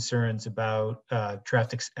because of concerns about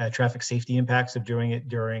traffic safety impacts of doing it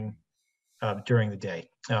during the day.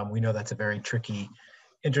 We know that's a very tricky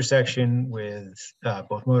intersection with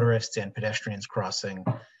both motorists and pedestrians crossing.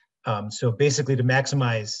 So basically, to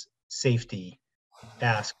maximize safety,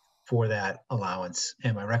 asked for that allowance,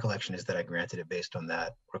 and my recollection is that I granted it based on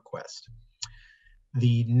that request.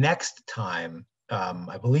 The next time,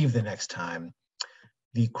 I believe the next time,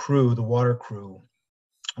 the water crew,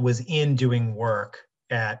 was in doing work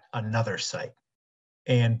at another site.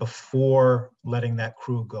 And before letting that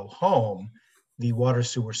crew go home, the water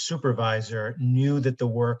sewer supervisor knew that the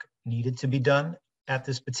work needed to be done at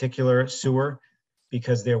this particular sewer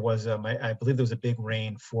because there was, I believe there was a big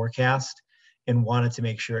rain forecast, and wanted to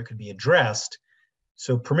make sure it could be addressed.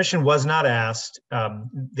 So permission was not asked.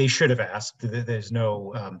 They should have asked. There's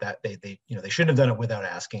no, they shouldn't have done it without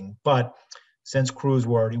asking. But since crews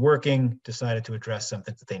were already working, decided to address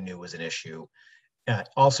something that they knew was an issue,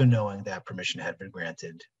 also knowing that permission had been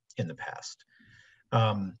granted in the past.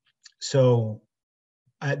 I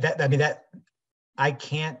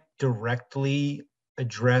can't directly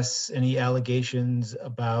address any allegations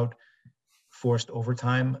about forced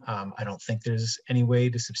overtime. I don't think there's any way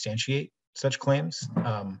to substantiate such claims.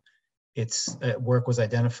 Work was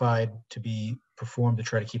identified to be performed to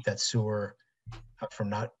try to keep that sewer from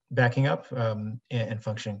not backing up and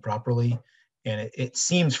functioning properly. And it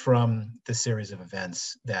seems from the series of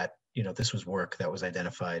events that this was work that was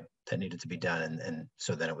identified that needed to be done, and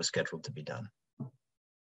so then it was scheduled to be done.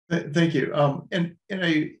 Thank you. And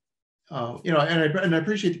I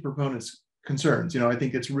appreciate the proponents' concerns. I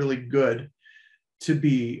think it's really good to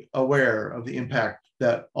be aware of the impact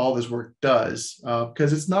that all this work does,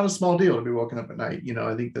 because it's not a small deal to be woken up at night.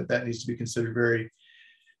 I think that needs to be considered very,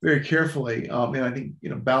 very carefully. And I think,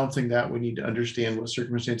 balancing that, we need to understand what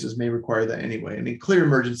circumstances may require that anyway. I mean, clear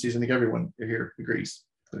emergencies, I think everyone here agrees,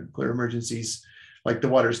 clear emergencies, like the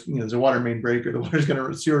water's, there's a water main break, or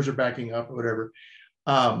the sewers are backing up, or whatever.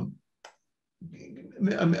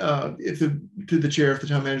 To the chair, if the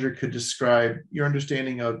town manager could describe your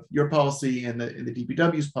understanding of your policy and the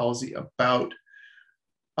DPW's policy about,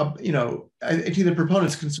 I think the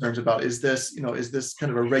proponents' concerns about, is this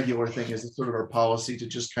kind of a regular thing? Is it sort of our policy to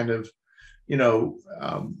just kind of,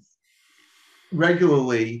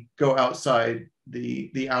 regularly go outside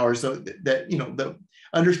the hours, so that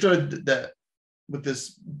understood that with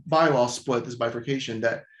this bylaw split, this bifurcation,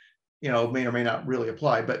 that may or may not really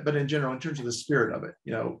apply, but in general, in terms of the spirit of it,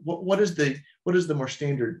 what is the more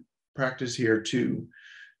standard practice here to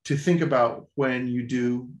think about when you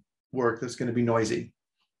do work that's going to be noisy,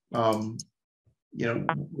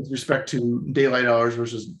 with respect to daylight hours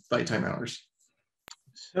versus nighttime hours?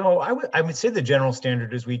 So I would say the general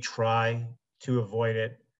standard is we try to avoid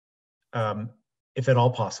it, if at all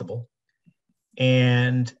possible.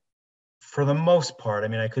 And for the most part, I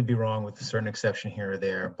mean, I could be wrong with a certain exception here or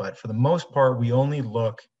there, but for the most part, we only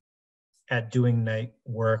look at doing night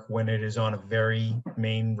work when it is on a very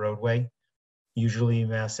main roadway, usually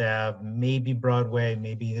Mass Ave, maybe Broadway,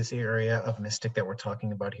 maybe this area of Mystic that we're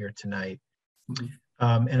talking about here tonight.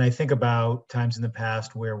 Mm-hmm. And I think about times in the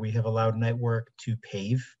past where we have allowed night work to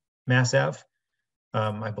pave Mass Ave.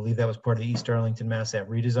 I believe that was part of the East Arlington Mass Ave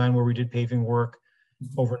redesign, where we did paving work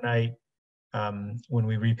overnight. When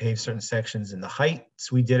we repaved certain sections in the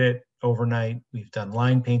Heights, we did it overnight. We've done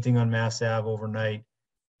line painting on Mass Ave overnight.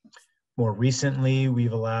 More recently,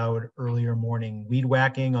 we've allowed earlier morning weed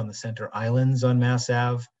whacking on the center islands on Mass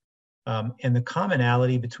Ave. And the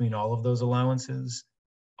commonality between all of those allowances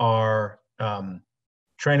are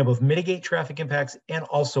trying to both mitigate traffic impacts and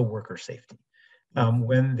also worker safety.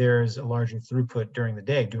 when there's a larger throughput during the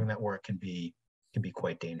day, doing that work can be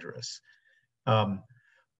quite dangerous.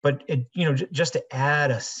 But just to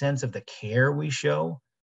add a sense of the care we show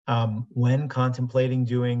when contemplating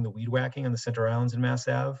doing the weed whacking on the Center Islands in Mass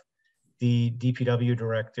Ave, the DPW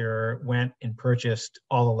director went and purchased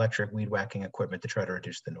all electric weed whacking equipment to try to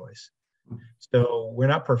reduce the noise. So we're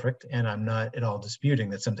not perfect, and I'm not at all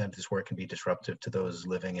disputing that sometimes this work can be disruptive to those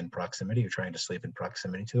living in proximity or trying to sleep in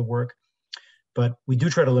proximity to the work. But we do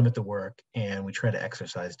try to limit the work, and we try to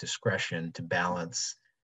exercise discretion to balance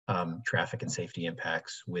traffic and safety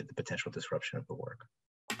impacts with the potential disruption of the work.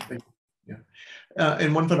 Yeah.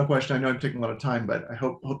 And one final question. I know I'm taking a lot of time, but I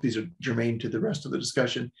hope these are germane to the rest of the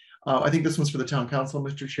discussion. I think this one's for the town council,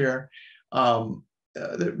 Mr. Chair.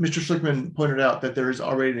 Mr. Schlickman pointed out that there is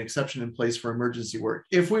already an exception in place for emergency work.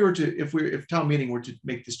 If town meeting were to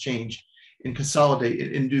make this change and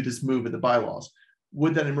consolidate and do this move in the bylaws,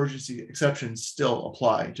 would that emergency exception still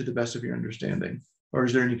apply to the best of your understanding? Or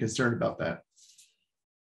is there any concern about that?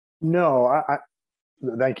 No, I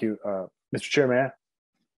thank you, Mr. Chairman.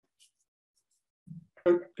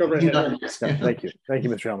 Go right ahead. Yeah, thank you,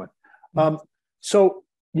 Mr. Hellman. So,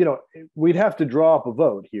 we'd have to draw up a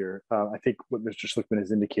vote here. I think what Mr. Schlickman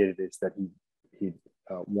has indicated is that he'd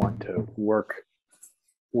want to work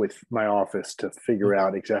with my office to figure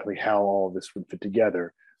out exactly how all of this would fit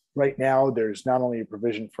together. Right now, there's not only a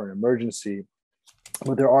provision for an emergency,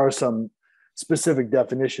 but there are some specific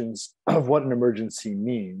definitions of what an emergency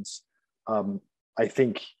means. I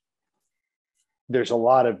think there's a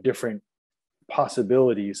lot of different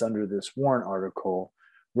possibilities under this warrant article,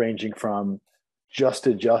 ranging from just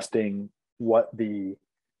adjusting what the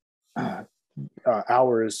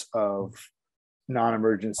hours of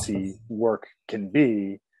non-emergency work can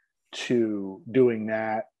be, to doing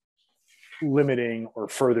that, limiting or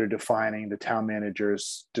further defining the town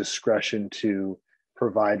manager's discretion to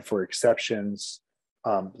provide for exceptions.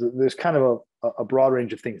 There's kind of a broad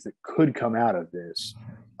range of things that could come out of this.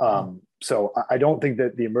 So I don't think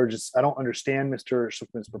that the emergency, I don't understand Mr.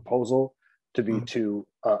 Schlickman's proposal to be to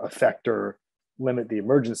affect or limit the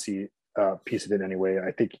emergency piece of it anyway.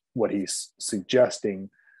 I think what he's suggesting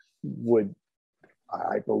would,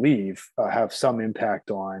 I believe, have some impact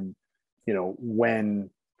on, when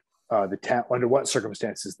the town, under what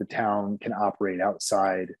circumstances the town can operate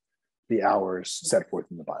outside the hours set forth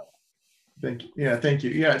in the bylaw. Thank you. Yeah, thank you.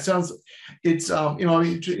 Yeah, it's I'm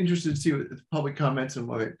interested to see what the public comments and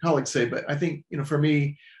what my colleagues say, but I think, for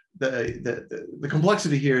me, the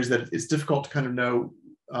complexity here is that it's difficult to kind of know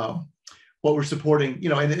what we're supporting,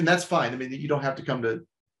 and that's fine. I mean, you don't have to come to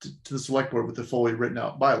the select board with the fully written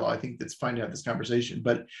out bylaw. I think that's fine to have this conversation,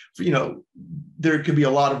 but there could be a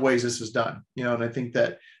lot of ways this is done, and I think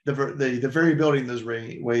that the variability in those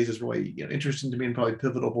ways is really interesting to me and probably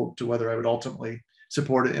pivotal to whether I would ultimately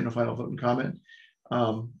support it in a final vote and comment.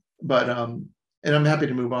 And I'm happy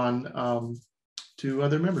to move on to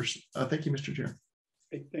other members. Thank you, Mr. Chair.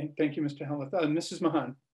 Thank you, Mr. Helmuth. Mrs.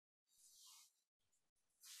 Mahan.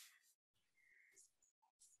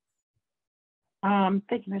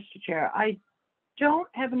 Thank you, Mr. Chair. I don't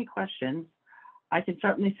have any questions. I can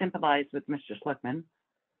certainly sympathize with Mr. Schlickman.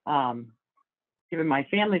 Given my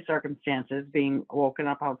family circumstances, being woken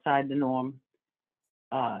up outside the norm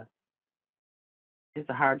is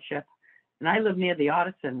a hardship. And I live near the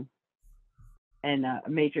Audison and a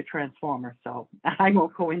major transformer, so I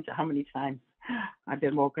won't go into how many times I've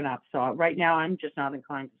been woken up. So right now, I'm just not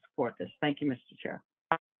inclined to support this. Thank you, Mr. Chair.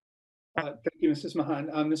 Thank you, Mrs. Mahan.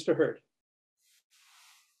 Mr. Hurd.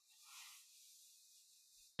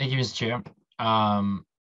 Thank you, Mr. Chair.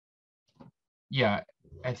 Yeah,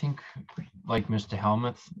 I think, like Mr.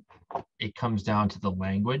 Helmuth, it comes down to the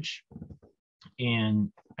language,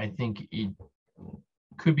 and I think it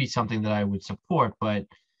could be something that I would support, but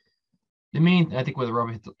I think where the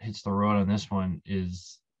rubber hits the road on this one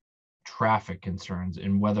is traffic concerns,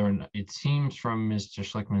 and whether or not, it seems from Mr.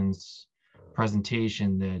 Schlickman's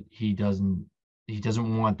presentation that he doesn't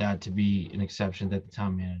want that to be an exception that the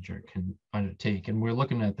town manager can undertake. And we're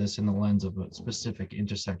looking at this in the lens of a specific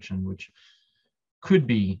intersection, which could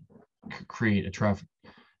create a traffic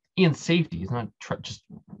and safety. It's not just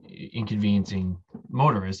inconveniencing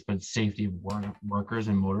motorists, but safety of workers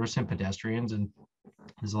and motorists and pedestrians. And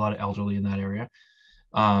there's a lot of elderly in that area.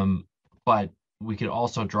 But we could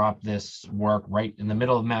also drop this work right in the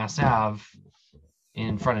middle of Mass Ave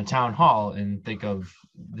in front of Town Hall and think of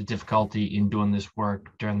the difficulty in doing this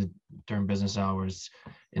work during business hours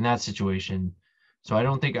in that situation. So I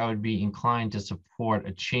don't think I would be inclined to support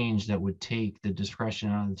a change that would take the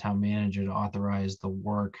discretion on the town manager to authorize the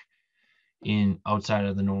work outside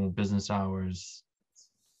of the normal business hours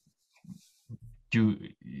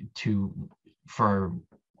for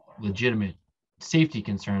legitimate safety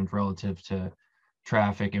concerns relative to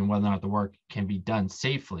traffic and whether or not the work can be done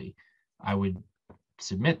safely, I would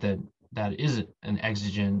submit that that is an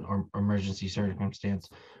exigent or emergency circumstance.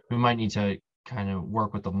 We might need to kind of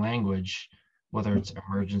work with the language, whether it's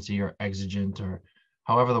emergency or exigent or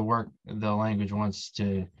however the language wants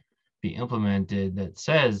to be implemented, that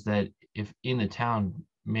says that if in the town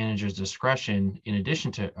manager's discretion, in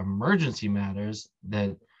addition to emergency matters,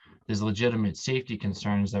 that there's legitimate safety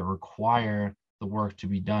concerns that require the work to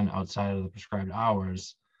be done outside of the prescribed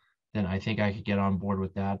hours, then I think I could get on board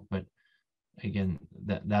with that. But again,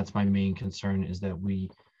 that's my main concern, is that we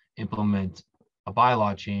implement a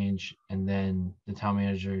bylaw change and then the town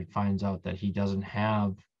manager finds out that he doesn't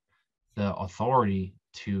have the authority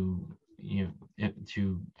to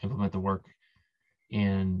implement the work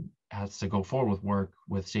and has to go forward with work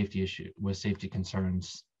with safety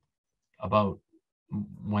concerns about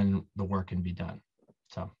when the work can be done.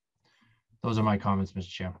 So those are my comments, Mr.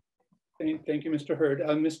 Chair. Thank you, Mr. Hurd.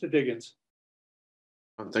 Mr. Diggins.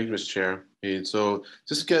 Thank you, Mr. Chair. And so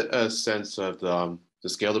just to get a sense of the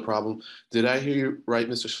scale of the problem, did I hear you right,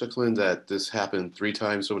 Mr. Strickland, that this happened 3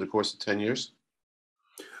 times over the course of 10 years?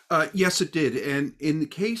 Yes, it did. And in the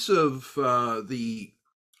case of the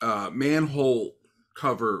manhole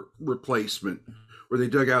cover replacement, where they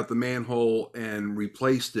dug out the manhole and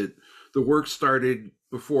replaced it, the work started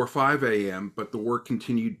before 5 a.m., but the work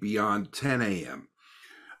continued beyond 10 a.m.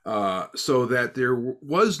 So that there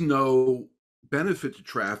was no benefit to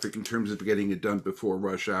traffic in terms of getting it done before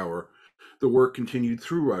rush hour. The work continued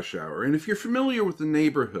through rush hour. And if you're familiar with the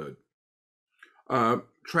neighborhood,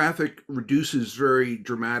 traffic reduces very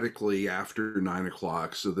dramatically after 9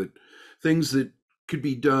 o'clock, so that things that could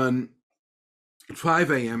be done at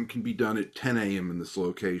 5 a.m. can be done at 10 a.m. in this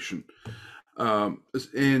location.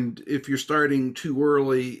 And if you're starting too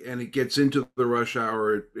early and it gets into the rush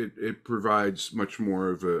hour, it provides much more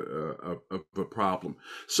of a problem.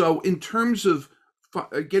 So in terms of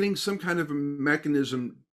getting some kind of a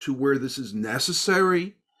mechanism to where this is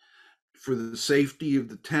necessary for the safety of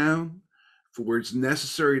the town, for where it's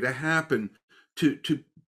necessary to happen, to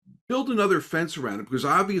build another fence around it, because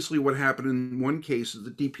obviously what happened in one case is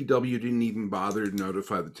the DPW didn't even bother to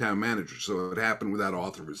notify the town manager, so it happened without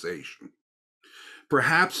authorization.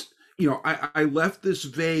 Perhaps, I left this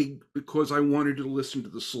vague because I wanted to listen to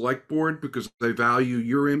the select board, because I value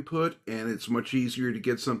your input, and it's much easier to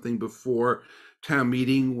get something before town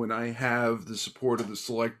meeting when I have the support of the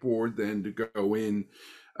select board than to go in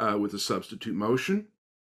with a substitute motion.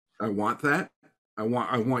 I want that. I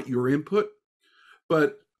want your input.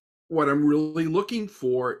 But what I'm really looking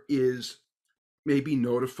for is maybe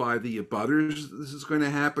notify the abutters this is going to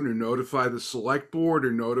happen, or notify the select board,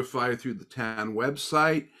 or notify through the town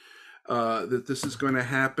website that this is going to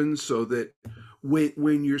happen, so that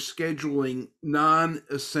when you're scheduling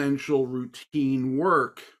non-essential routine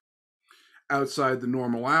work outside the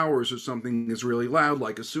normal hours, or something is really loud,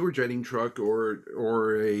 like a sewer jetting truck or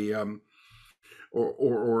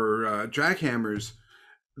jackhammers,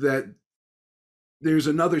 that there's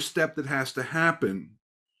another step that has to happen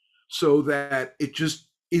so that it just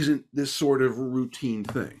isn't this sort of routine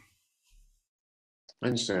thing. I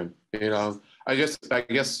understand. I guess I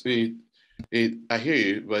hear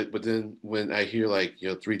you, but then when I hear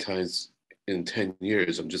 3 times in 10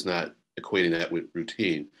 years, I'm just not equating that with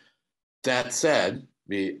routine. That said,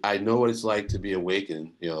 I know what it's like to be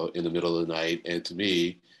awakened, in the middle of the night, and to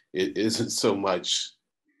me, it isn't so much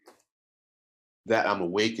that I'm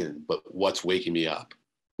awakened, but what's waking me up.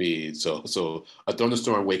 So a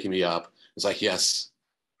thunderstorm waking me up, it's like, yes,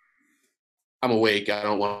 I'm awake. I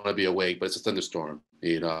don't want to be awake, but it's a thunderstorm,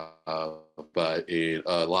 but a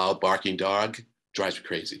loud barking dog drives me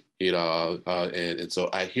crazy, and so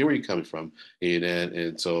I hear where you're coming from,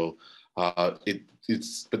 and so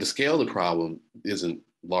it's, but the scale of the problem isn't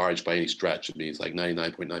large by any stretch. It's like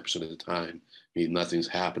 99.9% of the time, nothing's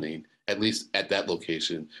happening, at least at that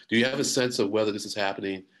location. Do you have a sense of whether this is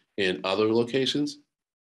happening in other locations?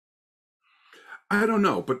 I don't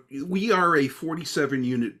know, but we are a 47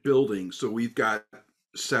 unit building, so we've got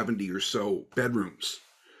 70 or so bedrooms.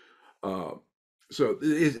 So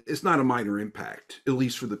it's not a minor impact, at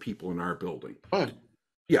least for the people in our building. Oh.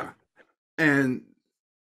 Yeah. And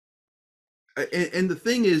the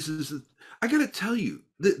thing is that I got to tell you,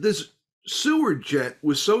 this sewer jet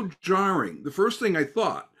was so jarring. The first thing I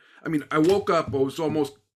thought, I woke up, I was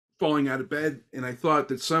almost falling out of bed, and I thought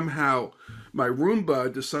that somehow my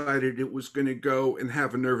Roomba decided it was going to go and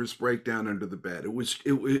have a nervous breakdown under the bed. It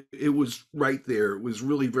was right there. It was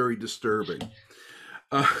really very disturbing.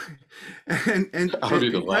 I don't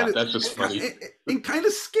even laugh. That's just funny. And kind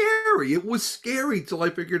of scary. It was scary till I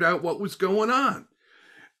figured out what was going on.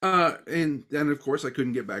 And then, of course, I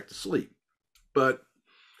couldn't get back to sleep. But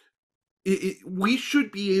we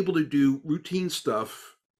should be able to do routine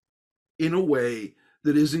stuff in a way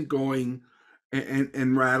that isn't going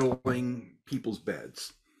and rattling people's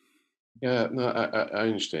beds. Yeah, no, I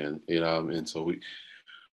understand. And so we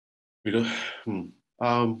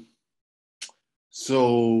don't.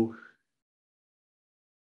 So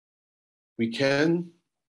we can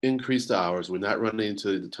increase the hours. We're not running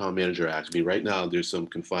into the Town Manager Act. I mean, right now there's some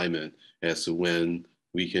confinement as to when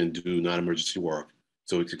we can do non-emergency work.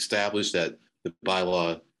 So it's established that the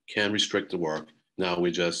bylaw can restrict the work. Now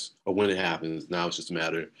we just, or when it happens, now it's just a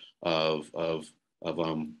matter of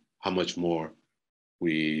how much more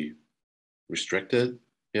we restrict it.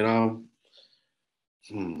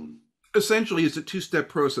 Essentially, it's a two-step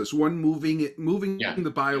process. One, moving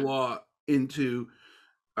the bylaw into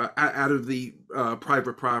out of the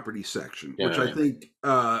private property section, which I think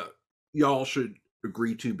y'all should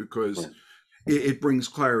agree to, because it brings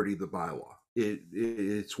clarity to the bylaw.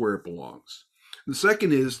 It's where it belongs. The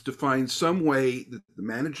second is to find some way that the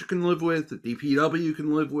manager can live with, the DPW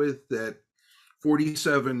can live with, that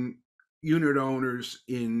 47 unit owners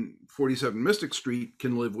in 47 Mystic Street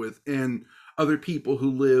can live with, and other people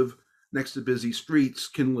who live next to busy streets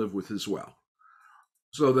can live with as well.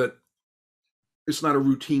 So that it's not a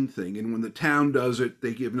routine thing. And when the town does it,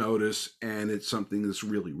 they give notice, and it's something that's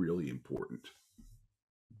really, really important.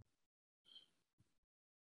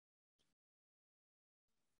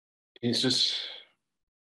 It's just,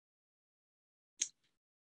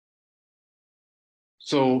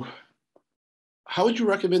 so how would you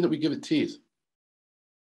recommend that we give it teeth?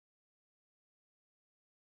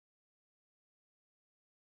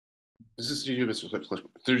 This is to you, Mr.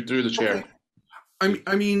 Through the chair. Okay.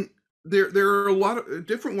 I mean, there are a lot of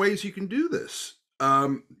different ways you can do this.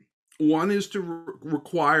 One is to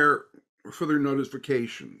require further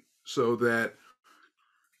notification, so that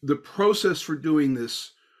the process for doing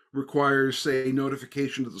this requires, say,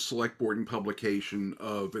 notification to the select board and publication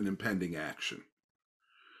of an impending action.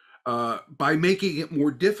 By making it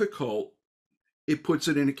more difficult, it puts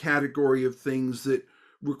it in a category of things that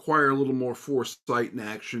require a little more foresight and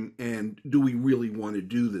action. And do we really want to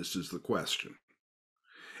do this is the question.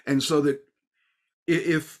 And so that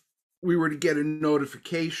if we were to get a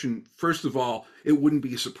notification, first of all, it wouldn't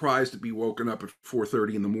be a surprise to be woken up at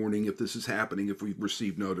 4:30 in the morning if this is happening, if we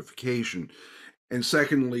receive notification. And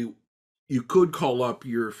secondly, you could call up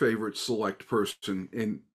your favorite select person,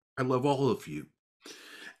 and I love all of you,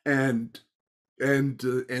 and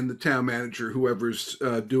the town manager, whoever's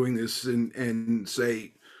doing this, and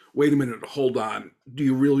say, wait a minute, hold on, do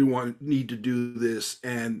you really need to do this?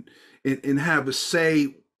 And have a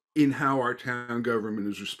say in how our town government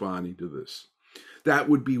is responding to this. That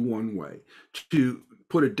would be one way. To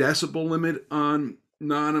put a decibel limit on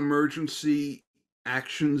non-emergency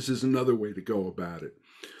actions is another way to go about it.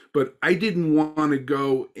 But I didn't want to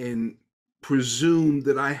go and presume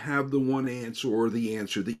that I have the one answer, or the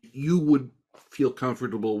answer that you would feel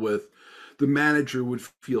comfortable with, the manager would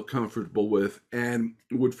feel comfortable with, and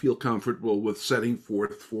would feel comfortable with setting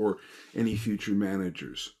forth for any future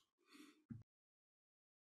managers.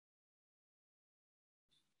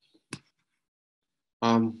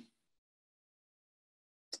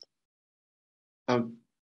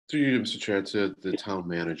 Through you, Mr. Chair, to the town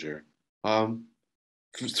manager.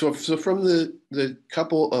 So from the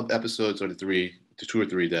couple of episodes, or the two or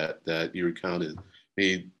three that you recounted,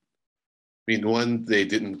 I mean, one, they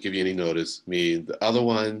didn't give you any notice. I mean, the other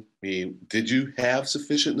one, I mean, did you have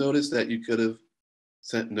sufficient notice that you could have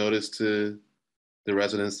sent notice to the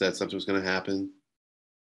residents that something was going to happen?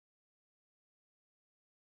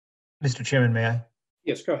 Mr. Chairman, may I?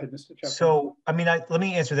 Yes, go ahead, Mr. Chairman. So, I mean, let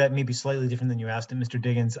me answer that maybe slightly different than you asked it, Mr.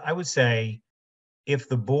 Diggins. I would say, if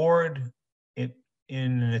the board, in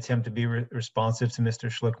an attempt to be responsive to Mr.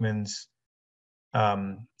 Schlickman's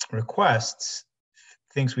requests,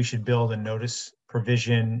 thinks we should build a notice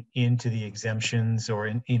provision into the exemptions, or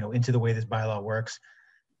into the way this bylaw works,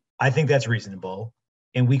 I think that's reasonable,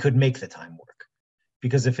 and we could make the time work.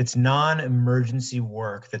 Because if it's non-emergency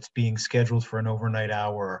work that's being scheduled for an overnight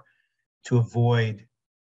hour to avoid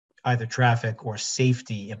either traffic or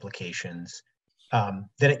safety implications,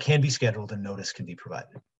 then it can be scheduled and notice can be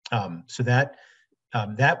provided. So that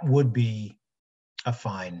would be a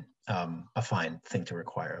fine thing to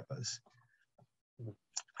require of us.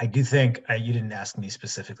 I do think, you didn't ask me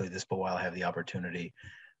specifically this, but while I have the opportunity,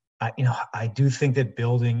 I do think that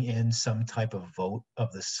building in some type of vote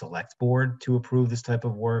of the select board to approve this type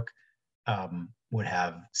of work would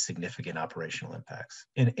have significant operational impacts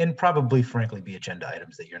and probably, frankly, be agenda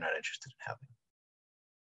items that you're not interested in having.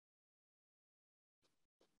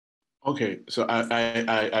 Okay, so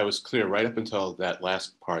I was clear right up until that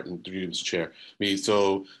last part, and through you, Mr. Chair. I mean,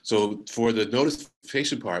 so for the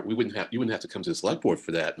notification part, you wouldn't have to come to the select board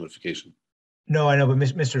for that notification. No, I know, but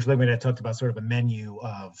Mr. Schligman had talked about sort of a menu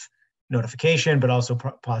of notification, but also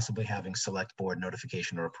possibly having select board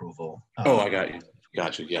notification or approval. Oh, I got you.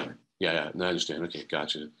 Gotcha. Yeah. No, I understand. Okay,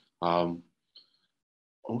 gotcha.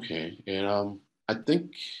 Okay, and I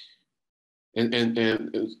think, and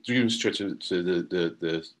through you, Mr. Chair, to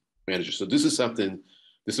the manager. So this is something,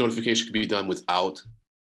 this notification could be done without,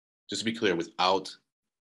 just to be clear, without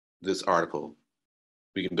this article.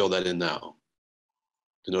 We can build that in now,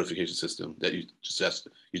 the notification system that you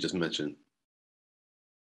just mentioned.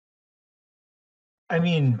 I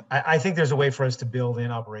mean, I think there's a way for us to build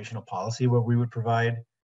in operational policy where we would provide,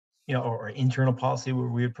 or internal policy where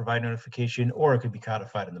we would provide notification, or it could be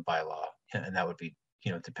codified in the bylaw, and that would be,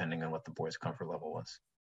 depending on what the board's comfort level was.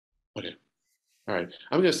 Okay. All right,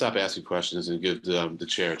 I'm going to stop asking questions and give the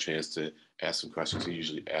chair a chance to ask some questions. He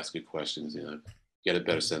usually asks good questions, get a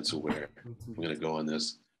better sense of where I'm going to go on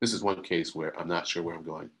this. This is one case where I'm not sure where I'm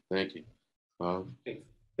going. Thank you.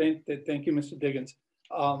 Thank you, Mr. Diggins.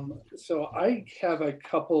 So I have a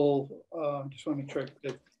couple, just want to make sure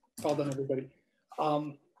I called on everybody.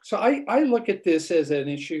 So I look at this as an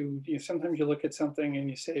issue. Sometimes you look at something and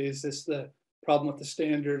you say, is this the problem with the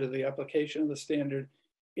standard or the application of the standard?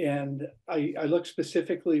 And I look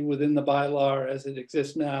specifically within the bylaw as it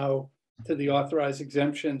exists now to the authorized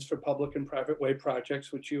exemptions for public and private way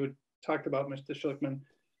projects, which you had talked about, Mr. Schlickman,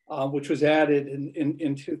 which was added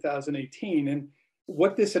in 2018. And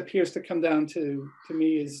what this appears to come down to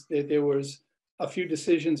me is that there was a few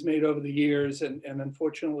decisions made over the years, and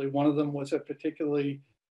unfortunately one of them was that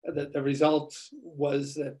the result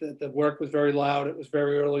was that the work was very loud. It was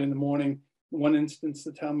very early in the morning. In one instance,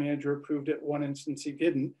 the town manager approved it. One instance, he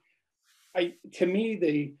didn't. To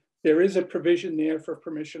me, there is a provision there for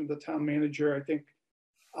permission of the town manager. I think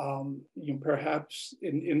perhaps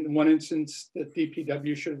in one instance, the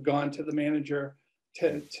DPW should have gone to the manager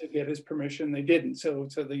to get his permission. They didn't. So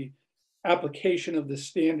the application of the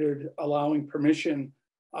standard allowing permission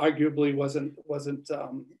arguably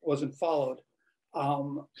wasn't followed.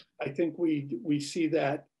 I think we see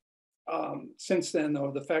that since then,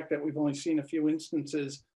 though, the fact that we've only seen a few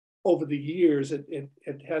instances over the years, it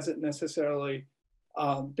hasn't necessarily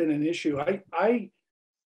been an issue. I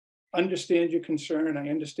understand your concern. I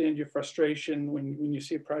understand your frustration when you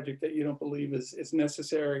see a project that you don't believe is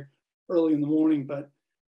necessary early in the morning. But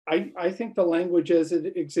I think the language as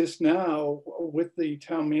it exists now, with the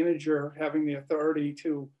town manager having the authority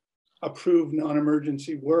to approve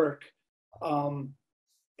non-emergency work,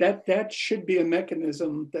 that should be a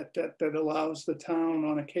mechanism that allows the town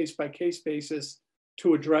on a case-by-case basis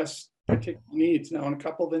to address particular needs. Now, in a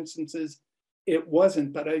couple of instances, it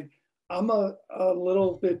wasn't, but I'm a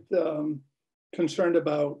little bit concerned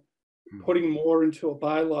about putting more into a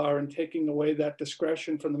bylaw and taking away that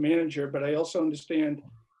discretion from the manager. But I also understand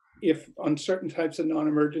if on certain types of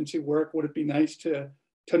non-emergency work, would it be nice to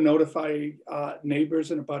notify neighbors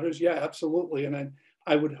and abutters? Yeah, absolutely. And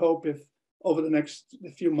I would hope if over the next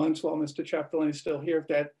few months while Mr. Chapdelaine is still here,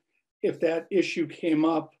 if that issue came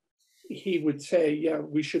up, he would say, yeah,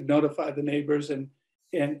 we should notify the neighbors and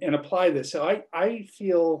apply this. So I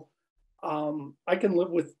feel I can live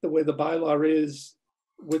with the way the bylaw is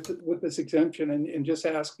with this exemption and just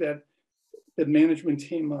ask that the management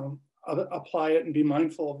team apply it and be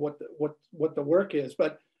mindful of what the work is.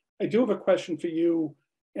 But I do have a question for you.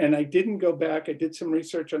 And I didn't go back, I did some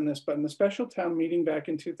research on this, but in the special town meeting back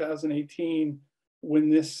in 2018, when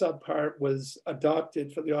this subpart was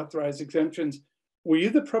adopted for the authorized exemptions, were you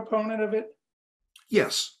the proponent of it?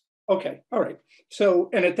 Yes. Okay, all right. So,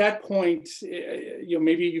 and at that point,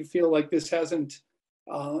 maybe you feel like this hasn't,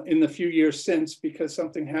 in the few years since, because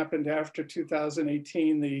something happened after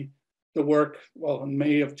 2018, the work, well, in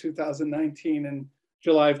May of 2019 and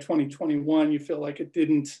July of 2021, you feel like it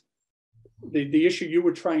didn't, the issue you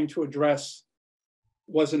were trying to address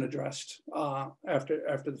wasn't addressed after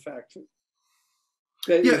the fact.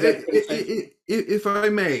 If I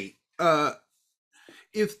may,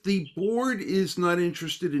 if the board is not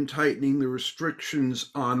interested in tightening the restrictions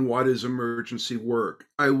on what is emergency work,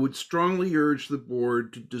 I would strongly urge the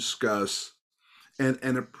board to discuss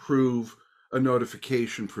and approve a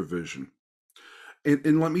notification provision.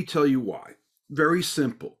 And let me tell you why. Very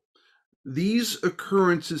simple. These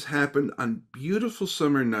occurrences happen on beautiful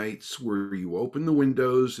summer nights where you open the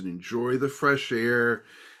windows and enjoy the fresh air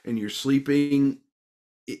and you're sleeping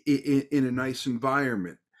in a nice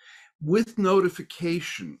environment. With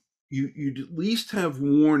notification, you'd at least have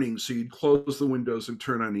warning, so you'd close the windows and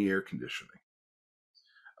turn on the air conditioning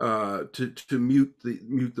to mute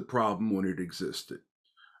the problem when it existed.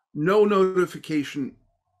 No notification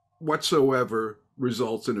whatsoever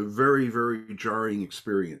results in a very, very jarring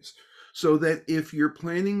experience. So that if you're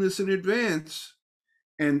planning this in advance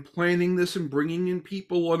and planning this and bringing in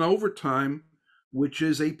people on overtime, which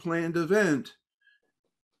is a planned event,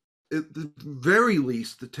 at the very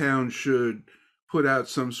least, the town should put out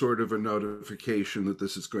some sort of a notification that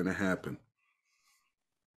this is going to happen.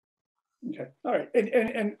 Okay, all right.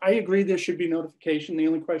 And I agree there should be notification. The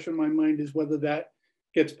only question in my mind is whether that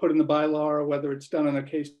gets put in the bylaw or whether it's done on a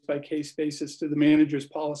case-by-case basis to the manager's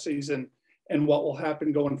policies and what will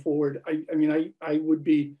happen going forward. I mean, I would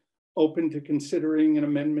be open to considering an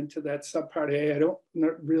amendment to that subpart A. I'm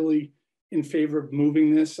not really in favor of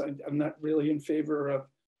moving this. I'm not really in favor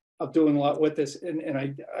of doing a lot with this. And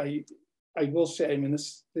I will say, I mean,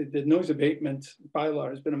 the noise abatement bylaw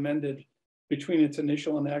has been amended between its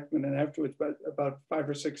initial enactment and afterwards about 5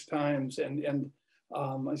 or 6 times. And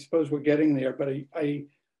I suppose we're getting there, but I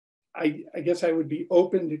guess I would be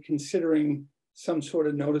open to considering some sort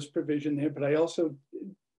of notice provision there, but I also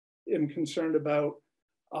am concerned about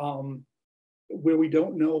where we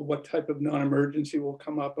don't know what type of non-emergency will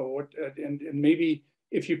come up or what, and maybe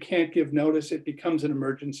if you can't give notice, it becomes an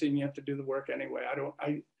emergency and you have to do the work anyway.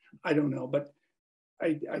 I don't know, but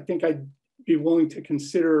I think I'd be willing to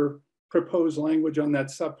consider proposed language on that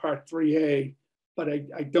subpart 3A, but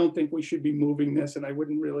I don't think we should be moving this, and I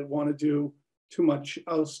wouldn't really want to do too much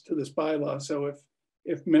else to this bylaw. So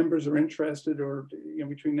if members are interested, or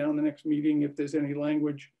between now and the next meeting, if there's any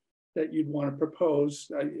language that you'd want to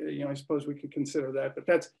propose, I suppose we could consider that.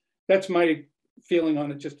 But that's my feeling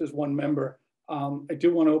on it, just as one member. I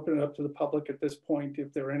do want to open it up to the public at this point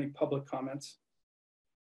if there are any public comments.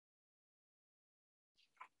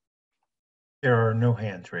 There are no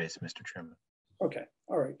hands raised, Mr. Chairman. Okay,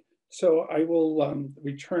 all right. So I will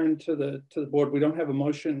return to the board. We don't have a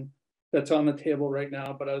motion that's on the table right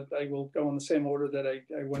now, but I will go in the same order that I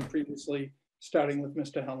went previously, starting with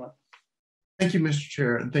Mr. Helmut. Thank you, Mr.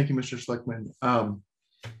 Chair, and thank you, Mr. Schlickman.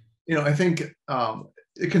 I think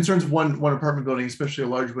it concerns one apartment building, especially a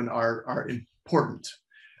large one, are important.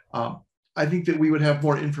 I think that we would have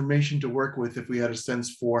more information to work with if we had a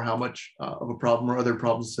sense for how much of a problem or other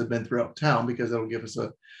problems have been throughout town, because that will give us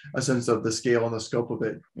a sense of the scale and the scope of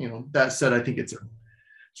it. That said, I think it's a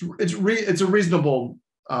reasonable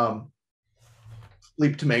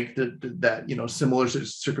leap to make that similar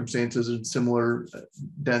circumstances and similar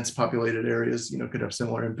dense populated areas could have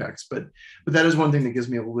similar impacts. But that is one thing that gives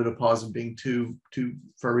me a little bit of pause in being too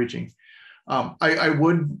far reaching. I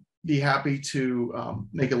would be happy to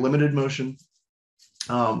make a limited motion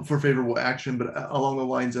for favorable action, but along the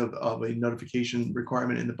lines of a notification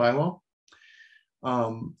requirement in the bylaw.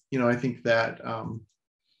 I think that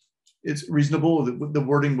it's reasonable. The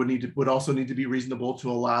wording would also need to be reasonable to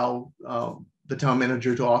allow the town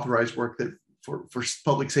manager to authorize work that for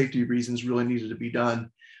public safety reasons really needed to be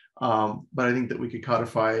done. But I think that we could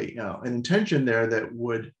codify an intention there that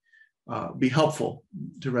would be helpful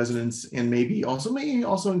to residents, and may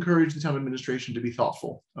also encourage the town administration to be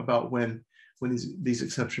thoughtful about when these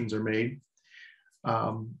exceptions are made.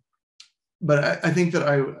 But I think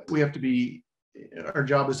that we have to be, our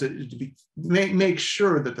job is to make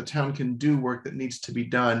sure that the town can do work that needs to be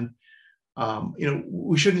done.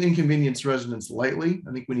 We shouldn't inconvenience residents lightly.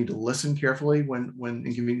 I think we need to listen carefully when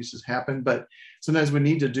inconveniences happen, but sometimes we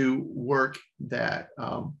need to do work that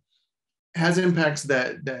has impacts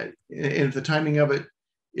that if the timing of it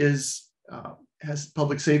has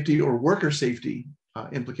public safety or worker safety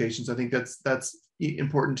implications, I think that's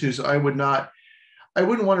important too. So I wouldn't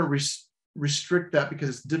want to restrict that, because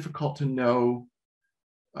it's difficult to know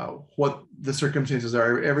what the circumstances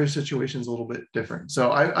are. Every situation is a little bit different.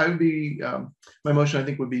 So I would be, my motion I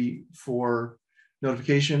think would be for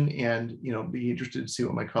notification, and be interested to see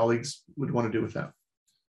what my colleagues would want to do with that.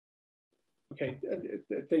 Okay,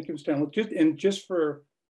 thank you, Mr. Just for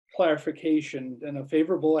clarification, and a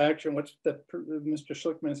favorable action, what Mr.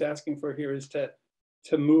 Schlickman is asking for here is to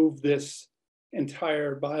move this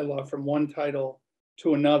entire bylaw from one title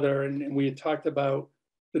to another. And we had talked about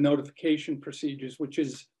the notification procedures, which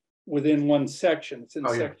is within one section. It's in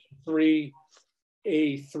section 3A3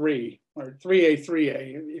 or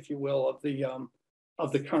 3A3A, if you will, of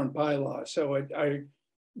the current bylaw. So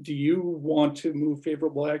do you want to move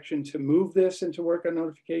favorable action to move this and to work on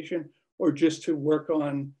notification, or just to work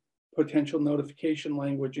on potential notification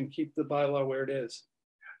language and keep the bylaw where it is?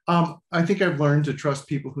 I think I've learned to trust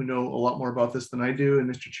people who know a lot more about this than I do. And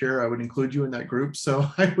Mr. Chair, I would include you in that group. So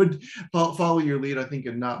I would follow your lead, I think,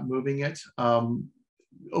 in not moving it.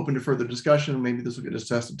 Open to further discussion. Maybe this will get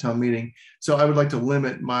discussed at town meeting. So I would like to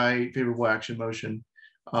limit my favorable action motion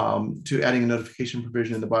to adding a notification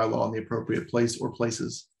provision in the bylaw in the appropriate place or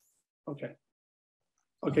places. Okay.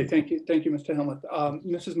 Okay, thank you. Thank you, Mr. Helmuth.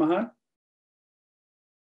 Mrs. Mahan?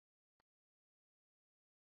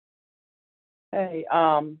 Hey,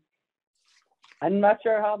 I'm not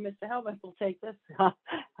sure how Mr. Helmuth will take this.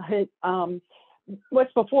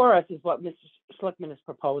 What's before us is what Mr. Schlickman is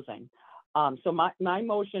proposing. So my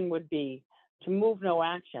motion would be to move no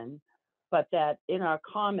action, but that in our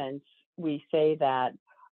comments, we say that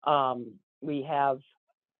we have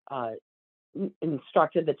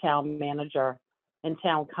instructed the town manager and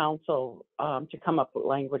town council to come up with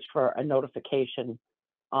language for a notification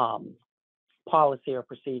policy or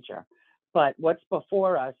procedure. But what's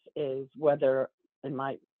before us is whether, in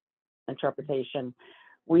my interpretation,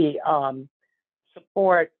 we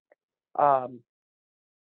support Mr.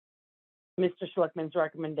 Schlickman's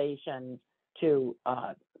recommendation to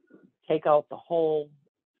take out the whole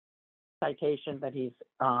citation that he's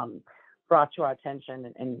brought to our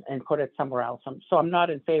attention and put it somewhere else. So I'm not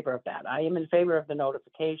in favor of that. I am in favor of the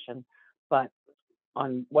notification, but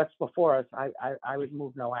on what's before us, I would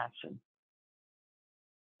move no action.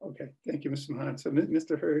 Okay, thank you, Mr. Mahan. So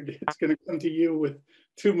Mr. Hurd, it's going to come to you with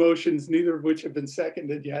two motions, neither of which have been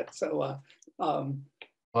seconded yet. So,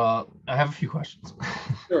 well, I have a few questions.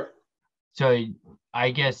 Sure. So I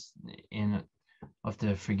guess, and I'll have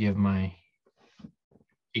to forgive my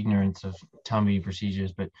ignorance of town meeting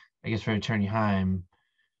procedures, but I guess for Attorney Heim,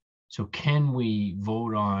 so can we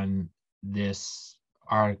vote on this?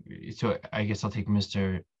 So I guess I'll take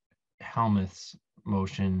Mr. Helmuth's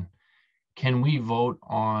motion. Can we vote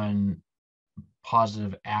on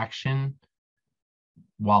positive action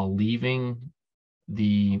while leaving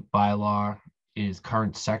the bylaw is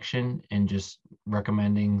current section and just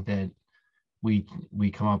recommending that we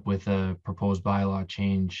come up with a proposed bylaw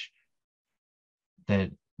change that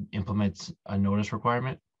implements a notice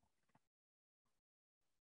requirement?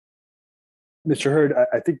 Mr. Hurd,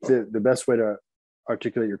 I think the best way to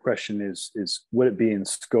articulate your question is would it be in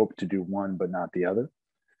scope to do one but not the other?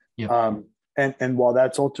 Yeah. And while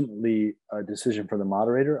that's ultimately a decision for the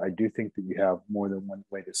moderator, I do think that you have more than one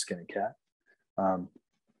way to skin a cat.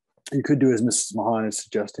 You could do as Mrs. Mahan is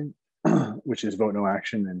suggesting, which is vote no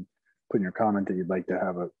action and put in your comment that you'd like to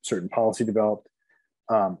have a certain policy developed.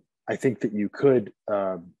 I think that you could,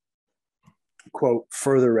 quote,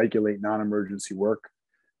 further regulate non-emergency work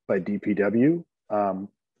by DPW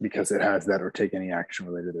because it has that or take any action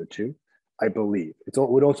related thereto. I believe it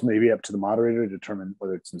would ultimately be up to the moderator to determine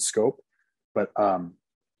whether it's in scope, but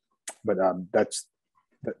that's.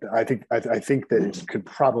 I think that it could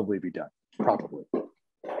probably be done. Probably.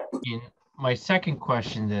 In my second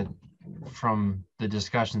question, that from the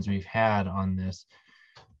discussions we've had on this,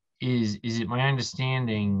 is it my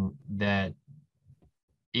understanding that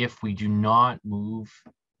if we do not move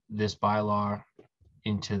this bylaw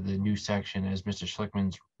into the new section as Mr.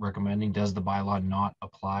 Schlickman's recommending, does the bylaw not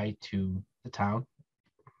apply to the town?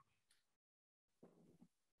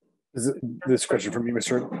 Is this question from you,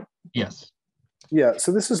 Mr. Yes. Yeah,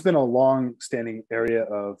 so this has been a long-standing area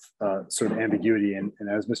of sort of ambiguity, and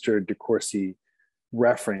as Mr. DeCourcy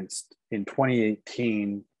referenced, in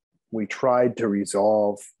 2018, we tried to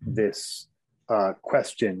resolve this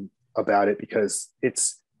question about it because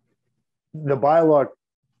the bylaw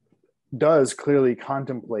does clearly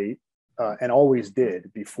contemplate, and always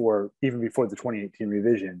did even before the 2018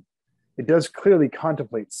 revision, it does clearly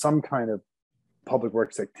contemplate some kind of public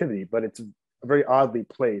works activity, but it's very oddly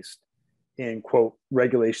placed in, quote,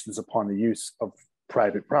 regulations upon the use of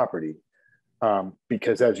private property.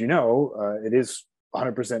 Because as you know, it is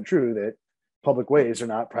 100% true that public ways are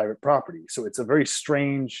not private property. So it's a very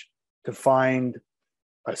strange to find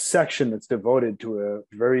a section that's devoted to a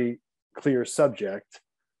very clear subject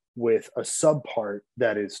with a subpart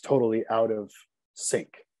that is totally out of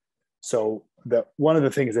sync. So one of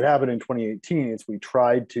the things that happened in 2018 is we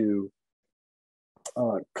tried to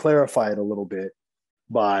clarify it a little bit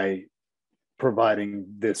by providing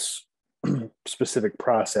this specific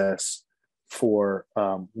process for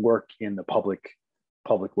work in the public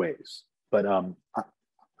ways. But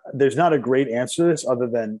there's not a great answer to this other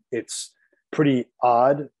than it's pretty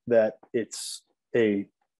odd that it's a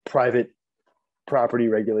private property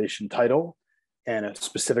regulation title and a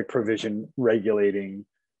specific provision regulating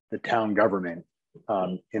the town government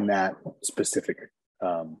in that specific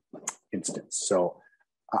instance. So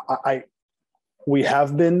we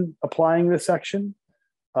have been applying this section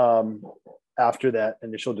after that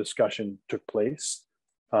initial discussion took place.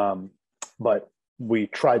 But we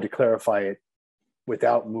tried to clarify it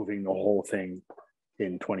without moving the whole thing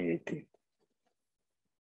in 2018.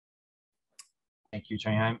 Thank you,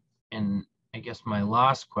 Attorney Heim. And I guess my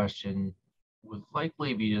last question would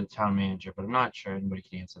likely be to the town manager, but I'm not sure anybody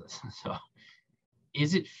can answer this. So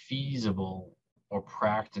is it feasible or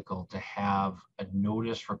practical to have a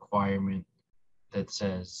notice requirement that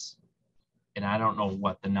says, and I don't know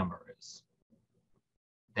what the number is,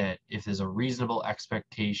 that if there's a reasonable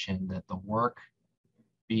expectation that the work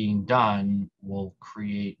being done will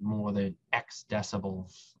create more than X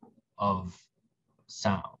decibels of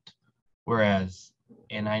sound? Whereas,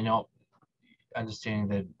 and I know, understanding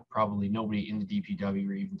that probably nobody in the DPW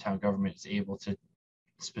or even town government is able to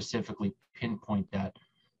specifically pinpoint that,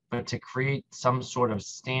 but to create some sort of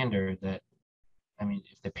standard that, I mean,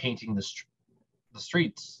 if they're painting the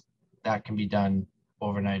streets, that can be done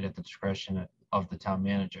overnight at the discretion of the town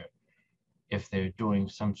manager. If they're doing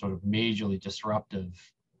some sort of majorly disruptive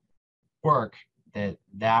work,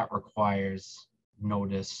 that requires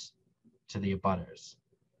notice to the abutters.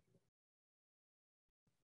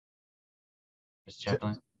 Mr.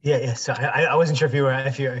 Chaplain? Yeah. So I wasn't sure if you were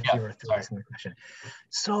asking the question.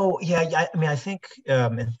 So yeah. I mean, I think,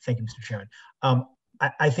 and thank you, Mr. Chairman.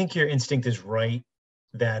 I think your instinct is right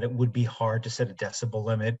that it would be hard to set a decibel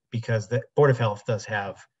limit because the Board of Health does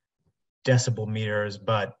have decibel meters,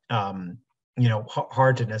 but you know,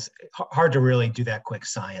 hard to really do that quick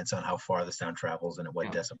science on how far the sound travels and at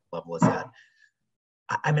what decibel level is that.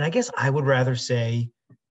 I mean, I guess I would rather say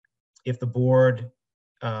if the board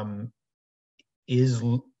is,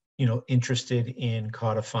 you know, interested in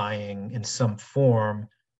codifying in some form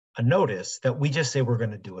a notice, that we just say we're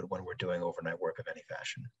going to do it when we're doing overnight work of any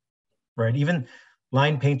fashion, right? Even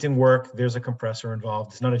line painting work, there's a compressor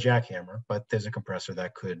involved. It's not a jackhammer, but there's a compressor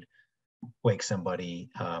that could wake somebody.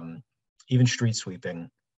 Even street sweeping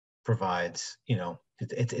provides, you know,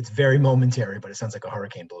 it's very momentary, but it sounds like a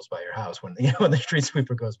hurricane blows by your house when, you know, when the street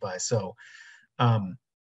sweeper goes by. So I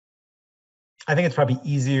think it's probably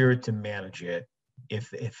easier to manage it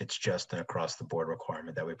if it's just an across the board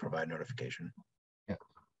requirement that we provide notification. Yeah.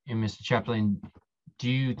 And Mr. Chaplain, do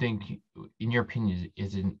you think, in your opinion,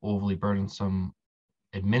 is it an overly burdensome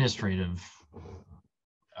administrative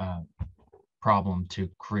problem to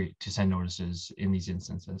send notices in these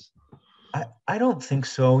instances? I don't think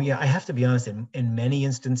so. Yeah, I have to be honest, in many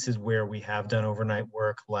instances where we have done overnight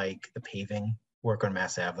work, like the paving work on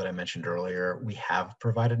Mass Ave that I mentioned earlier, we have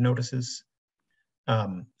provided notices.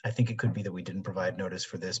 I think it could be that we didn't provide notice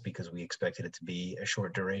for this because we expected it to be a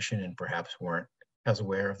short duration and perhaps weren't as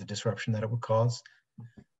aware of the disruption that it would cause.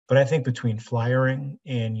 But I think between flyering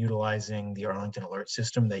and utilizing the Arlington alert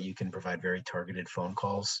system that you can provide very targeted phone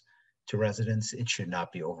calls to residents, it should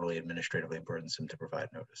not be overly administratively burdensome to provide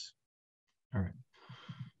notice. All right.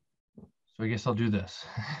 So I guess I'll do this.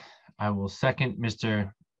 I will second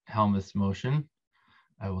Mr. Helmuth's motion.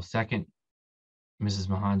 I will second Mrs.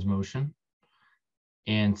 Mahan's motion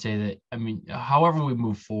and say that, I mean, however we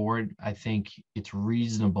move forward, I think it's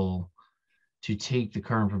reasonable to take the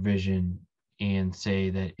current provision and say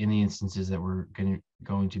that in the instances that we're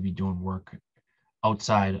going to be doing work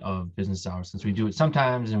outside of business hours, since we do it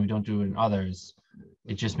sometimes and we don't do it in others,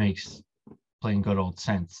 it just makes plain good old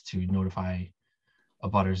sense to notify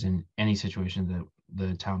abutters in any situation that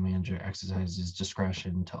the town manager exercises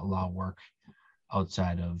discretion to allow work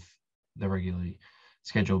outside of the regularly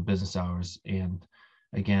scheduled business hours. And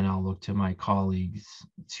again, I'll look to my colleagues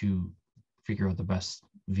to figure out the best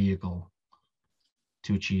vehicle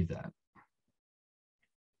to achieve that.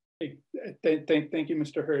 Thank you,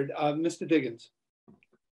 Mr. Hurd. Mr. Diggins.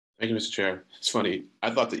 Thank you, Mr. Chair. It's funny.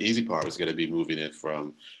 I thought the easy part was going to be moving it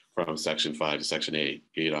from Section 5 to Section 8.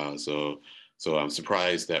 So I'm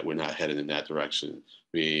surprised that we're not headed in that direction.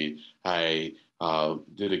 I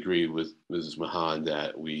did agree with Mrs. Mahan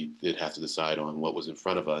that we did have to decide on what was in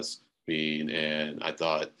front of us. And I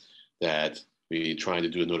thought that trying to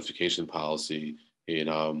do a notification policy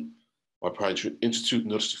or trying to institute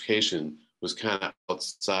notification was kind of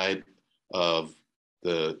outside of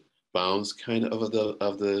the bounds kind of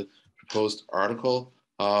the proposed article.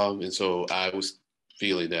 And so I was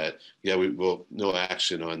feeling that, yeah, we will no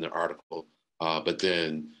action on the article, but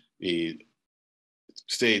then we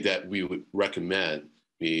say that we would recommend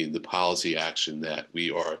the policy action that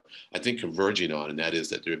we are, I think, converging on, and that is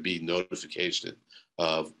that there be notification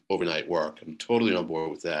of overnight work. I'm totally on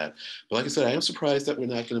board with that. But like I said, I am surprised that we're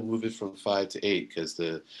not going to move it from 5 to 8 because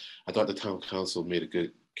I thought the town council made a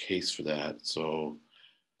good case for that. So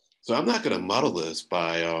I'm not going to muddle this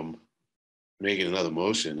by making another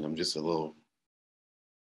motion. I'm just a little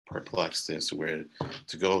perplexed as to where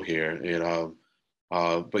to go here. And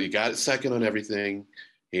but you got it second on everything,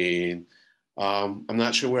 and I'm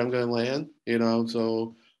not sure where I'm going to land.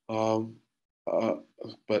 So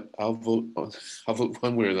but I'll vote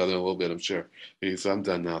one way or another in a little bit, I'm sure. So I'm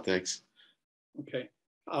done now. Thanks. Okay.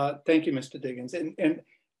 Thank you, Mr. Diggins. And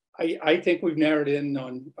I think we've narrowed in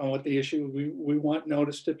on what the issue. We want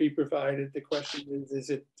notice to be provided. The question is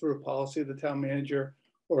it through a policy of the town manager,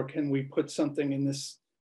 or can we put something in this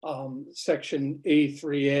section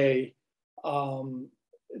A3A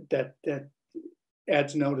that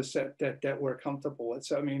adds notice that we're comfortable with?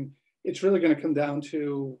 So I mean, it's really going to come down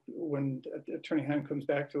to when Attorney Heim comes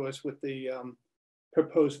back to us with the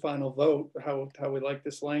proposed final vote, how we like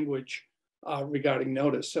this language regarding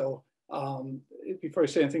notice. So before I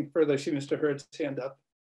say anything further, I see Mr. Hurd's hand up.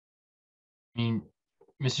 I mean,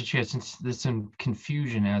 Mr. Chair, since there's some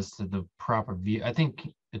confusion as to the proper view, I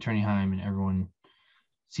think Attorney Heim and everyone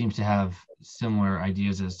seems to have similar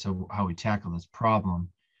ideas as to how we tackle this problem.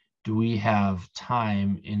 Do we have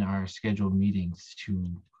time in our scheduled meetings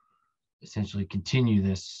to essentially continue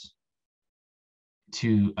this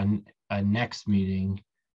to a next meeting,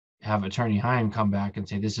 have Attorney Heim come back and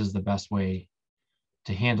say, this is the best way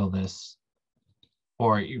to handle this,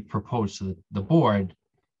 or you propose to the board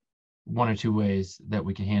one or two ways that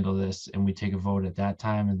we can handle this, and we take a vote at that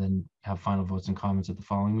time and then have final votes and comments at the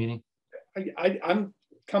following meeting? I'm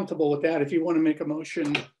comfortable with that. If you want to make a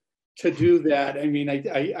motion to do that, I mean,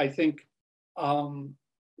 I think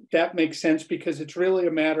that makes sense, because it's really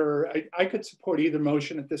a matter, I could support either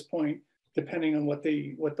motion at this point, depending on what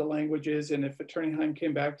the language is. And if Attorney Heim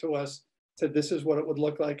came back to us, said this is what it would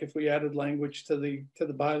look like if we added language to the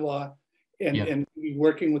bylaw, and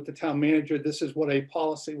working with the town manager, this is what a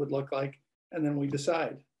policy would look like, and then we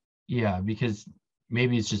decide. Yeah, because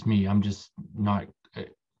maybe it's just me. I'm just not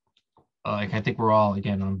like, I think we're all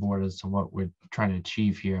again on board as to what we're trying to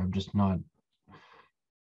achieve here. I'm just not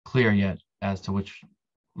clear yet as to which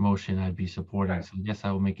motion I'd be supporting. So I guess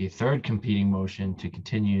I will make a third competing motion to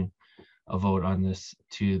continue a vote on this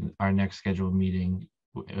to our next scheduled meeting,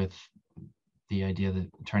 with the idea that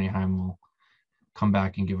Attorney Heim will come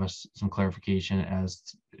back and give us some clarification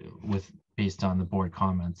based on the board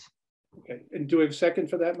comments. Okay, and do we have a second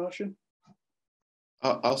for that motion?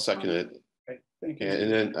 I'll second it. Okay, thank you.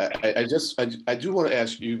 And then I do want to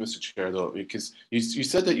ask you, Mr. Chair, though, because you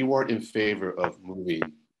said that you weren't in favor of moving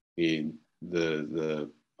in the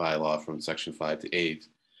bylaw from section 5 to 8.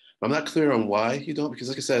 I'm not clear on why you don't, because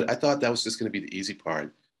like I said, I thought that was just going to be the easy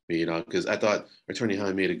part, because I thought Attorney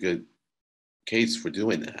Heim made a good case for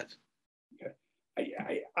doing that. Okay.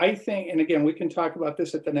 I think, and again, we can talk about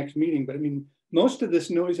this at the next meeting, but I mean, most of this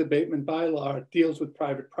noise abatement bylaw deals with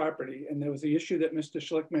private property. And there was the issue that Mr.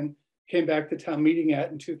 Schlickman came back to town meeting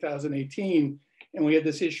at in 2018. And we had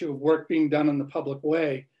this issue of work being done on the public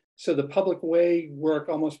way. So the public way work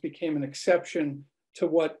almost became an exception to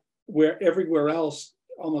where everywhere else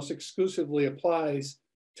almost exclusively applies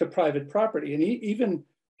to private property. And even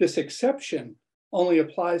this exception only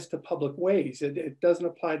applies to public ways. It doesn't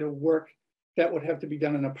apply to work that would have to be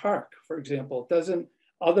done in a park, for example. It doesn't,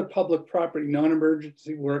 other public property,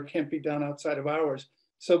 non-emergency work can't be done outside of hours.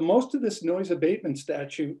 So most of this noise abatement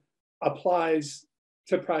statute applies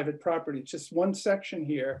to private property. It's just one section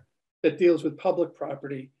here that deals with public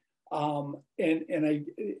property. So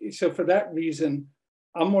for that reason,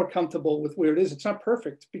 I'm more comfortable with where it is. It's not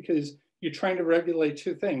perfect, because you're trying to regulate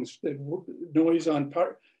two things: the noise on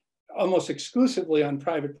almost exclusively on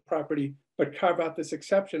private property, but carve out this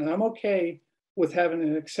exception. And I'm okay with having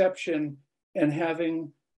an exception and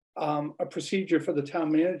having a procedure for the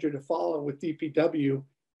town manager to follow with DPW,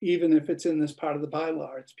 even if it's in this part of the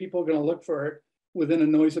bylaw. It's people are going to look for it within a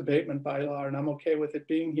noise abatement bylaw, and I'm okay with it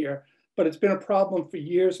being here. But it's been a problem for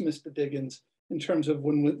years, Mr. Diggins, in terms of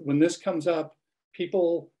when this comes up,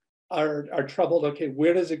 people are troubled. Okay,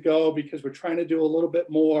 where does it go? Because we're trying to do a little bit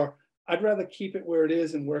more. I'd rather keep it where it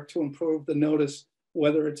is and work to improve the notice,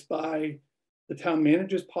 whether it's by the town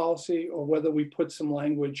manager's policy or whether we put some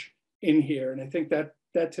language in here. And I think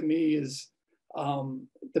that to me is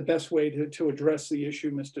the best way to address the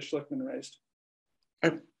issue Mr. Schlickman raised.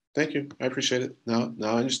 Thank you. I appreciate it. Now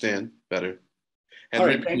I understand better. And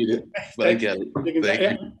right, repeat it, but I get it.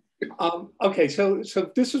 Thank you. Okay, so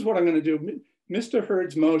this is what I'm going to do. Mr.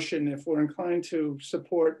 Hurd's motion, if we're inclined to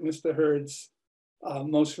support Mr. Hurd's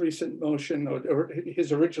most recent motion or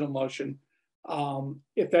his original motion,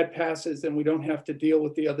 if that passes, then we don't have to deal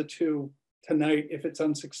with the other two tonight. If it's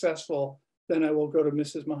unsuccessful, then I will go to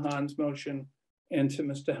Mrs. Mahan's motion and to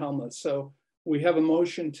Mr. Helmuth. So we have a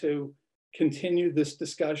motion to continue this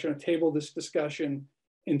discussion, or table this discussion,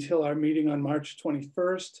 until our meeting on March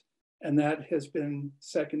 21st. And that has been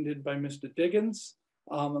seconded by Mr. Diggins.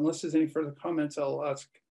 Unless there's any further comments, I'll ask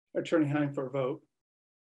Attorney Heim for a vote.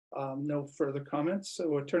 No further comments,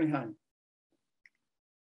 so Attorney Heim.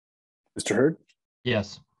 Mr. Hurd?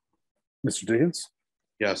 Yes. Mr. Diggins?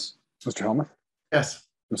 Yes. Mr. Helmuth? Yes.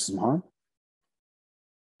 Mrs. Mahan?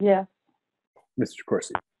 Yeah. Mr.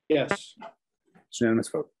 Corsi? Yes. It's unanimous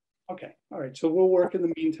vote. Okay, all right, so we'll work in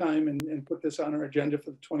the meantime and put this on our agenda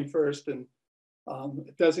for the 21st. And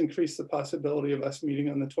it does increase the possibility of us meeting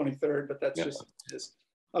on the 23rd, but that's just what it is.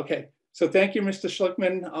 Okay, so thank you, Mr.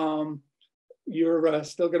 Schlickman. You're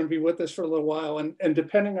still going to be with us for a little while, and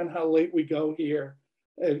depending on how late we go here,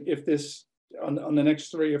 if this on the next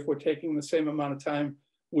three, if we're taking the same amount of time,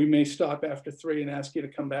 we may stop after 3 and ask you to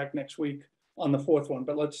come back next week on the 4th one.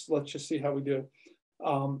 But let's just see how we do.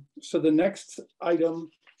 So the next item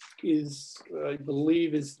is, I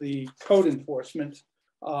believe, is the code enforcement.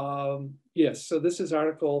 Yes, so this is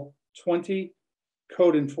Article 20,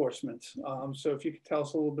 code enforcement. So if you could tell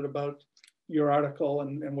us a little bit about your article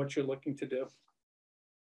and what you're looking to do.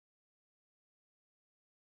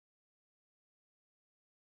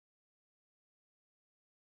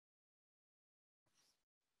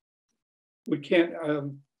 We can't,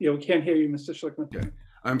 we can't hear you, Mr. Schlickman. Okay,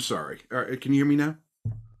 I'm sorry. Can you hear me now?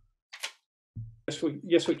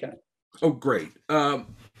 Yes, we can. Oh, great.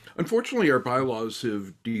 Unfortunately, our bylaws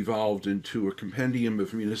have devolved into a compendium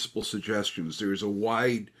of municipal suggestions. There's a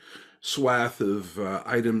wide swath of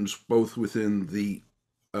items, both within the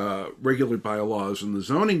regular bylaws and the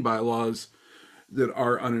zoning bylaws, that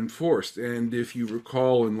are unenforced. And if you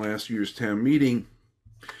recall, in last year's town meeting,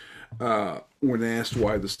 when asked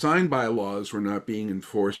why the sign bylaws were not being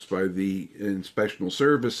enforced by the inspectional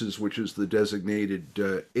services, which is the designated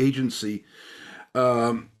agency,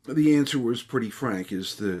 the answer was pretty frank,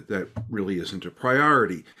 is that really isn't a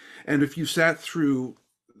priority. And if you sat through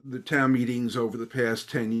the town meetings over the past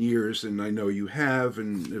 10 years, and I know you have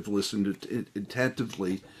and have listened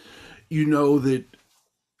attentively, you know that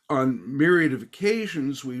on myriad of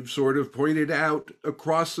occasions, we've sort of pointed out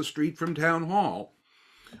across the street from Town Hall,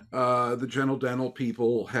 the general dental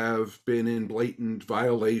people have been in blatant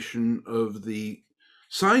violation of the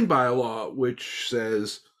sign bylaw, which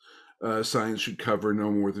says signs should cover no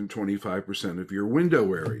more than 25% of your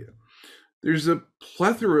window area. There's a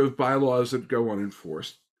plethora of bylaws that go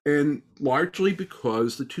unenforced, and largely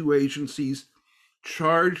because the two agencies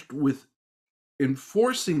charged with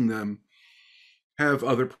enforcing them have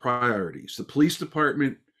other priorities. The police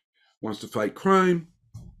department wants to fight crime.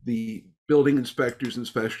 The building inspectors and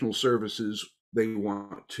special services, they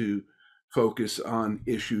want to focus on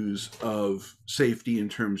issues of safety in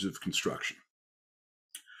terms of construction.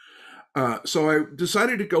 So I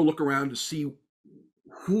decided to go look around to see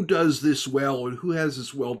who does this well and who has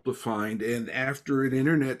this well defined. And after an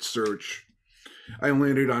internet search, I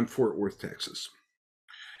landed on Fort Worth, Texas,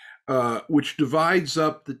 which divides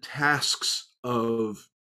up the tasks of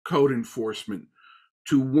code enforcement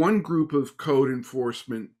to one group of code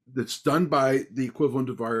enforcement that's done by the equivalent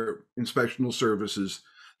of our inspectional services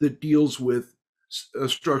that deals with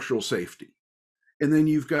structural safety. And then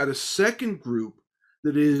you've got a second group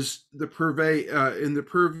that is in the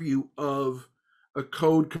purview of a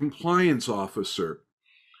code compliance officer,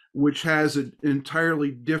 which has an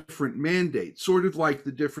entirely different mandate, sort of like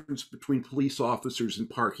the difference between police officers and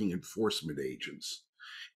parking enforcement agents.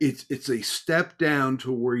 It's a step down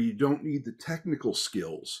to where you don't need the technical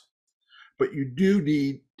skills, but you do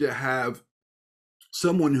need to have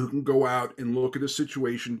someone who can go out and look at a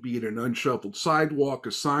situation, be it an unshoveled sidewalk,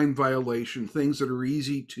 a sign violation, things that are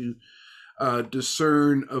easy to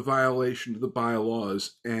discern a violation of the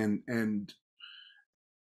bylaws and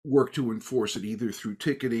work to enforce it either through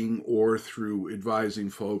ticketing or through advising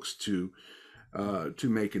folks to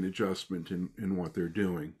make an adjustment in what they're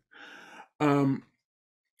doing.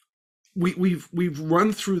 We've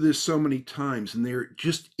run through this so many times, and there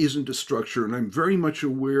just isn't a structure. And I'm very much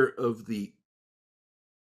aware of the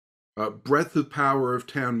breadth of power of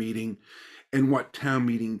town meeting and what town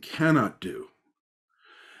meeting cannot do.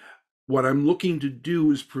 What I'm looking to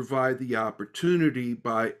do is provide the opportunity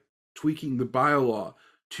by tweaking the bylaw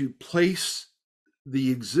to place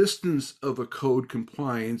the existence of a code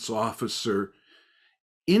compliance officer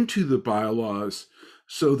into the bylaws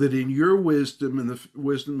so that in your wisdom and the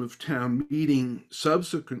wisdom of town meeting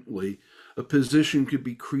subsequently, a position could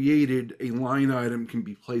be created, a line item can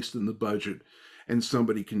be placed in the budget, and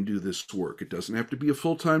somebody can do this work. It doesn't have to be a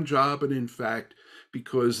full-time job, and in fact,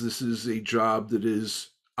 because this is a job that is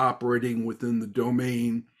operating within the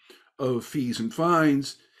domain of fees and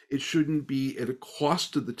fines, It shouldn't be at a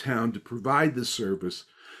cost to the town to provide this service,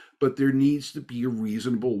 but there needs to be a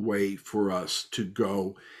reasonable way for us to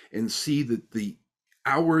go and see that the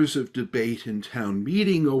hours of debate in town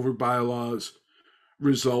meeting over bylaws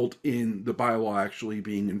result in the bylaw actually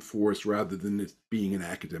being enforced rather than it being an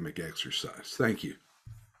academic exercise. Thank you.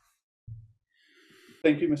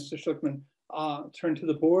 Thank you, Mr. Schlickman. Turn to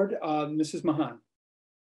the board. Mrs. Mahan.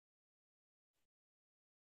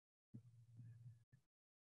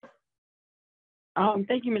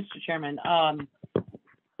 Thank you, Mr. Chairman.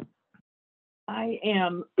 I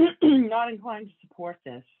am not inclined to support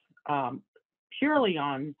this purely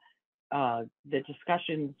on the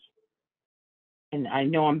discussions, and I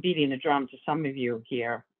know I'm beating the drum to some of you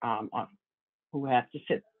here who have to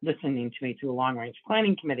sit listening to me through a long-range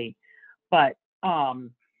planning committee, but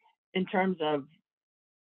in terms of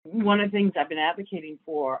one of the things I've been advocating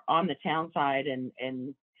for on the town side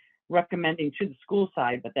and recommending to the school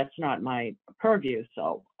side, but that's not my purview,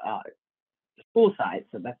 so the school side,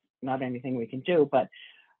 so that's not anything we can do, but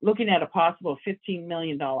looking at a possible $15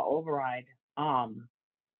 million override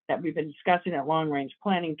that we've been discussing at Long Range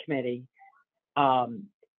Planning Committee, and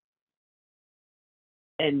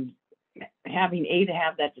having A, to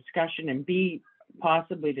have that discussion, and B,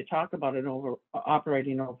 possibly to talk about an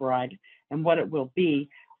operating override and what it will be.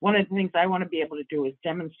 One of the things I want to be able to do is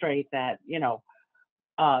demonstrate that, you know,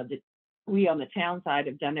 that we on the town side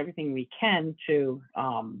have done everything we can to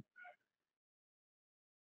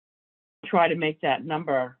try to make that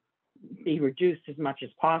number be reduced as much as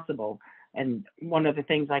possible. And one of the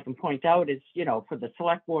things I can point out is, you know, for the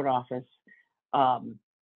select board office,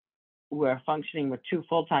 we're functioning with 2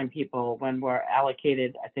 full-time people when we're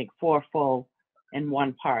allocated, I think, 4 full and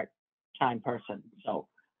 1 part-time person. So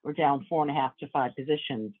we're down 4.5 to 5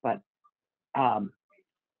 positions, but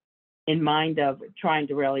in mind of trying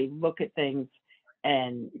to really look at things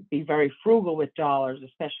and be very frugal with dollars,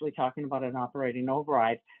 especially talking about an operating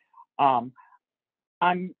override. I'm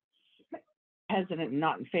hesitant,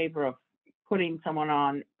 not in favor of putting someone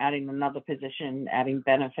on, adding another position, adding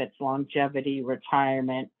benefits, longevity,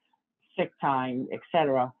 retirement, sick time,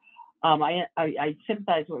 etc. I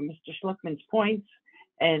sympathize with Mr. Schlickman's points,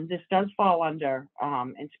 and this does fall under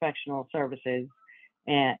inspectional services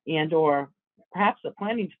and or perhaps the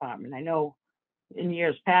planning department. I know in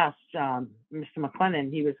years past, Mr. McLennan,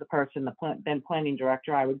 he was the person, then planning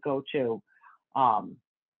director I would go to,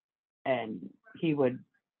 and he would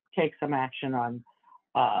take some action on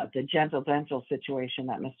the gentle dental situation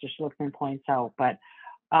that Mr. Schlickman points out. But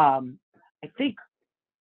I think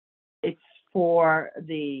it's for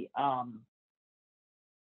the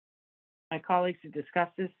my colleagues to discuss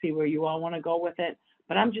this, see where you all want to go with it.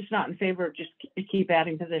 But I'm just not in favor of just keep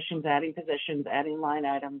adding positions, adding line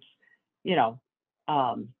items. You know,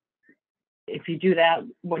 if you do that,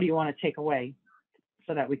 what do you want to take away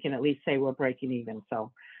so that we can at least say we're breaking even?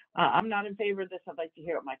 So I'm not in favor of this. I'd like to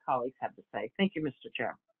hear what my colleagues have to say. Thank you, Mr.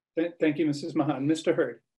 Chair. Thank you, Mrs. Mahan. Mr.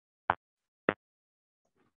 Hurd.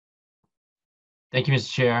 Thank you,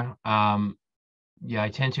 Mr. Chair. Yeah, I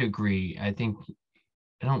tend to agree. I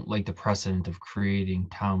don't like the precedent of creating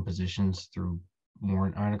town positions through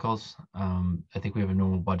warrant articles. I think we have a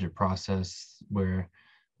normal budget process where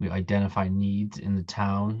we identify needs in the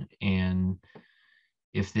town, and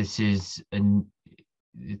if this is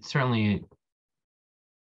it's certainly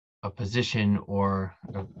a position or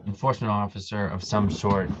an enforcement officer of some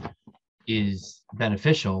sort is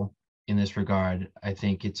beneficial in this regard. I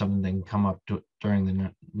think it's something that can come up during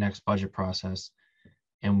the next budget process,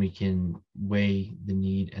 and we can weigh the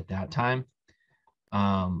need at that time.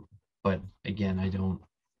 But again,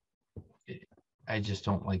 I just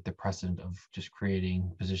don't like the precedent of just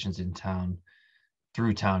creating positions in town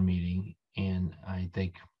through town meeting. And I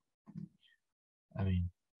mean,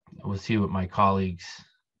 we'll see what my colleagues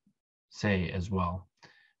say as well,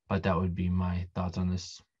 but that would be my thoughts on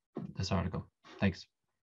this article. Thanks.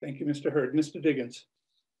 Thank you, Mr. Hurd. Mr. Diggins.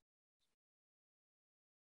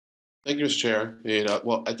 Thank you, Mr. Chair.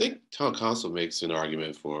 Well, I think town council makes an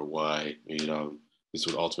argument for why this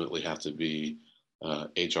would ultimately have to be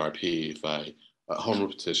HRP, a home rule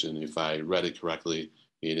petition, if I read it correctly.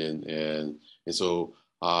 And so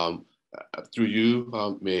through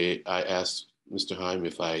you, may I ask Mr. Heim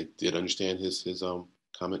if I did understand his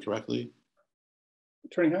comment correctly?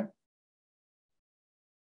 Attorney Heim.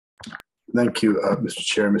 Thank you, Mr.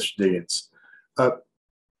 Chair, Mr. Diggins.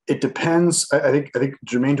 It depends. I think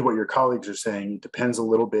germane to what your colleagues are saying, it depends a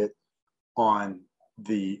little bit on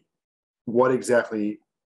what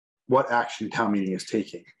action town meeting is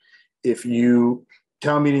taking. If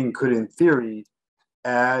town meeting could, in theory,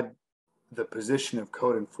 add the position of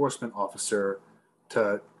code enforcement officer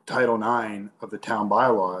to Title IX of the town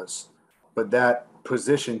bylaws, but that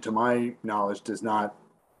position, to my knowledge, does not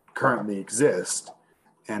currently exist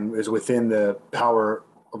and is within the power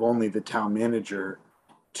of only the town manager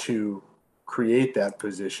to create that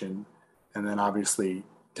position. And then obviously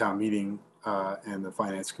town meeting and the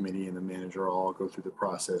finance committee and the manager all go through the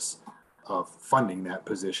process of funding that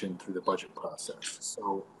position through the budget process.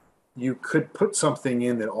 So you could put something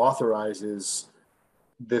in that authorizes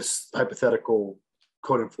this hypothetical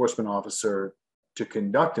code enforcement officer to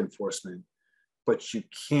conduct enforcement, but you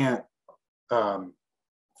can't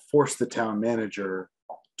force the town manager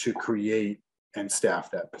to create and staff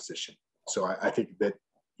that position. So I think that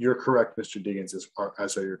you're correct, Mr. Diggins,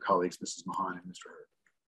 as are your colleagues, Mrs. Mahan and Mr. Hurd.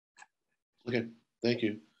 Okay, thank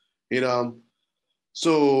you.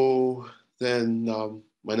 So then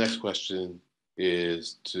my next question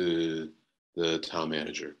is to the town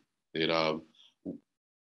manager.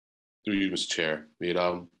 Through you, Mr. Chair,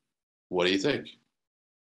 what do you think?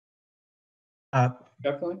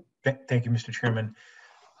 Definitely. Thank you, Mr. Chairman.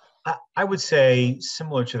 I would say,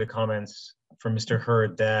 similar to the comments from Mr.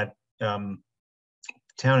 Hurd, that the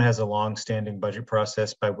town has a long-standing budget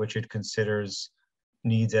process by which it considers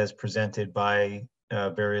needs as presented by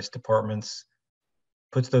various departments,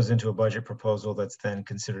 puts those into a budget proposal that's then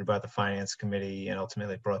considered by the finance committee and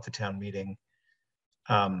ultimately brought to town meeting.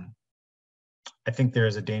 I think there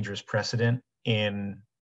is a dangerous precedent in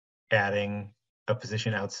adding a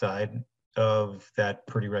position outside of that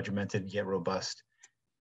pretty regimented yet robust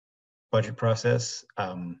budget process.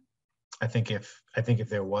 I think if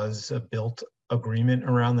there was a built agreement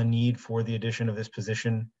around the need for the addition of this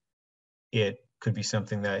position, it could be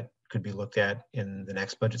something that could be looked at in the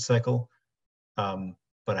next budget cycle.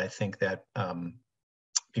 But I think that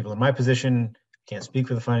people in my position, can't speak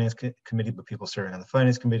for the finance committee, but people serving on the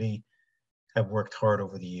finance committee have worked hard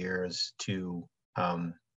over the years to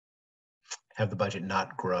have the budget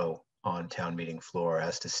not grow on town meeting floor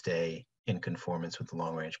as to stay in conformance with the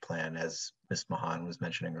long range plan, as Ms. Mahan was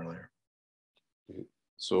mentioning earlier.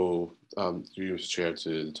 So through you, Mr. Chair,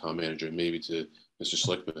 to the town manager, and maybe to Mr.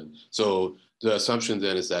 Schlickman. So the assumption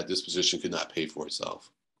then is that this position could not pay for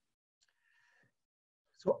itself.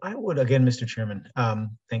 So I would, again, Mr. Chairman,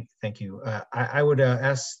 thank you. I would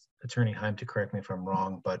ask Attorney Heim to correct me if I'm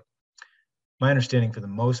wrong, but my understanding for the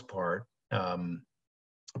most part,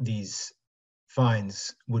 these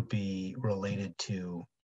fines would be related to,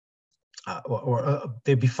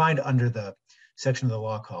 they'd be fined under the section of the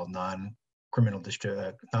law called non-criminal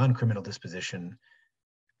disposition,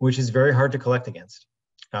 which is very hard to collect against.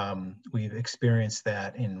 We've experienced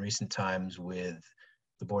that in recent times with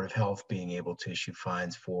the Board of Health being able to issue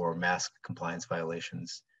fines for mask compliance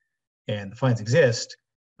violations. And the fines exist,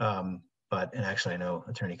 and actually I know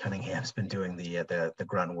Attorney Cunningham's been doing the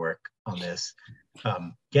grunt work on this.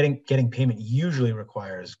 Getting payment usually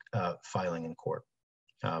requires filing in court,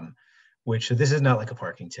 which this is not like a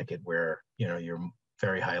parking ticket where you're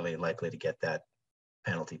very highly likely to get that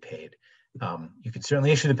penalty paid. You can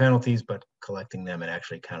certainly issue the penalties, but collecting them and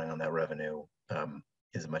actually counting on that revenue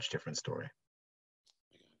is a much different story.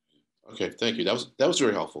 Okay, thank you. That was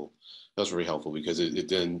very helpful. That was very helpful because it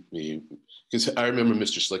then because I remember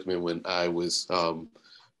Mr. Schlickman when I was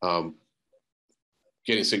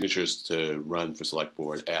getting signatures to run for select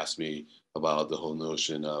board asked me about the whole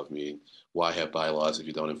notion of why have bylaws if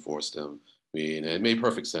you don't enforce them? And it made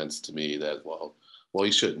perfect sense to me that well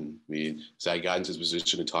you shouldn't. So I got into this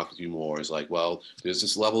position and talked with you more. It's like, well, there's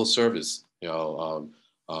this level of service,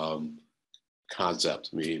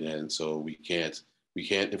 concept. And so we can't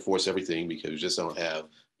enforce everything because we just don't have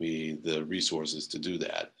the resources to do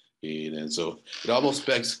that. And so it almost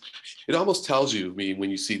tells you, when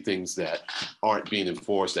you see things that aren't being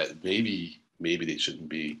enforced, that maybe they shouldn't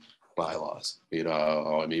be bylaws,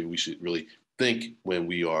 or maybe we should really think when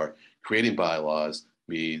we are creating bylaws,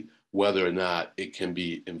 whether or not it can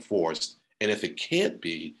be enforced. And if it can't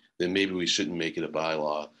be, then maybe we shouldn't make it a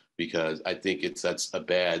bylaw, because I think it sets a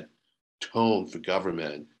bad tone for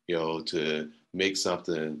government, to make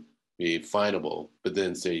something finable, but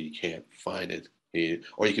then say you can't find it,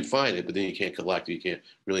 or you can find it, but then you can't collect it, you can't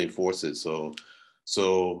really enforce it. So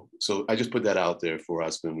I just put that out there for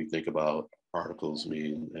us when we think about articles,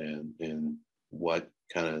 and what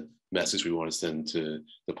kind of message we want to send to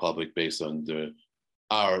the public based on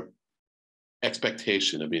our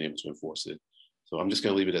expectation of being able to enforce it. So I'm just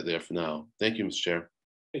going to leave it there for now. Thank you, Mr. Chair.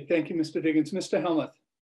 Okay, thank you, Mr. Diggins. Mr. Helmuth.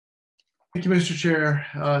 Thank you, Mr. Chair.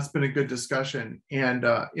 It's been a good discussion. And,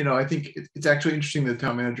 I think it's actually interesting that the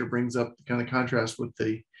town manager brings up kind of contrast with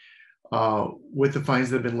the fines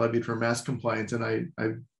that have been levied for mask compliance. And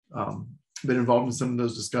I've been involved in some of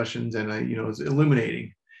those discussions, and it's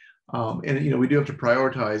illuminating And we do have to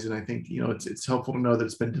prioritize, and I think it's helpful to know that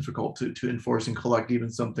it's been difficult to enforce and collect even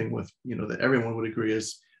something with that everyone would agree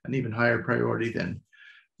is an even higher priority than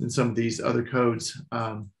some of these other codes.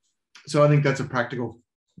 So I think that's a practical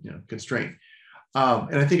constraint,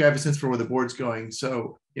 and I think I have a sense for where the board's going.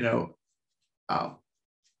 So I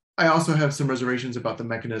also have some reservations about the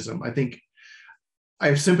mechanism. I think I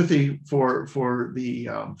have sympathy for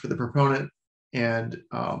the proponent, and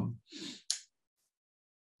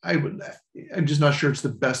I'm just not sure it's the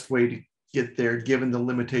best way to get there, given the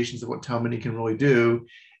limitations of what town meeting can really do,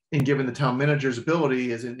 and given the town manager's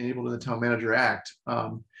ability, as enabled in the Town Manager Act,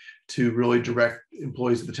 to really direct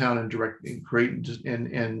employees of the town and direct and create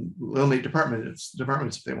and eliminate departments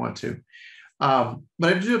if they want to. But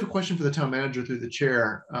I do have a question for the town manager through the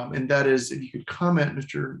chair, and that is if you could comment,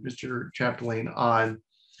 Mr. Chapdelaine, on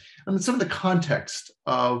some of the context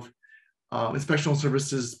of inspectional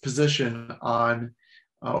services position on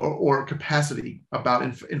or capacity about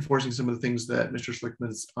enforcing some of the things that Mr.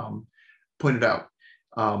 Schlickman's pointed out.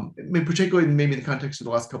 Particularly maybe in the context of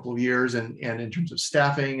the last couple of years and in terms of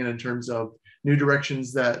staffing and in terms of new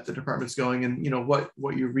directions that the department's going, and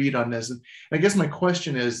what you read on this. And I guess my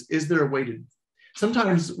question is there a way to,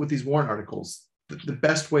 sometimes with these warrant articles, the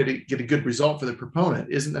best way to get a good result for the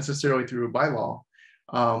proponent isn't necessarily through a bylaw,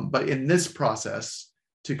 but in this process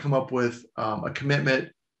to come up with a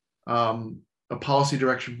commitment, a policy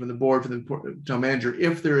direction from the board, for the town manager,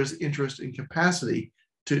 if there is interest and capacity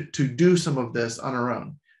to do some of this on our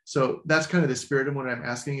own. So that's kind of the spirit of what I'm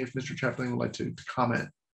asking, if Mr. Chapdelaine would like to comment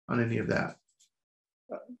on any of that.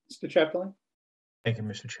 Mr. Chapdelaine? Thank you,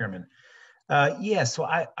 Mr. Chairman. So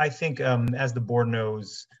I think, as the board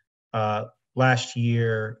knows, last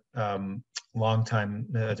year, longtime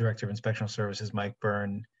Director of Inspectional Services, Mike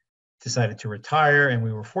Byrne, decided to retire, and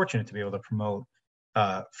we were fortunate to be able to promote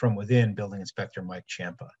from within Building Inspector Mike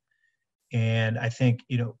Champa. And I think,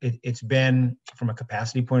 it's been, from a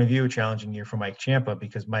capacity point of view, a challenging year for Mike Champa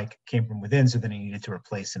because Mike came from within, so then he needed to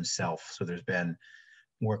replace himself. So there's been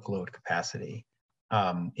workload capacity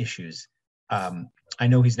issues. I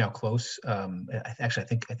know he's now close.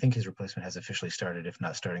 Actually, I think his replacement has officially started, if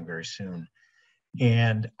not starting very soon.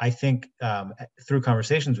 And I think through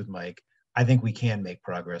conversations with Mike, I think we can make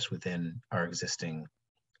progress within our existing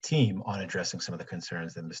team on addressing some of the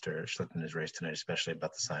concerns that Mr. Schlickman has raised tonight, especially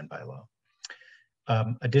about the sign bylaw.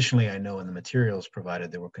 Additionally, I know in the materials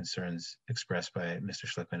provided there were concerns expressed by Mr.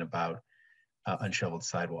 Schlickman about unshoveled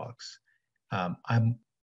sidewalks. I'm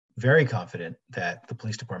very confident that the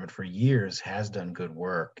police department for years has done good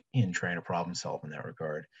work in trying to problem solve in that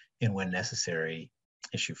regard, and when necessary,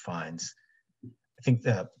 issue fines. I think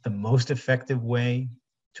the most effective way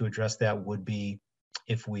to address that would be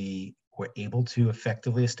if we were able to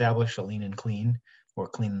effectively establish a lean and clean or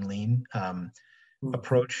clean and lean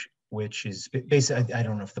approach, which is basically, I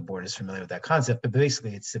don't know if the board is familiar with that concept, but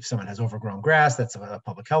basically it's if someone has overgrown grass, that's a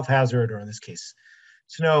public health hazard, or in this case,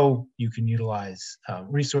 snow, you can utilize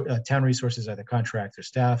town resources, either contract or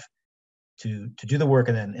staff, to do the work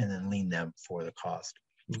and then lien them for the cost.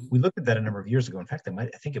 We looked at that a number of years ago. In fact, I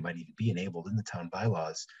think it might even be enabled in the town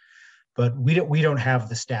bylaws, but we don't have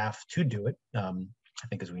the staff to do it. I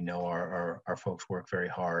think, as we know, our folks work very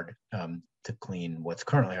hard to clean what's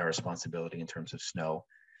currently our responsibility in terms of snow.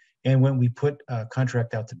 And when we put a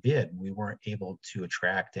contract out to bid, we weren't able to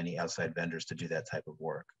attract any outside vendors to do that type of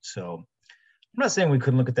work. So I'm not saying we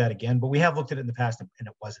couldn't look at that again, but we have looked at it in the past, and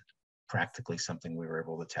it wasn't practically something we were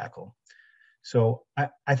able to tackle. So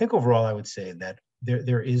I think overall, I would say that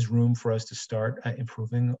there is room for us to start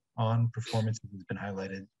improving on performance that has been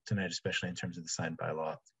highlighted tonight, especially in terms of the sign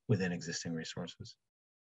bylaw within existing resources.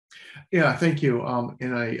 Yeah, thank you.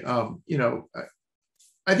 And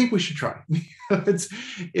I think we should try.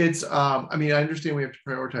 I mean, I understand we have to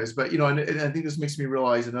prioritize, but and I think this makes me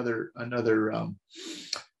realize another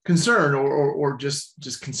concern or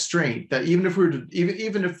just constraint, that even if we were to,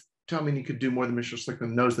 even if town meeting could do more than Mr.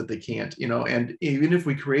 Schlickman knows that they can't, and even if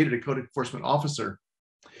we created a code enforcement officer,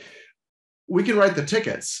 we can write the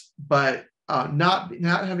tickets, but not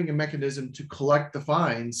having a mechanism to collect the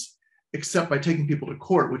fines except by taking people to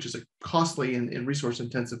court, which is a costly and resource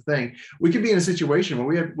intensive thing. We could be in a situation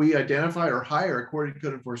where we identify or hire a code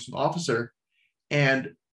enforcement officer,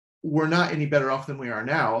 and we're not any better off than we are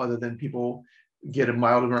now, other than people get a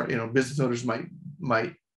mild, business owners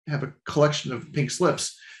might have a collection of pink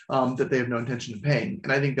slips that they have no intention of paying.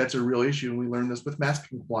 And I think that's a real issue. And we learned this with mask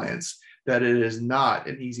compliance, that it is not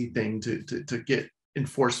an easy thing to get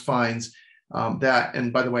enforced fines.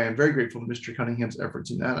 And by the way, I'm very grateful to Mr. Cunningham's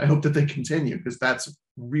efforts in that. I hope that they continue, because that's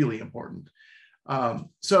really important.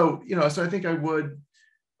 So I think I would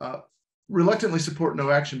reluctantly support no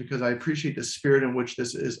action because I appreciate the spirit in which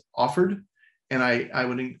this is offered. And I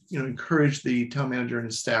would encourage the town manager and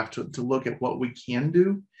his staff to look at what we can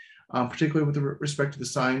do, particularly with respect to the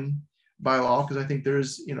sign bylaw, because I think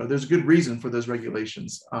there's a good reason for those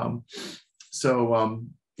regulations. I'll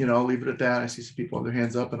leave it at that. I see some people have their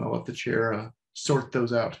hands up, and I'll let the chair sort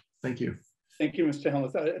those out. Thank you. Thank you, Mr.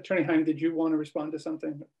 Helmuth. Attorney Heim, did you want to respond to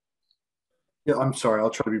something? Yeah, I'm sorry. I'll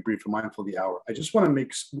try to be brief and mindful of the hour. I just want to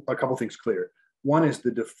make a couple things clear. One is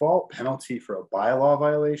the default penalty for a bylaw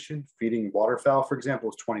violation, feeding waterfowl, for example,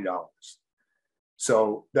 is $20.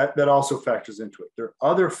 So that also factors into it. There are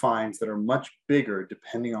other fines that are much bigger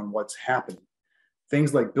depending on what's happening.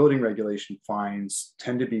 Things like building regulation fines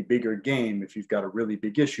tend to be bigger game if you've got a really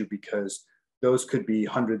big issue, because those could be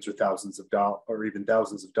hundreds or thousands of dollars or even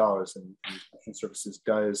thousands of dollars, and inspection services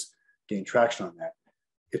does gain traction on that.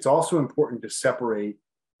 It's also important to separate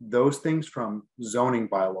those things from zoning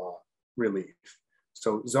bylaw relief.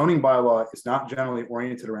 So zoning bylaw is not generally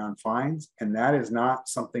oriented around fines, and that is not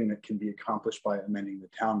something that can be accomplished by amending the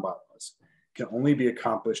town bylaws. It can only be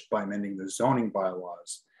accomplished by amending the zoning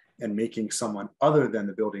bylaws and making someone other than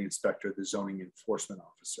the building inspector the zoning enforcement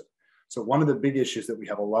officer. So one of the big issues that we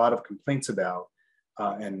have a lot of complaints about,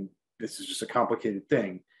 and this is just a complicated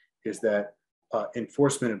thing, is that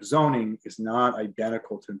enforcement of zoning is not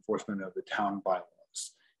identical to enforcement of the town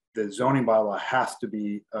bylaws. The zoning bylaw has to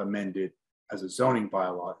be amended as a zoning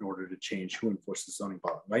bylaw in order to change who enforces the zoning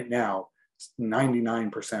bylaw. Right now,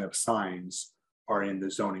 99% of signs are in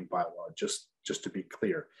the zoning bylaw, just to be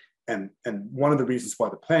clear. And one of the reasons why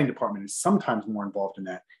the planning department is sometimes more involved in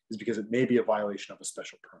that is because it may be a violation of a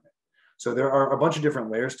special permit. So there are a bunch of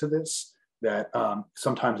different layers to this that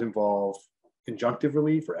sometimes involve injunctive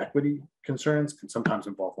relief or equity concerns, can sometimes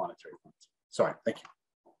involve monetary funds. Sorry, thank you.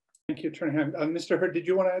 Thank you, Attorney Heim. Mr. Hurd, did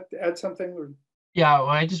you want to add something? Or? Yeah, well,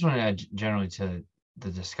 I just want to add generally to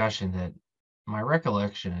the discussion that my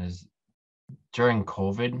recollection is during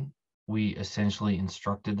COVID, we essentially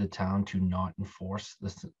instructed the town to not enforce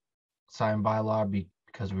the sign bylaw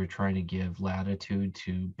because we were trying to give latitude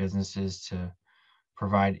to businesses to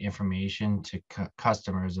provide information to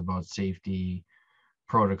customers about safety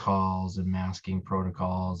protocols and masking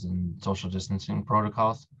protocols and social distancing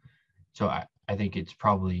protocols. So I think it's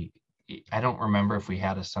probably, I don't remember if we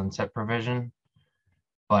had a sunset provision,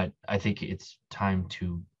 but I think it's time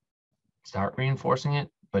to start reinforcing it.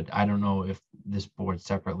 But I don't know if this board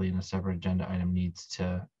separately in a separate agenda item needs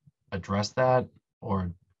to address that,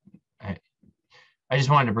 or I just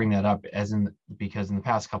wanted to bring that up because in the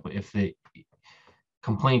past couple, if the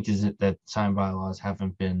complaint is that sign bylaws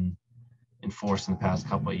haven't been enforced in the past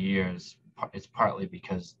couple of years, it's partly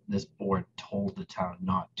because this board told the town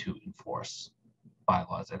not to enforce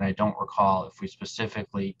bylaws. And I don't recall if we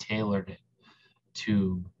specifically tailored it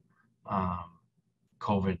to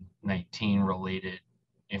COVID-19 related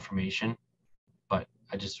information, but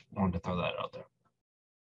I just wanted to throw that out there.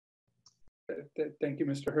 Thank you,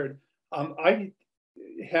 Mr. Hurd. I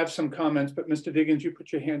have some comments, but Mr. Diggins, you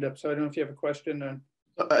put your hand up, so I don't know if you have a question.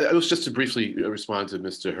 I was just to briefly respond to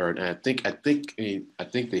Mr. Hurd, and I think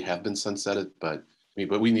they have been sunsetted, but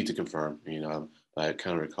we need to confirm. I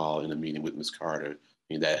kind of recall in a meeting with Ms. Carter,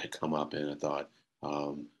 that had come up, and I thought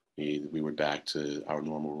we were back to our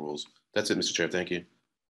normal rules. That's it, Mr. Chair. Thank you.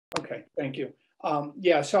 Okay, thank you.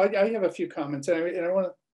 Yeah, so I have a few comments, and I want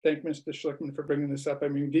to thank Mr. Schlickman for bringing this up. I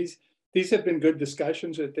mean, these have been good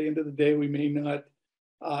discussions. At the end of the day, we may not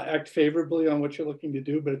act favorably on what you're looking to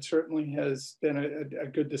do, but it certainly has been a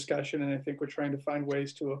good discussion, and I think we're trying to find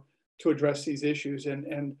ways to address these issues.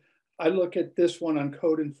 And I look at this one on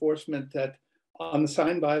code enforcement, that on the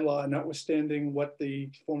sign bylaw, notwithstanding what the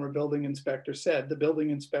former building inspector said, the building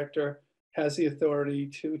inspector has the authority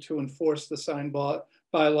to enforce the sign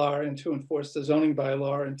bylaw and to enforce the zoning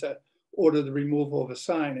bylaw and to order the removal of a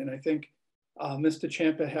sign. And I think Mr.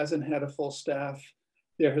 Ciampa hasn't had a full staff.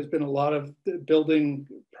 There has been a lot of building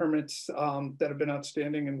permits that have been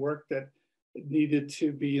outstanding and work that needed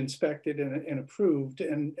to be inspected and approved.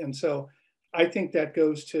 And so I think that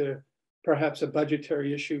goes to perhaps a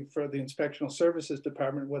budgetary issue for the inspectional services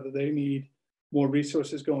department, whether they need more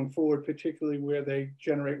resources going forward, particularly where they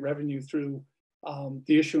generate revenue through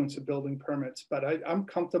the issuance of building permits. But I'm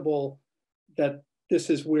comfortable that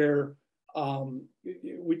this is where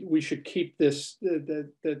we should keep this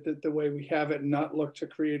the way we have it and not look to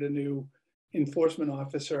create a new enforcement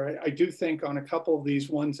officer. I do think on a couple of these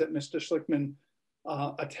ones that Mr. Schlickman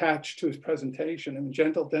attached to his presentation, I mean,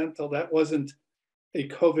 Gentle Dental, that wasn't a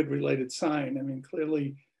COVID related sign. I mean,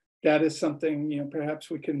 clearly that is something, perhaps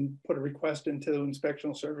we can put a request into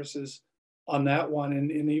inspectional services on that one. And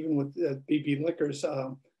even with BB Liquors,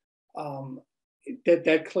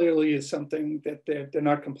 that clearly is something that they're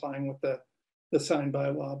not complying with the sign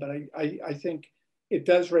bylaw. But I think it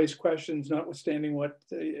does raise questions, notwithstanding what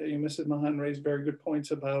Mrs. Mahan raised very good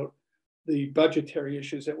points about the budgetary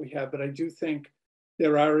issues that we have. But I do think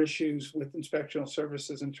there are issues with inspectional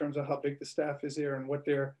services in terms of how big the staff is there and what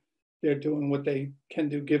they're doing, what they can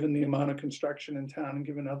do given the amount of construction in town and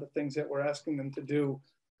given other things that we're asking them to do.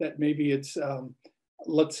 That maybe it's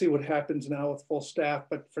let's see what happens now with full staff,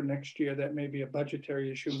 but for next year that may be a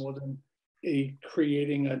budgetary issue more than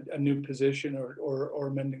creating a new position or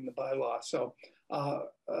amending the bylaw. So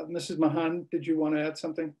Mrs. Mahan, did you want to add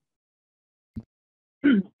something?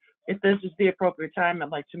 If this is the appropriate time, I'd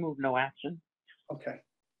like to move no action. Okay.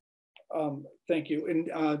 Thank you.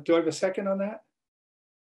 And do I have a second on that?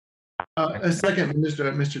 A second,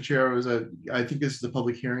 Mr. Chair. I think this is a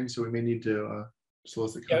public hearing, so we may need to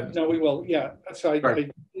solicit comments. Yeah, no, we will. Yeah. So I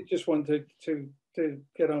just wanted to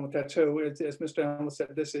get on with that. So as Mr. Allen said,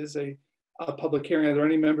 this is a public hearing. Are there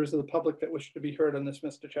any members of the public that wish to be heard on this,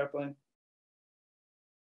 Mr. Chaplain?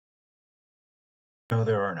 No,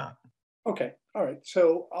 there are not. Okay. All right.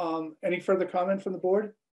 So any further comment from the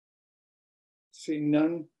board? Seeing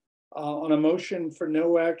none. On a motion for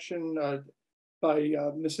no action by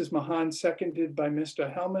Mrs. Mahan, seconded by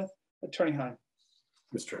Mr. Helmuth. Attorney Heim.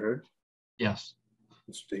 Mr. Hurd? Yes.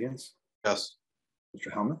 Mr. Diggins? Yes.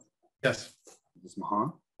 Mr. Helmuth? Yes. Ms.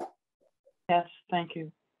 Mahan? Yes, thank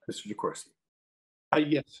you. Mr. DeCoursey?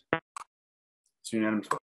 Yes. It's unanimous.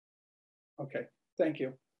 Okay, thank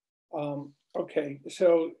you. Okay,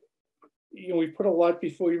 so we put a lot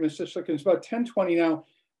before you, Mr. Slickman. It's about 10:20 now.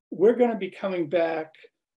 We're going to be coming back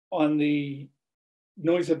on the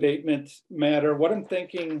noise abatement matter. What I'm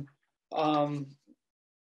thinking,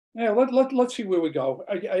 yeah, let's see where we go.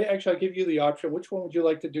 I'll give you the option. Which one would you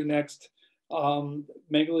like to do next?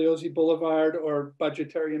 Magliozzi Boulevard or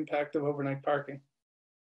budgetary impact of overnight parking?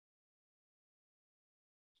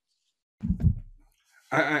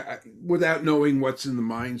 Without knowing what's in the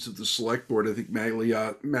minds of the select board, I think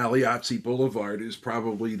Magliozzi Boulevard is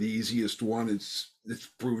probably the easiest one. It's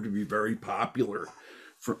proved to be very popular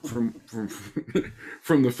from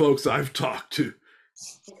the folks I've talked to.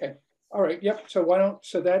 Okay. All right. Yep. So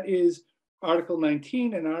that is Article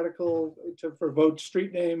 19, an article for vote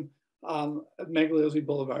street name, Magliozzi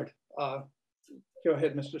Boulevard. Go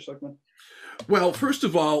ahead, Mr. Schlickman. Well, first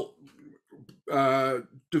of all,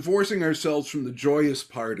 divorcing ourselves from the joyous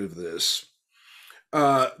part of this,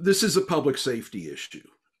 this is a public safety issue.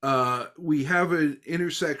 We have an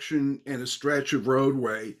intersection and a stretch of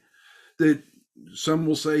roadway that some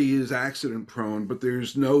will say is accident prone, but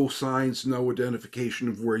there's no signs, no identification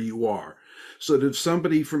of where you are. So that if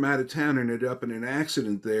somebody from out of town ended up in an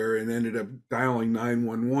accident there and ended up dialing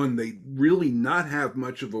 911, they really not have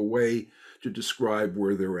much of a way to describe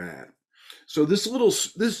where they're at. So this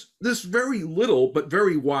very little but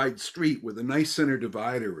very wide street with a nice center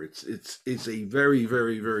divider, it's a very,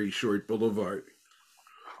 very, very short boulevard,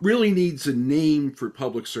 really needs a name for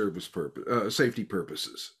public service safety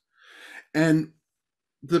purposes. And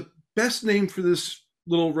the best name for this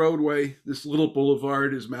little roadway, this little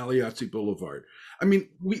boulevard, is Magliozzi Boulevard. I mean,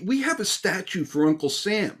 we have a statue for Uncle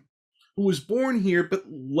Sam, who was born here but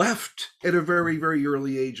left at a very, very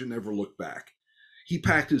early age and never looked back. He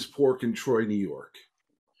packed his pork in Troy, New York.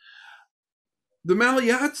 The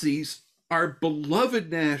Magliozzis are beloved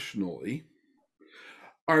nationally,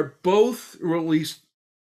 are both, or at least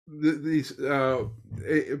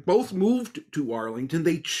both moved to Arlington.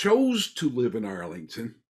 They chose to live in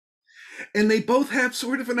Arlington. And they both have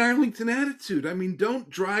sort of an Arlington attitude. I mean, don't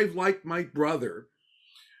drive like my brother.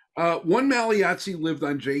 One Magliozzi lived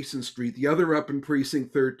on Jason Street, the other up in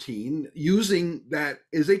Precinct 13, using that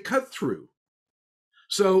as a cut through.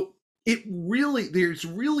 So there's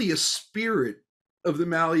really a spirit of the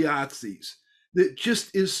Magliozzis that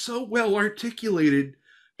just is so well articulated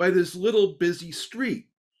by this little busy street.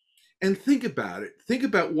 And think about it. Think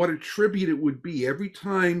about what a tribute it would be every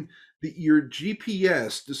time that your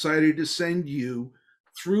GPS decided to send you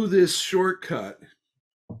through this shortcut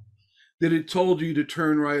that it told you to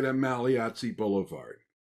turn right on Magliozzi Boulevard.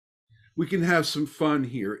 We can have some fun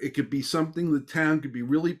here. It could be something the town could be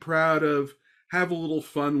really proud of, have a little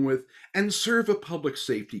fun with, and serve a public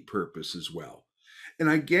safety purpose as well. And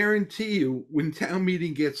I guarantee you, when town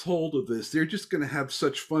meeting gets hold of this, they're just going to have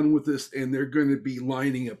such fun with this, and they're going to be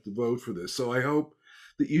lining up to vote for this. So I hope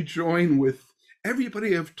that you join with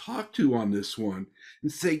everybody I've talked to on this one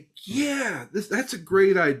and say, yeah, that's a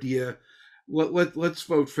great idea. Let's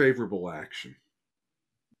vote favorable action.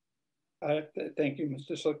 Thank you,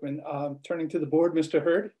 Mr. Schlickman. Turning to the board, Mr.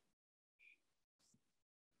 Hurd.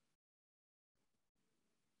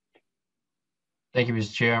 Thank you,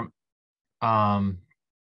 Mr. Chair. I'm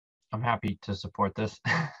happy to support this.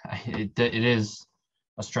 It is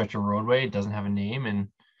a stretch of roadway. It doesn't have a name, and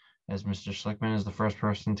as Mr. Schlickman is the first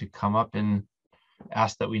person to come up and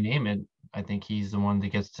ask that we name it, I think he's the one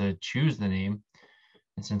that gets to choose the name.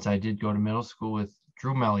 And since I did go to middle school with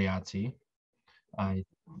Drew Magliazzi, I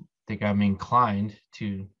think I'm inclined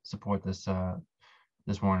to support this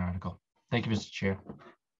this warrant article. Thank you, Mr. Chair.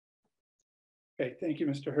 Okay, thank you,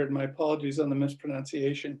 Mr. Hurd. My apologies on the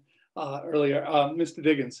mispronunciation earlier. Mr.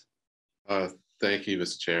 Diggins. Thank you,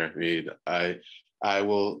 Mr. Chair. I mean, I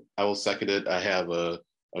will second it. I have a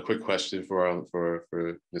quick question for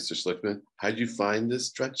Mr. Schlickman. How did you find this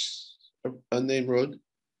stretch of unnamed road?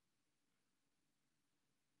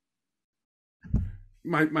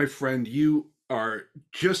 My friend, you are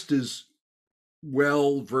just as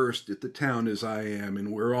well versed at the town as I am,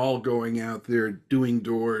 and we're all going out there doing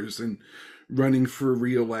doors and running for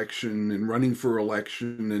re-election and running for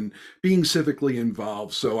election and being civically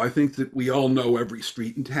involved. So I think that we all know every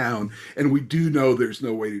street in town, and we do know there's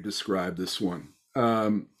no way to describe this one.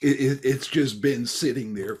 It's just been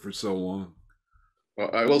sitting there for so long. Well,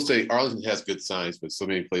 I will say Arlington has good signs, but so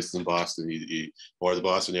many places in Boston, or the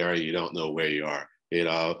Boston area, you don't know where you are. You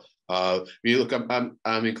know, look,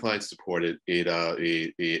 I'm inclined to support it.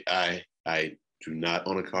 I do not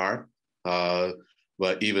own a car,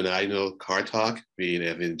 but even I know car talk.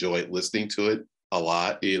 I've enjoyed listening to it a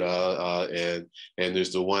lot. And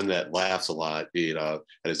there's the one that laughs a lot. And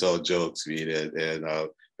it's all jokes.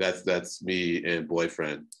 That's me and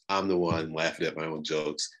boyfriend. I'm the one laughing at my own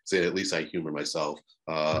jokes, saying at least I humor myself.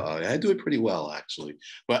 I do it pretty well, actually.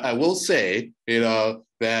 But I will say, that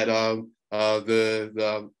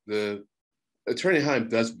the Attorney Heim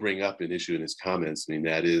does bring up an issue in his comments. I mean,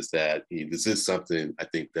 that is that this is something I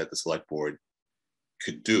think that the select board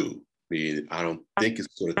could do. I mean, I don't think it's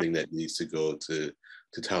the sort of thing that needs to go to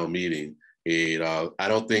town meeting. I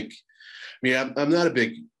don't think. I mean, I'm not a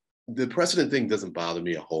big. The precedent thing doesn't bother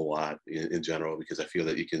me a whole lot in general, because I feel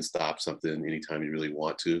that you can stop something anytime you really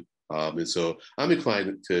want to. And so I'm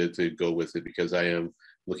inclined to go with it, because I am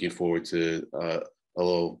looking forward to a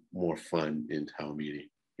little more fun in town meeting.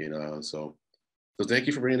 So thank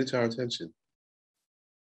you for bringing it to our attention.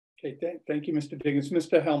 Okay, thank you, Mr. Diggins.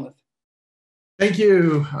 Mr. Helmuth. Thank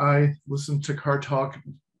you. I listened to Car Talk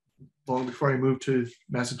long before I moved to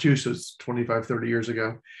Massachusetts 25, 30 years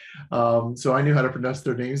ago. So I knew how to pronounce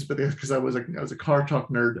their names, but because I was a Car Talk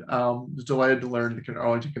nerd, was delighted to learn the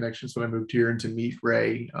Arlington connections when I moved here and to meet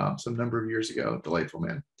Ray some number of years ago. Delightful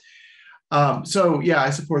man. So yeah, I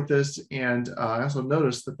support this. And I also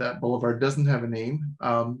noticed that boulevard doesn't have a name,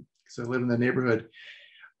 because I live in the neighborhood.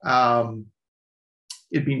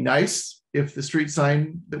 It'd be nice if the street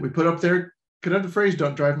sign that we put up there could have the phrase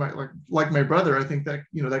 "Don't drive like my brother." I think that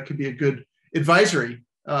that could be a good advisory,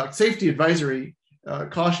 safety advisory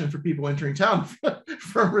caution for people entering town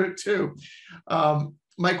from Route 2.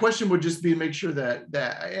 My question would just be to make sure that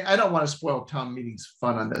I don't want to spoil town meetings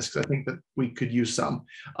fun on this, because I think that we could use some.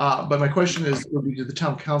 But my question would be to the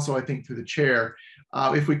town council, I think through the chair,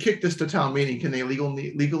 if we kick this to town meeting, can they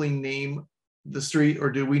legally name the street,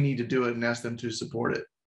 or do we need to do it and ask them to support it?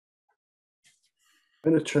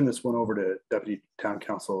 I'm going to turn this one over to Deputy Town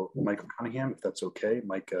Council Michael Cunningham, if that's okay.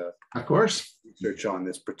 Mike, of course, research on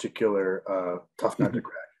this particular tough nut to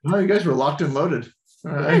crack. Oh, you guys were locked and loaded.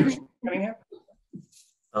 All right.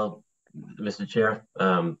 Mr. Chair,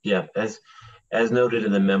 yeah, as noted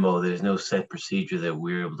in the memo, there's no set procedure that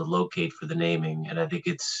we're able to locate for the naming, and I think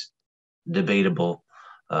it's debatable.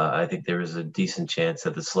 I think there is a decent chance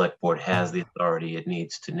that the select board has the authority it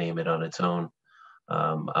needs to name it on its own.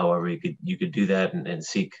 However, you could do that and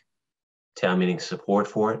seek town meeting support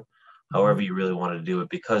for it. However you really want to do it,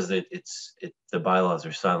 because the bylaws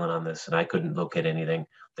are silent on this, and I couldn't locate anything.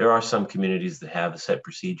 There are some communities that have a set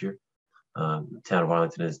procedure. The town of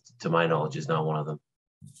Arlington is, to my knowledge, is not one of them.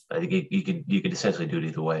 I think you could essentially do it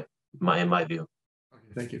either way, in my view.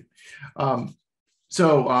 Okay, thank you.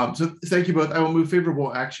 So thank you both. I will move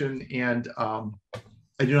favorable action, and I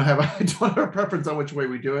don't have a preference on which way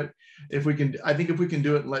we do it. If we can, I think if we can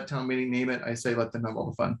do it and let town meeting name it, I say let them have all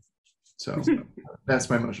the fun. So that's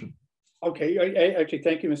my motion. Okay, actually,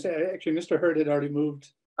 thank you, Mr. Hurd had already moved.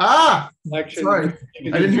 Action. Sorry, I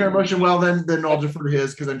didn't hear a motion. Well, then I'll defer to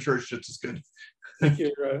his, because I'm sure it's just as good. Thank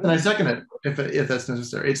you. And I second it if that's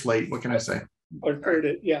necessary. It's late. What can I say? I've heard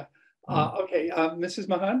it. Yeah. Okay, Mrs.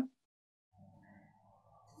 Mahan.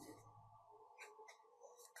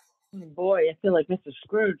 Boy, I feel like Mr.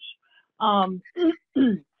 Scrooge.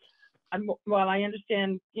 Well, I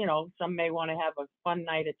understand, some may want to have a fun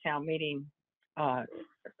night at town meeting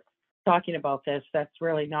talking about this. That's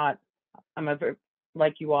really not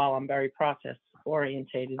like you all, I'm very process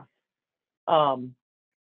orientated.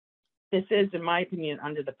 This is, in my opinion,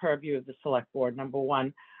 under the purview of the select board, number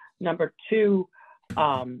one. Number two,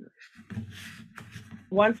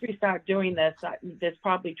 once we start doing this, there's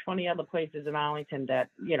probably 20 other places in Arlington that,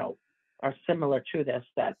 you know, are similar to this,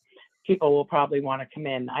 that people will probably want to come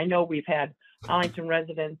in. I know we've had Arlington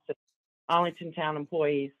residents, Arlington town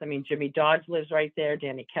employees. I mean, Jimmy Dodge lives right there.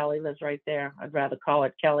 Danny Kelly lives right there. I'd rather call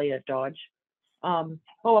it Kelly at Dodge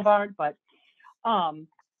Boulevard, but I'm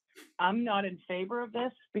not in favor of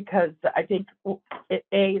this because I think A,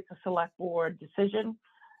 it's a select board decision.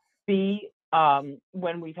 B,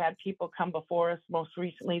 when we've had people come before us, most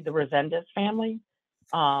recently the Resendez family,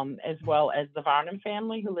 as well as the Varnum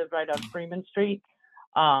family who live right on Freeman Street,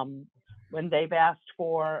 when they've asked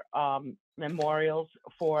for memorials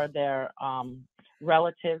for their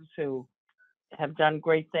relatives who have done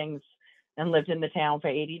great things and lived in the town for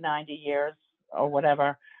 80, 90 years or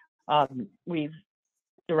whatever, we've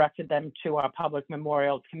directed them to our public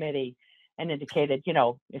memorial committee and indicated, you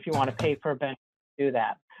know, if you want to pay for a bench, do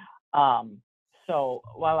that. So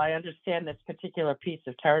while I understand this particular piece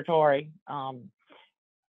of territory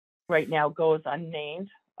right now goes unnamed,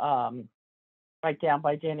 right down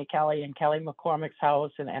by Danny Kelly and Kelly McCormick's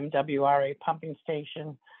house and MWRA pumping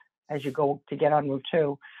station as you go to get on Route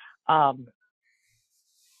 2.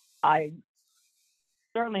 I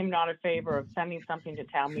certainly am not in favor of sending something to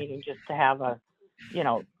town meeting just to have a, you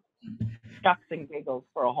know, shucks and giggles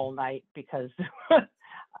for a whole night, because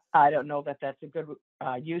I don't know that that's a good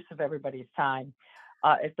use of everybody's time.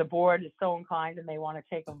 If the board is so inclined and they want to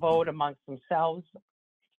take a vote amongst themselves,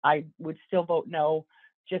 I would still vote no,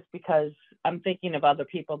 just because I'm thinking of other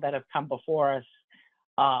people that have come before us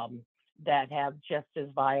that have just as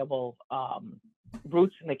viable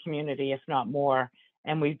roots in the community, if not more.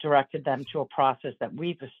 And we've directed them to a process that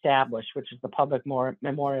we've established, which is the Public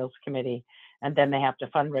Memorials Committee. And then they have to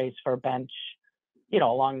fundraise for a bench, you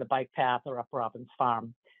know, along the bike path or up Robbins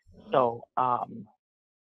Farm. So I'm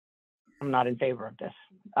not in favor of this.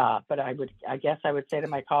 But I guess I would say to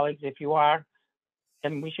my colleagues, if you are,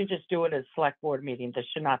 then we should just do it as select board meeting. This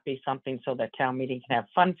should not be something so that town meeting can have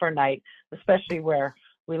fun for a night, especially where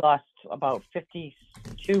we lost about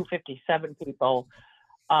 52, 57 people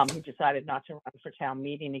who decided not to run for town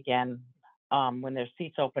meeting again when their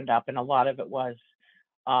seats opened up. And a lot of it was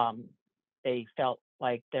they felt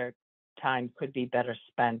like their time could be better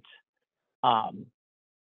spent.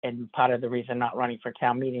 And part of the reason not running for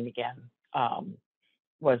town meeting again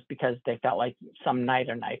was because they felt like some nights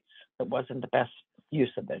it wasn't the best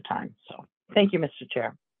use of their time. So thank you, Mr.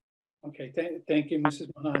 Chair. Okay, thank you, Mrs.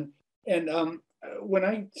 Mahan. And when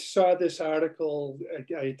I saw this article,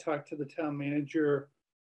 I talked to the town manager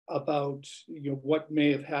about, you know, what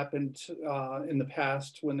may have happened in the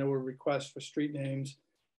past when there were requests for street names.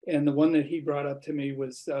 And the one that he brought up to me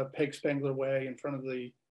was Peg Spangler Way in front of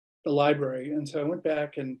the library. And so I went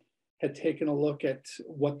back and had taken a look at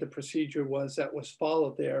what the procedure was that was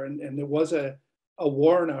followed there. And there was a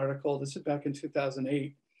Warren article, this is back in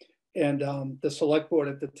 2008. And the select board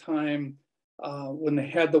at the time, when they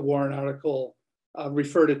had the Warren article,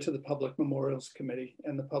 referred it to the Public Memorials Committee.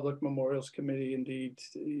 And the Public Memorials Committee indeed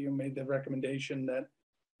made the recommendation that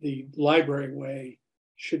the library way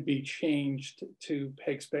should be changed to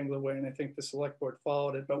Peg Spangler Way. And I think the select board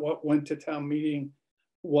followed it. But what went to town meeting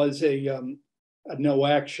was a no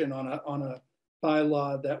action on a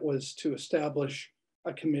bylaw that was to establish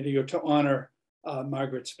a committee or to honor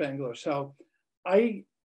Margaret Spangler. So I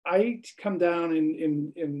come down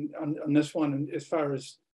on this one as far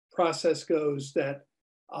as process goes, that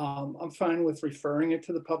I'm fine with referring it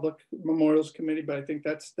to the Public Memorials Committee, but I think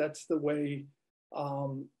that's the way,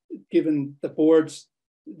 given the board's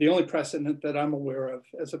the only precedent that I'm aware of,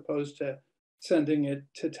 as opposed to sending it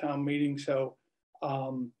to town meeting. So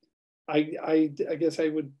I guess I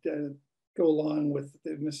would go along with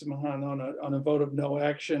Mrs. Mahan on a vote of no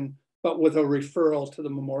action, but with a referral to the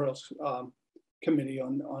Memorials Committee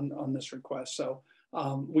on this request. So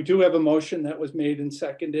we do have a motion that was made and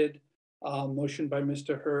seconded, motion by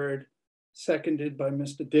Mr. Hurd, seconded by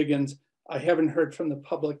Mr. Diggins. I haven't heard from the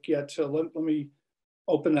public yet, so let me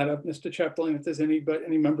open that up, Mr. Chaplain, if there's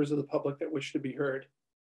any members of the public that wish to be heard.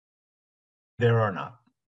 There are not.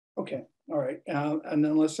 Okay, all right. And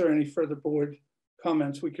unless there are any further board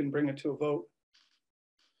comments, we can bring it to a vote.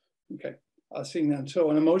 Okay, seeing none. So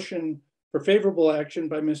on a motion for favorable action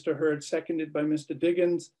by Mr. Hurd, seconded by Mr.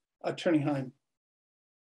 Diggins, Attorney Heim.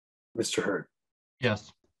 Mr. Hurd.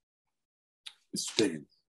 Yes. Mr.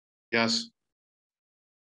 Diggins. Yes.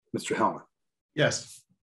 Mr. Hellman. Yes.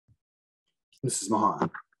 Mrs.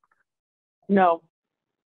 Mahan. No.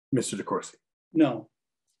 Mr. DeCoursey. No.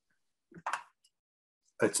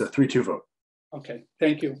 It's a 3-2 vote. Okay,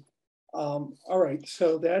 thank you. All right,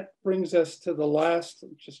 so that brings us to the last,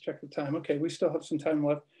 just check the time. Okay, we still have some time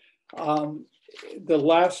left. The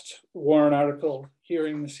last warrant article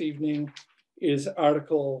hearing this evening is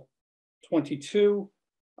Article 22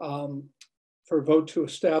 for a vote to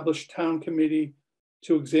establish town committee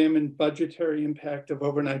to examine budgetary impact of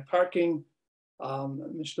overnight parking.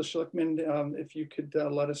 Mr. Schlickman, if you could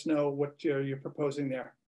let us know what you're proposing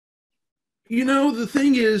there. You know, the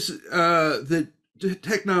thing is that the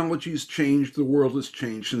technology's changed, the world has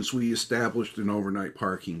changed since we established an overnight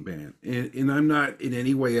parking ban. And I'm not in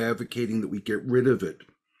any way advocating that we get rid of it.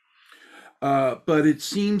 But it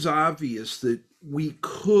seems obvious that we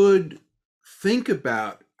could think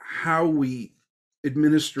about how we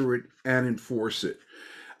administer it and enforce it.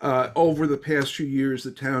 Over the past few years,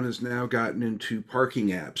 the town has now gotten into parking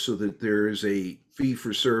apps so that there is a fee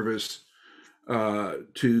for service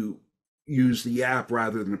to use the app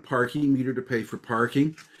rather than a parking meter to pay for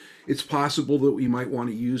parking. It's possible that we might want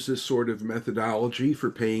to use this sort of methodology for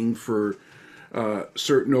paying for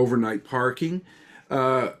certain overnight parking.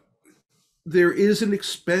 There is an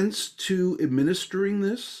expense to administering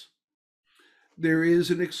this. There is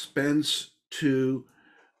an expense to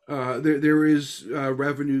there is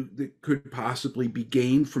revenue that could possibly be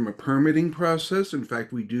gained from a permitting process. In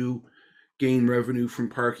fact, we do gain revenue from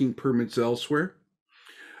parking permits elsewhere.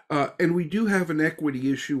 And we do have an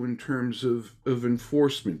equity issue in terms of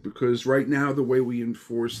enforcement, because right now the way we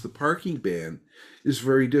enforce the parking ban is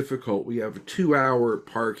very difficult. We have a 2-hour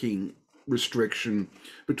parking restriction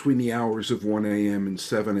between the hours of 1 a.m. and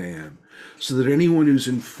 7 a.m. so that anyone who's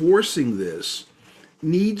enforcing this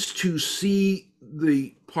needs to see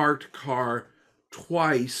the parked car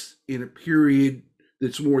twice in a period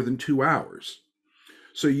that's more than 2 hours.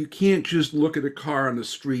 So you can't just look at a car on the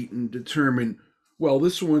street and determine, well,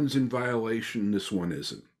 this one's in violation, this one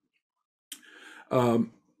isn't.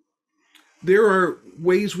 There are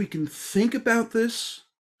ways we can think about this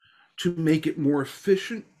to make it more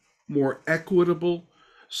efficient, more equitable,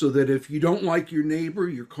 so that if you don't like your neighbor,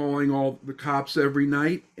 you're calling all the cops every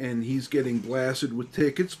night and he's getting blasted with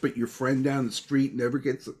tickets, but your friend down the street never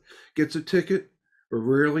gets a ticket, or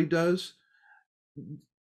rarely does.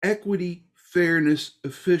 Equity, fairness,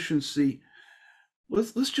 efficiency.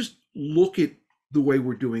 Let's just look at the way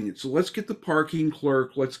we're doing it. So let's get the parking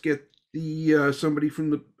clerk, let's get the somebody from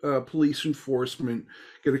the police enforcement,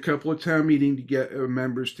 get a couple of town meeting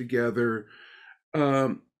members together,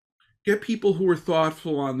 get people who are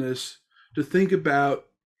thoughtful on this to think about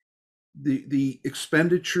the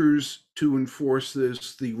expenditures to enforce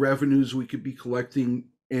this, the revenues we could be collecting,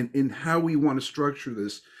 and how we want to structure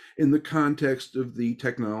this in the context of the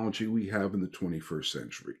technology we have in the 21st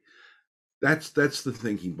century. That's the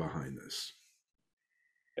thinking behind this.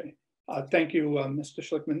 Okay. Thank you, Mr.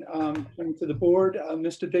 Schlickman. Coming to the board,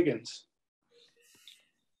 Mr. Diggins.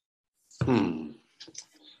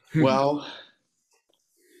 Well,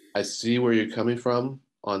 I see where you're coming from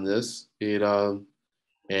on this. Given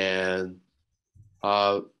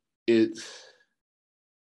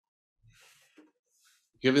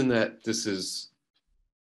that this is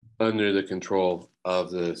under the control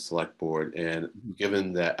of the select board, and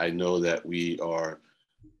given that I know that we are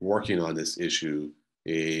working on this issue,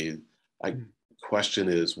 a question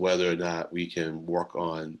is whether or not we can work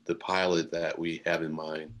on the pilot that we have in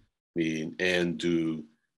mind, and do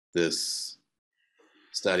this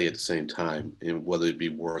study at the same time, and whether it'd be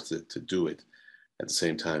worth it to do it at the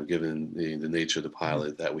same time, given the nature of the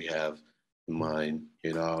pilot that we have in mind.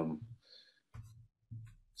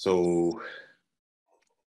 So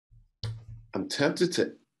I'm tempted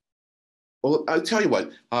to, well, I'll tell you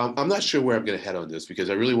what, I'm not sure where I'm going to head on this, because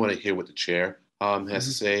I really want to hear what the chair has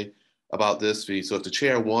to say about this. So if the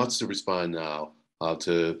chair wants to respond now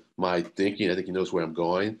to my thinking, I think he knows where I'm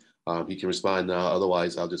going. He can respond now.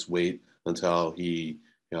 Otherwise, I'll just wait until he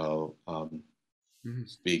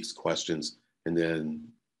speaks, questions, and then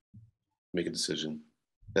make a decision.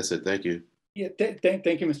 That's it. Thank you. Yeah,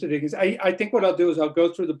 thank you, Mr. Diggins. I think what I'll do is I'll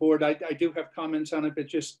go through the board. I do have comments on it, but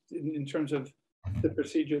just in terms of the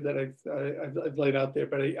procedure that I've laid out there.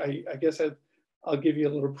 But I guess I'll give you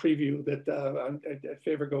a little preview that I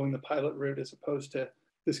favor going the pilot route as opposed to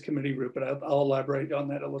this committee route. But I'll elaborate on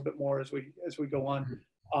that a little bit more as we go on.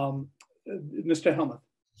 Mr. Helmuth.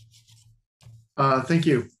 Thank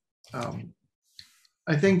you.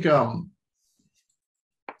 I think,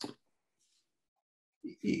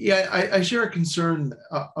 yeah, I share a concern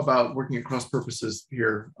about working at cross purposes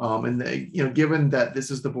here. And given that this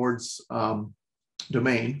is the board's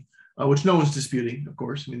domain, which no one's disputing, of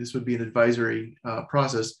course. I mean, this would be an advisory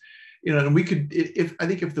process, you know, and we could, if I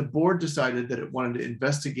think if the board decided that it wanted to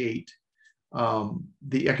investigate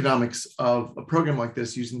the economics of a program like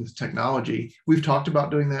this using this technology, we've talked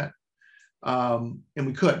about doing that. And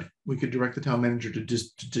we could direct the town manager to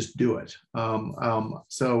just do it.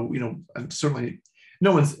 So, you know, certainly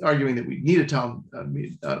no one's arguing that we need a town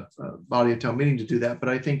body of town meeting to do that, but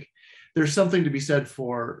I think there's something to be said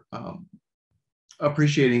for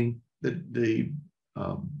appreciating the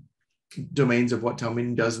domains of what town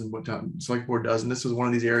meeting does and what town select board does. And this is one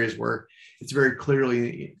of these areas where it's very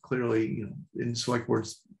clearly, you know, in select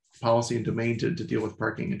board's policy and domain to deal with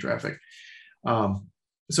parking and traffic.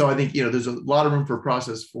 So I think, you know, there's a lot of room for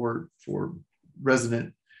process for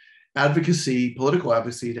resident advocacy, political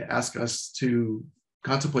advocacy, to ask us to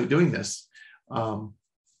contemplate doing this.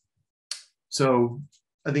 So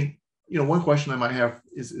I think, you know, one question I might have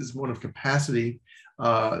is one of capacity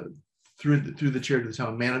through the chair to the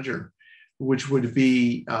town manager, which would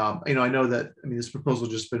be, you know, I know that, I mean, this proposal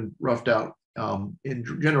has just been roughed out in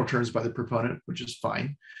general terms by the proponent, which is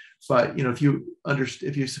fine. But, you know, if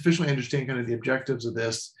you sufficiently understand kind of the objectives of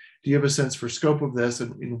this, do you have a sense for scope of this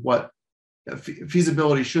and in what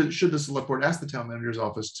feasibility should the select board ask the town manager's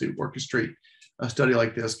office to orchestrate a study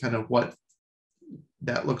like this, kind of what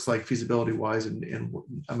that looks like feasibility wise and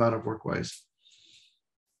amount of work wise?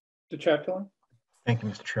 Mr. Chatfield? Thank you,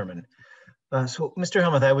 Mr. Chairman. So, Mr.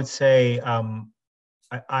 Helmuth, I would say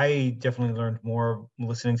I definitely learned more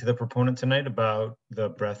listening to the proponent tonight about the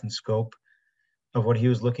breadth and scope of what he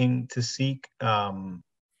was looking to seek. And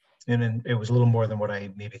it was a little more than what I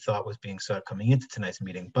maybe thought was being sought coming into tonight's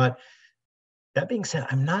meeting. But that being said,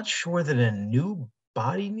 I'm not sure that a new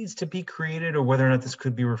body needs to be created or whether or not this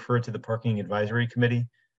could be referred to the Parking Advisory Committee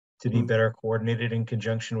to be better coordinated in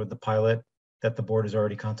conjunction with the pilot that the board is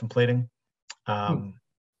already contemplating. You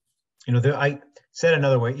know, I said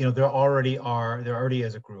another way, you know, there already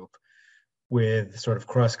is a group with sort of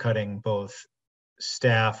cross-cutting both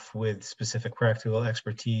staff with specific practical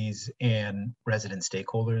expertise and resident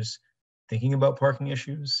stakeholders thinking about parking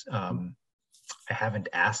issues. I haven't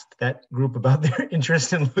asked that group about their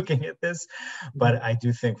interest in looking at this, but I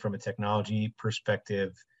do think from a technology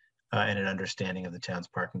perspective and an understanding of the town's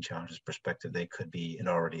parking challenges perspective, they could be an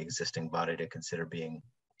already existing body to consider being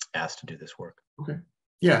asked to do this work. Okay.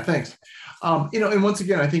 Yeah, thanks. You know, and once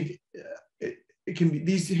again, I think it can be,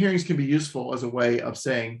 these hearings can be useful as a way of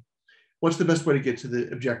saying, what's the best way to get to the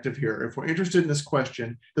objective here? If we're interested in this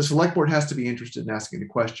question, the select board has to be interested in asking the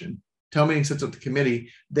question. Town meeting sits up the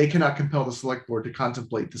committee. They cannot compel the select board to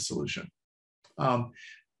contemplate the solution.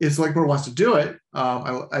 If the select board wants to do it,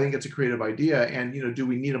 I think it's a creative idea. And, you know, do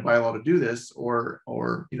we need a bylaw to do this, or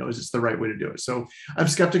you know, is this the right way to do it? So I'm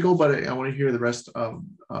skeptical, but I want to hear the rest of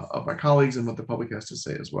my colleagues and what the public has to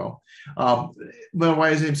say as well. But why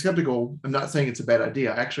is I'm skeptical? I'm not saying it's a bad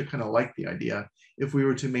idea. I actually kind of like the idea. If we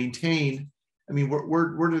were to maintain, I mean,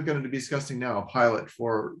 we're going to be discussing now a pilot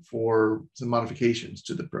for some modifications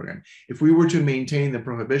to the program. If we were to maintain the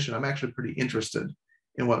prohibition, I'm actually pretty interested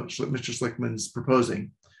in what Mr. Slickman's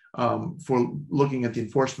proposing for looking at the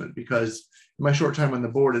enforcement, because in my short time on the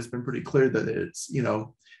board, it's been pretty clear that it's, you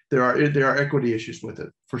know, there are equity issues with it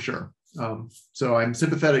for sure. So I'm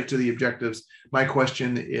sympathetic to the objectives. My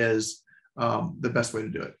question is the best way to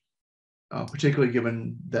do it, particularly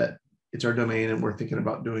given that it's our domain and we're thinking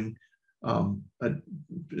about doing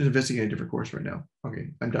investigating a different course right now. Okay,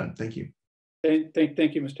 I'm done. Thank you.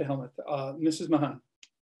 Thank you, Mr. Helmuth. Mrs. Mahan.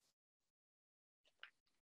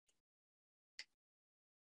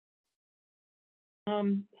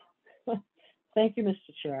 Thank you, Mr.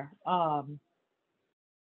 Chair.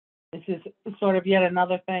 This is sort of yet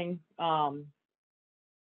another thing. I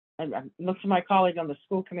looked to my colleague on the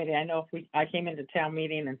school committee. I know I came into town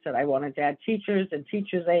meeting and said I wanted to add teachers and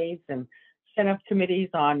teachers' aides and set up committees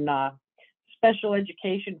on special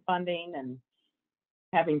education funding, and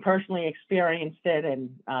having personally experienced it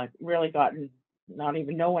and really gotten not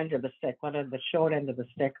even no end of the stick, but the short end of the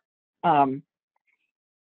stick.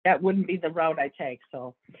 That wouldn't be the route I take.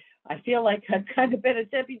 So I feel like I've kind of been a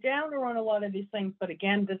Debbie Downer on a lot of these things. But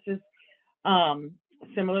again, this is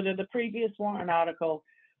similar to the previous warrant article.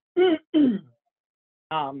 It's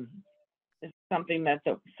something that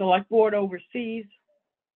the select board oversees.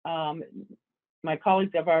 My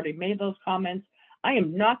colleagues have already made those comments. I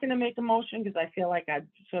am not going to make a motion because I feel like I've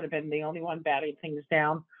sort of been the only one batting things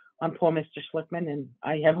down on poor Mr. Schlickman, and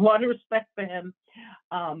I have a lot of respect for him.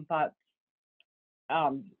 But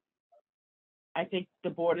I think the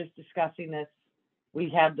board is discussing this. We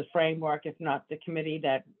have the framework, if not the committee,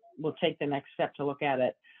 that will take the next step to look at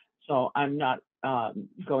it. So I'm not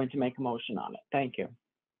going to make a motion on it. Thank you.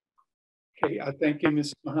 Okay, thank you,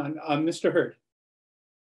 Ms. Mahan. Mr. Hurd.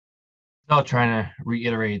 Not trying to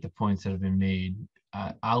reiterate the points that have been made.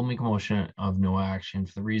 I'll make a motion of no action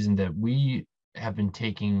for the reason that we have been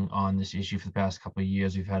taking on this issue for the past couple of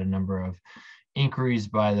years. We've had a number of inquiries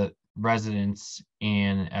by the residents,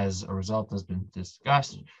 and as a result has been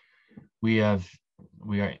discussed, we are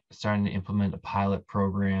starting to implement a pilot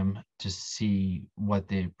program to see what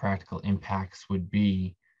the practical impacts would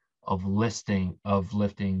be of lifting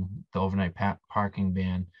the overnight parking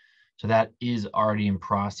ban. So that is already in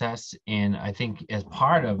process. And I think as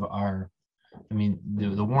part of the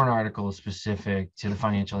warrant article is specific to the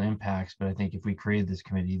financial impacts, but I think if we created this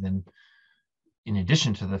committee, then in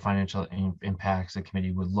addition to the financial impacts, the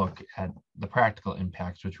committee would look at the practical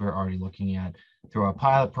impacts, which we're already looking at through our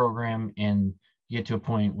pilot program, and get to a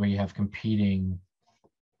point where you have competing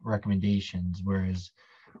recommendations, whereas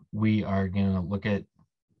we are going to look at,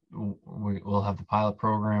 we'll have the pilot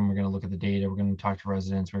program, we're going to look at the data, we're going to talk to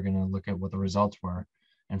residents, we're going to look at what the results were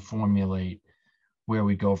and formulate where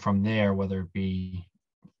we go from there, whether it be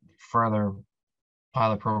further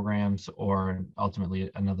pilot programs or ultimately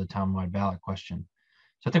another townwide ballot question.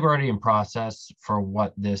 So I think we're already in process for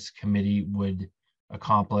what this committee would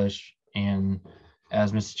accomplish. And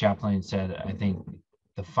as Mrs. Chaplain said, I think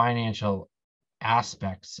the financial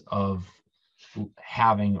aspects of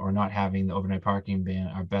having or not having the overnight parking ban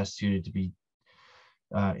are best suited to be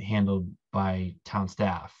handled by town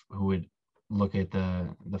staff, who would look at the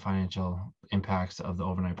financial impacts of the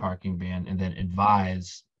overnight parking ban and then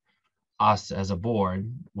advise us as a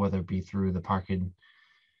board, whether it be through the parking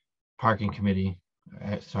committee.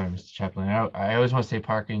 Sorry, Mr. Chaplain. I always want to say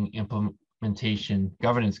parking implementation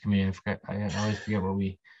governance committee. I always forget what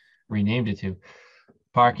we renamed it to.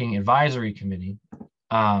 Parking advisory committee.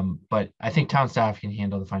 But I think town staff can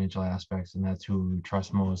handle the financial aspects, and that's who we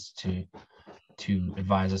trust most to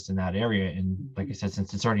advise us in that area. And like I said,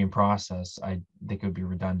 since it's already in process, I think it would be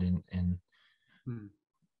redundant, and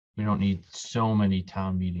we don't need so many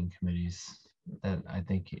town meeting committees. That I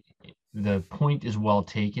think the point is well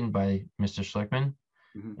taken by Mr. Schlickman.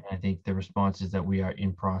 And I think the response is that we are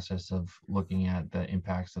in process of looking at the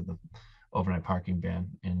impacts of the overnight parking ban,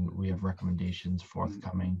 and we have recommendations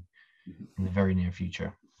forthcoming in the very near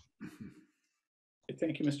future.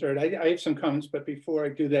 Thank you, Mr. Hurd. I have some comments, but before I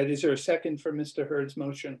do that, is there a second for Mr. Hurd's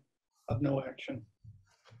motion of no action?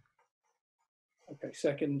 Okay,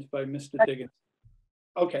 second by Mr. Diggins.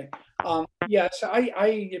 Okay, yes,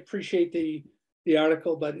 I appreciate the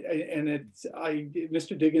article, but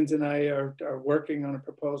Mr. Diggins and I are working on a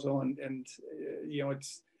proposal, and you know,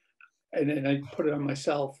 and I put it on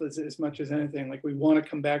myself as much as anything. Like, we want to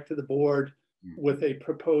come back to the board with a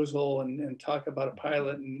proposal and talk about a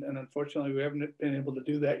pilot, and unfortunately we haven't been able to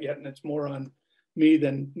do that yet, and it's more on me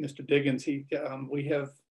than Mr. Diggins. We have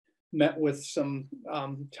met with some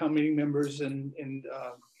town meeting members in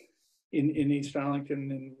East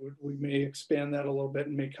Arlington, and we may expand that a little bit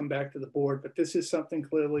and may come back to the board. But this is something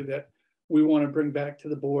clearly that we want to bring back to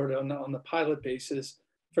the board on the pilot basis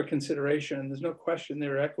for consideration. And there's no question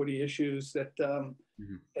there are equity issues that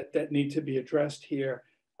that need to be addressed here.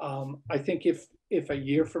 I think if a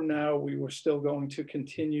year from now we were still going to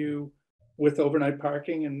continue with overnight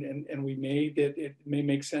parking, and it may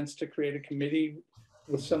make sense to create a committee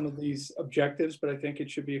with some of these objectives, but I think it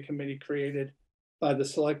should be a committee created by the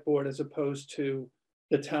select board as opposed to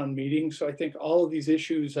the town meeting. So I think all of these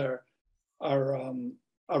issues are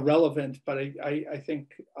relevant, but I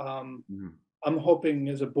think I'm hoping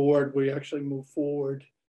as a board we actually move forward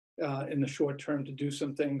in the short term to do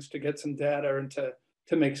some things, to get some data, and to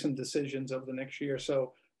make some decisions over the next year.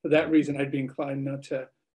 So for that reason, I'd be inclined not to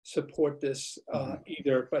support this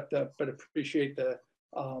either, but appreciate the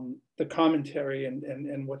commentary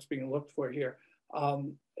and what's being looked for here.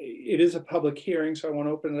 It is a public hearing, so I want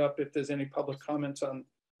to open it up if there's any public comments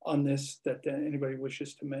on this that anybody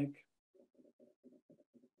wishes to make.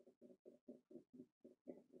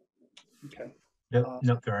 Okay.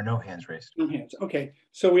 No, there are no hands raised. No hands. Okay,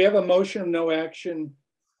 so we have a motion of no action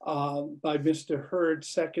by Mr. Hurd,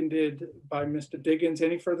 seconded by Mr. Diggins.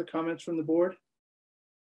 Any further comments from the board?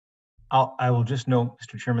 I will just note,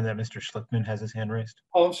 Mr. Chairman, that Mr. Schlickman has his hand raised.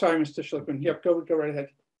 Oh, I'm sorry, Mr. Schlickman. Yep, go right ahead.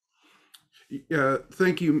 Yeah,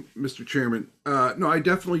 thank you, Mr. Chairman. No, I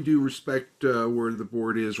definitely do respect where the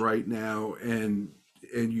board is right now, and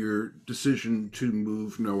your decision to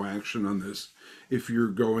move no action on this if you're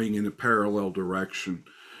going in a parallel direction.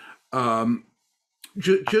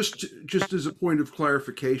 Just as a point of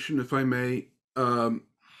clarification, if I may,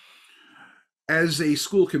 as a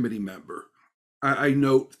school committee member, I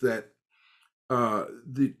note that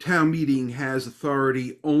the town meeting has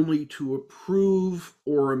authority only to approve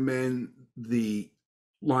or amend the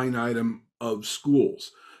line item of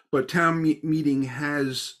schools, but town meeting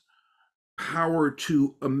has power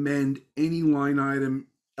to amend any line item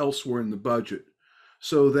elsewhere in the budget,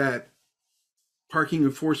 so that parking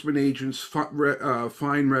enforcement agents,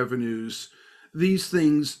 fine revenues, these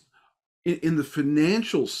things in the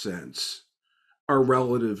financial sense are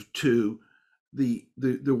relative to the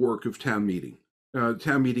work of town meeting.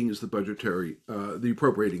 Town meeting is the budgetary, the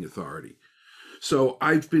appropriating authority. So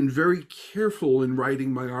I've been very careful in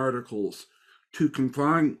writing my articles to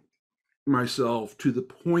confine myself to the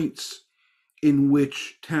points in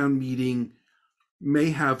which town meeting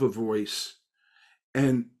may have a voice,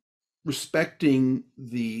 and respecting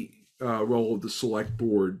the role of the select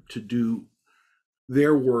board to do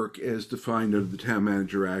their work as defined under the Town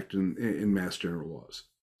Manager Act and Mass General laws.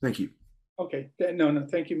 Thank you. Okay, no,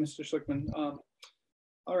 thank you, Mr. Schlickman.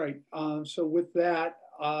 All right, so with that,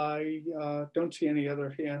 I don't see any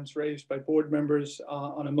other hands raised by board members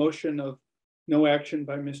on a motion of no action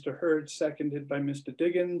by Mr. Hurd, seconded by Mr.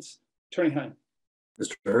 Diggins. Attorney Heim.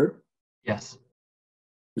 Mr. Hurd? Yes.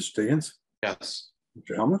 Mr. Diggins? Yes.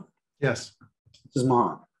 Mr. Helmuth? Yes. Mrs.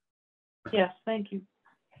 Mahan? Yes, thank you.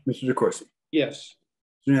 Mr. DeCoursey? Yes.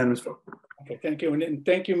 It's unanimous vote. Okay, thank you. And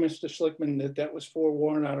thank you, Mr. Schlickman, that was 4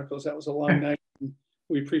 warrant articles. That was a long night.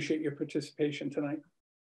 We appreciate your participation tonight.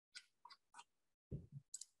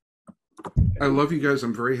 I love you guys.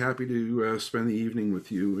 I'm very happy to spend the evening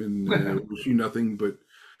with you, and wish you nothing but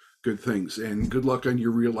good things. And good luck on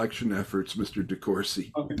your re-election efforts, Mr.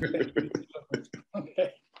 DeCoursey.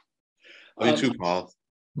 Okay. You too, Paul.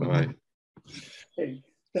 Bye. Okay,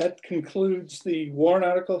 that concludes the warrant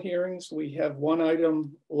article hearings. We have one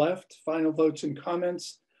item left, final votes and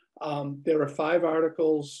comments. There are 5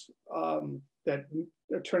 articles that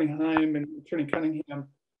Attorney Heim and Attorney Cunningham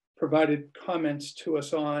provided comments to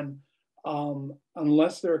us on.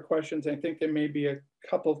 Unless there are questions, I think there may be a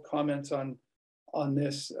couple of comments on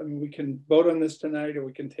this. I mean, we can vote on this tonight, or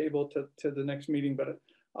we can table to the next meeting, but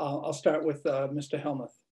I'll start with Mr.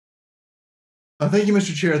 Helmuth. Thank you,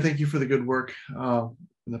 Mr. Chair. Thank you for the good work on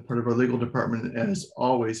the part of our legal department, as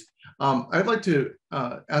always. I'd like to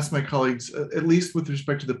ask my colleagues, at least with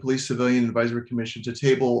respect to the Police Civilian Advisory Commission, to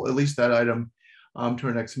table at least that item to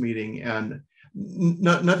our next meeting. And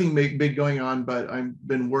nothing big going on, but I've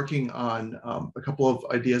been working on a couple of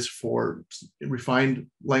ideas for refined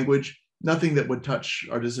language, nothing that would touch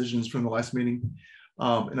our decisions from the last meeting.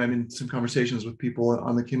 And I'm in some conversations with people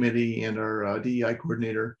on the committee and our DEI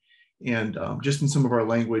coordinator. And just in some of our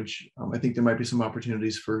language, I think there might be some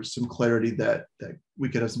opportunities for some clarity that we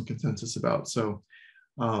could have some consensus about. So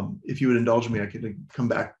if you would indulge me, I could come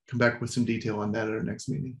back with some detail on that at our next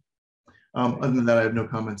meeting. Other than that, I have no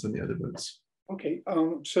comments on the other votes. Okay,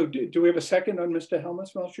 so do we have a second on Mr.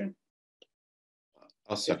 Helmuth's motion?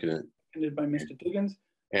 I'll second it. Seconded by Mr. Diggins.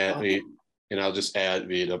 And I'll just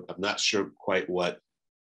add, I'm not sure quite what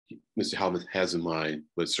Mr. Helmuth has in mind,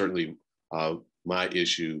 but certainly my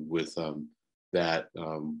issue with that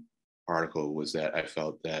article was that I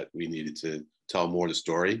felt that we needed to tell more of the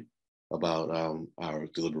story about our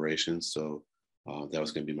deliberations. So that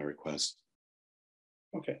was going to be my request.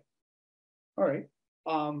 Okay. All right.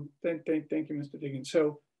 Thank you, Mr. Diggins.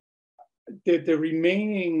 So the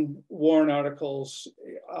remaining warrant articles,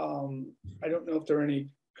 I don't know if there are any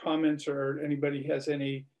comments or anybody has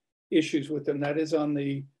any issues with them. That is on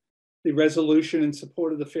the resolution in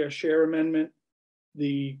support of the Fair Share Amendment,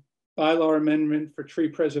 the bylaw amendment for tree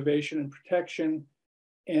preservation and protection,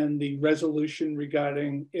 and the resolution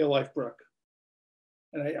regarding Alewife Brook.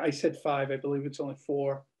 And I said 5, I believe it's only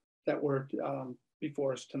 4 that were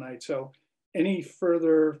before us tonight. So any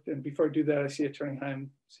further, and before I do that, I see Attorney Heim's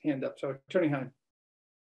hand up. So Attorney Heim.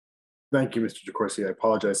 Thank you, Mr. DeCoursey. I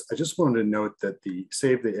apologize. I just wanted to note that the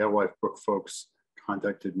Save the Alewife Brook folks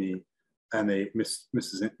contacted me, and Miss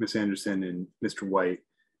Anderson and Mr. White,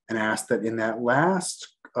 and asked that in that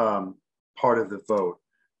last part of the vote,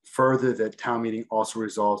 further that town meeting also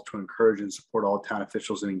resolves to encourage and support all town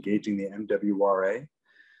officials in engaging the MWRA.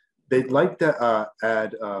 They'd like to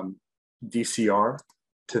add DCR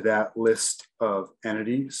to that list of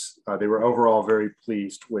entities. They were overall very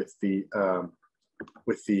pleased with the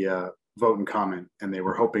vote and comment, and they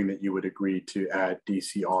were hoping that you would agree to add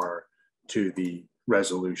DCR to the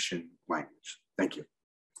resolution language. Thank you.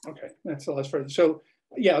 Okay, that's the last further. So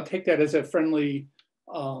yeah, I'll take that as a friendly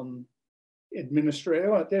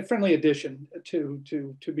friendly addition to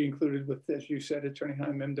be included with, as you said, Attorney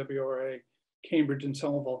Heim, MWRA, Cambridge, and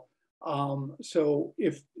Somerville. So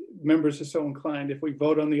if members are so inclined, if we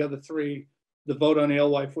vote on the other 3, the vote on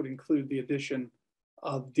Alewife would include the addition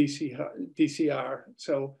of DCR.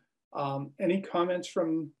 So Any comments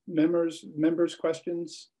from members,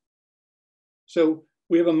 questions? So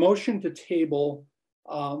we have a motion to table.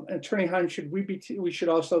 Attorney Heim, we should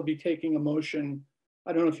also be taking a motion.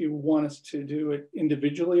 I don't know if you want us to do it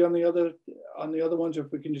individually on the other ones, or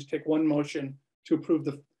if we can just take one motion to approve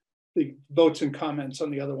the votes and comments on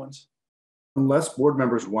the other ones. Unless board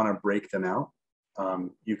members want to break them out,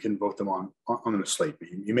 you can vote them on a slate.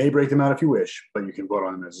 You may break them out if you wish, but you can vote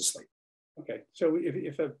on them as a slate. Okay, so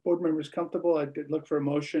if a board member is comfortable, I'd look for a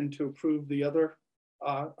motion to approve the other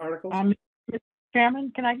articles. Mr.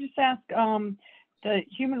 Chairman, can I just ask, the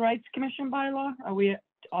Human Rights Commission bylaw, are we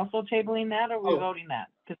also tabling that, or are we voting that?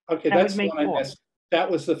 Okay, that's the one I missed. That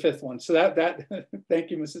was the fifth one. So that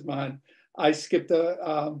thank you, Mrs. Mahan. I skipped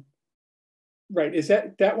the, right, is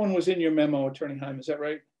that one was in your memo, Attorney Heim, is that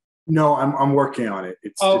right? No, I'm working on it.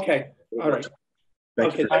 Okay, all right.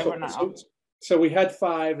 Thank you. So we had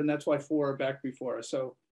 5, and that's why 4 are back before us.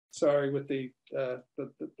 So sorry with the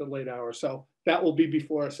late hour. So that will be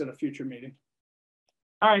before us in a future meeting.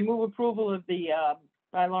 All right, move approval of the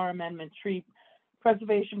bylaw amendment, tree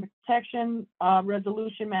preservation protection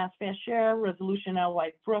resolution, Mass Fair Share, resolution L.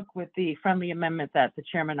 White Brook, with the friendly amendment that the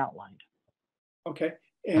chairman outlined. Okay,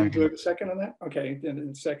 and do we have a second on that? Okay,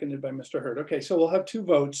 and seconded by Mr. Hurd. Okay, so we'll have 2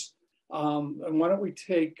 votes. And why don't we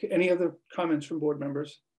take any other comments from board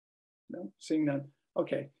members? No, seeing none.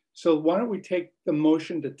 Okay, so why don't we take the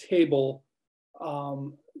motion to table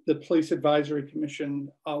the Police Advisory Commission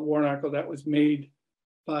warrant article that was made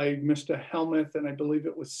by Mr. Helmuth, and I believe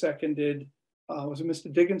it was seconded. Was it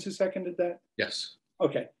Mr. Diggins who seconded that? Yes.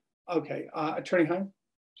 Okay. Okay. Attorney Heim?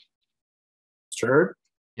 Mr. Hurd?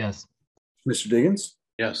 Yes. Mr. Diggins?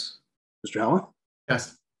 Yes. Mr. Helmuth?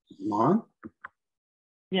 Yes. Mahan?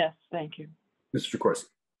 Yes, thank you. Mr. DeCoursey?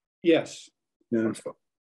 Yes. Unanimous vote.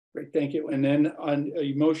 Great, thank you. And then on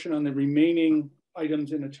a motion on the remaining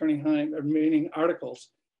items in Attorney Heim, remaining articles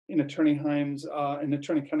in Attorney Heim's and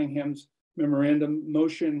Attorney Cunningham's memorandum,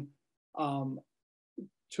 motion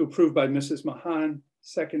to approve by Mrs. Mahan,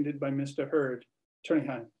 seconded by Mr. Hurd. Attorney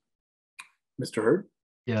Heim. Mr. Hurd?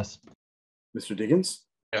 Yes. Mr. Diggins?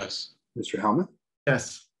 Yes. Mr. Helmuth?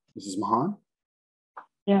 Yes. Mrs. Mahan?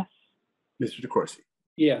 Yes. Mr. DeCoursey?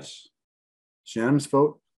 Yes. Unanimous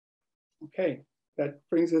vote. Okay, that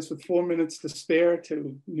brings us with 4 minutes to spare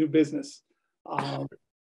to new business.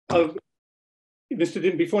 Mr.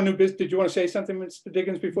 Diggins, before new business, did you want to say something, Mr.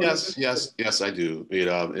 Diggins, before? Yes, I do.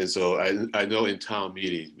 And so I know in town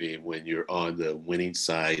meetings, when you're on the winning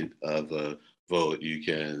side of a vote, you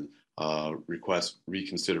can request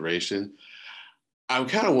reconsideration. I'm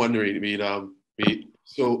kind of wondering,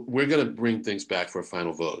 so we're going to bring things back for a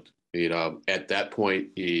final vote. At that point,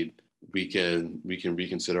 we can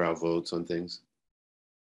reconsider our votes on things.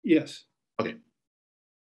 Yes. Okay.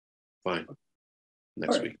 Fine.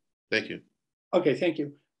 Next right. week. Thank you. Okay, thank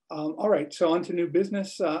you. All right, so on to new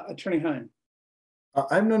business. Attorney Heim.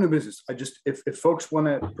 I have no new business. I just, if folks want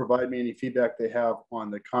to provide me any feedback they have on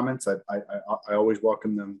the comments, I always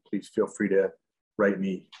welcome them. Please feel free to write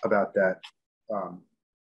me about that.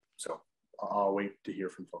 So I'll wait to hear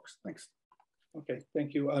from folks. Thanks. Okay,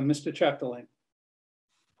 thank you. Mr. Chapdelaine.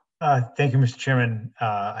 Thank you, Mr. Chairman.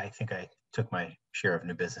 I think I took my share of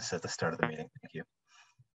new business at the start of the meeting. Thank you.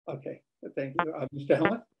 Okay, thank you. Mr.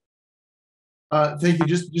 Helmuth? Thank you.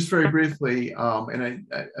 Just very briefly, and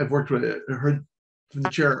I've heard from the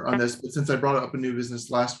chair on this, but since I brought up a new business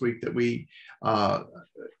last week that we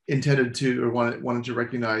intended to, or wanted to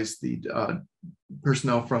recognize the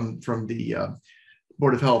personnel from the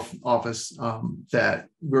Board of Health office, that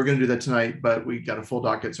we were going to do that tonight, but we got a full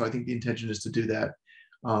docket. So I think the intention is to do that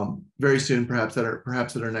very soon, perhaps at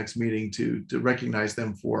our next meeting, to recognize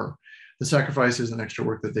them for the sacrifices and extra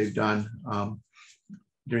work that they've done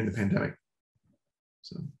during the pandemic.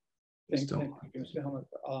 So thank you, Mr.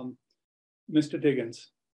 Helmuth. Mr. Diggins.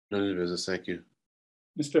 No new business, thank you.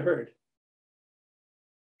 Mr. Hurd.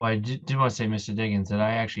 Well, I do want to say, Mr. Diggins, that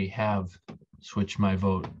I actually have switched my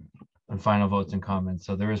vote on final votes and comments,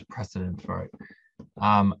 so there is precedent for it.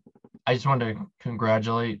 I just want to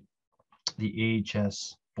congratulate the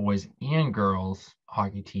AHS boys and girls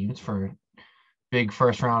hockey teams for big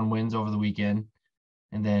first round wins over the weekend.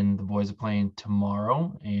 And then the boys are playing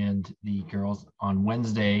tomorrow and the girls on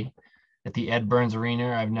Wednesday at the Ed Burns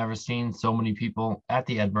Arena. I've never seen so many people at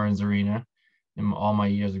the Ed Burns Arena in all my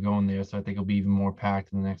years of going there. So I think it'll be even more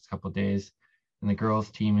packed in the next couple of days. And the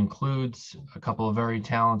girls team includes a couple of very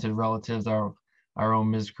talented relatives, our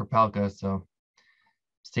own Ms. Kropelka. So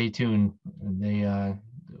stay tuned. You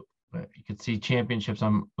could see championships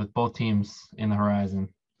with both teams in the horizon.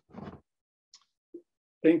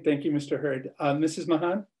 Thank you, Mr. Hurd. Mrs.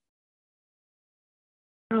 Mahan?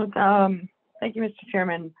 Thank you, Mr.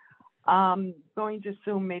 Chairman. Going to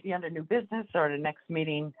assume maybe under new business or the next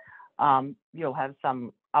meeting, you'll have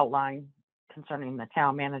some outline concerning the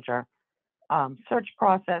town manager search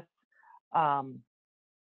process. I'll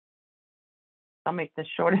make this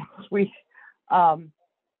short and sweet.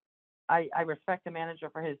 I respect the manager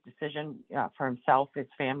for his decision for himself, his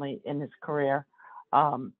family, in his career.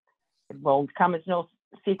 It will come as no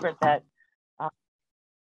secret that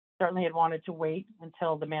certainly had wanted to wait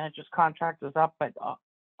until the manager's contract was up, but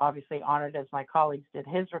obviously honored, as my colleagues did,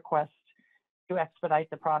 his request to expedite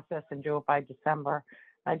the process and do it by December.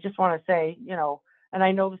 I just want to say, you know, and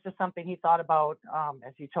I know this is something he thought about,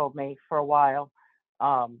 as he told me, for a while.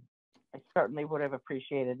 I certainly would have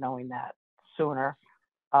appreciated knowing that sooner,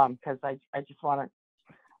 because I just want to,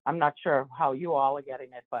 I'm not sure how you all are getting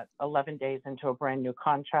it, but 11 days into a brand new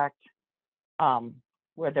contract,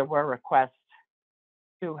 where there were requests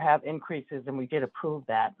to have increases, and we did approve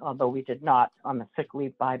that, although we did not on the sick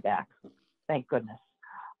leave buyback, thank goodness.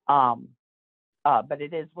 But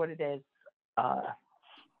it is what it is.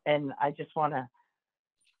 And I just want to,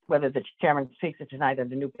 whether the chairman speaks it tonight or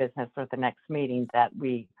the new business or the next meeting, that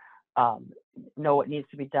we know what needs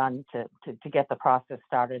to be done to get the process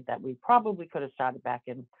started, that we probably could have started back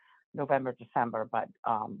in November, December, but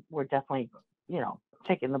we're definitely, you know,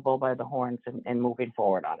 taking the bull by the horns and moving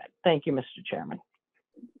forward on it. Thank you, Mr. Chairman.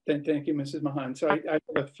 Thank you, Mrs. Mahan. So I have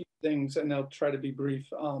a few things, and I'll try to be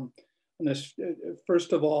brief on this.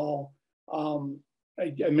 First of all,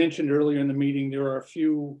 I mentioned earlier in the meeting, there are a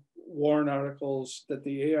few warrant articles that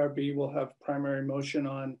the ARB will have primary motion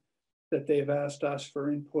on that they've asked us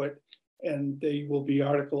for input, and they will be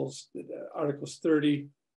Articles 30,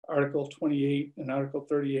 Article 28, and Article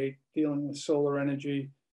 38 dealing with solar energy,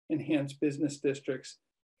 enhanced business districts,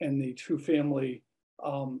 and the two-family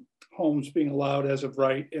homes being allowed as of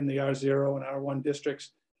right in the R0 and R1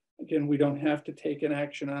 districts. Again, we don't have to take an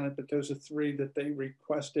action on it, but those are three that they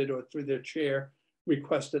requested, or through their chair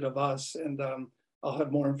requested of us, and I'll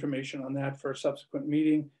have more information on that for a subsequent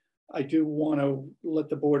meeting. I do want to let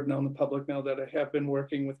the board know and the public know that I have been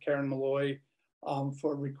working with Karen Malloy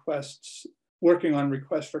for requests, working on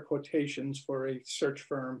requests for quotations for a search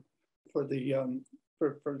firm for the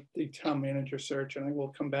town manager search, and I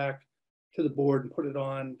will come back to the board and put it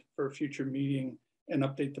on for a future meeting and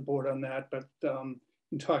update the board on that. But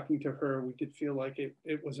in talking to her, we did feel like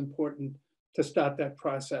it was important to start that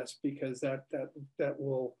process, because that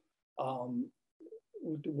will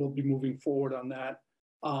we'll be moving forward on that.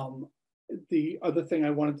 The other thing I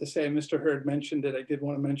wanted to say, Mr. Hurd mentioned it, I did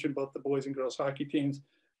want to mention both the boys and girls hockey teams.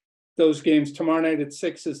 Those games tomorrow night at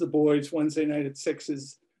 6 is the boys, Wednesday night at 6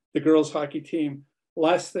 is the girls hockey team.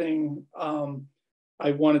 Last thing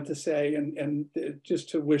I wanted to say, and just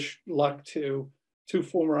to wish luck to two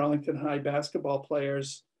former Arlington High basketball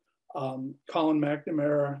players, Colin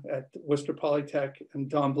McNamara at Worcester Polytech and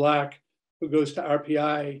Don Black, who goes to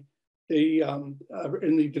RPI. They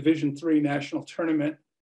in the Division III national tournament,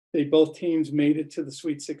 both teams made it to the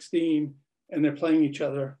Sweet 16, and they're playing each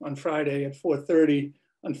other on Friday at 4:30.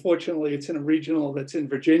 Unfortunately, it's in a regional that's in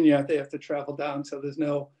Virginia. They have to travel down, so there's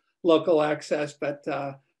no local access, but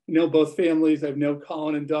know both families. I know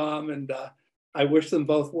Colin and Dom, and I wish them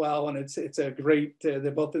both well. And it's a great,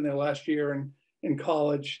 they're both in their last year in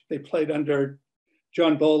college. They played under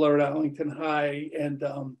John Bowler at Arlington High, and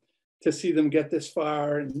to see them get this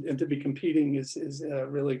far and to be competing is a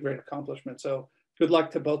really great accomplishment. So good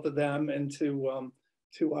luck to both of them, and to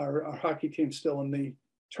our hockey team still in the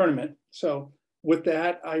tournament. So with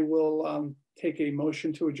that, I will take a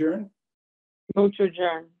motion to adjourn. Move to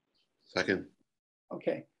adjourn. Second.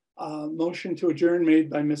 Okay. Motion to adjourn made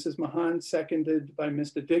by Mrs. Mahan, seconded by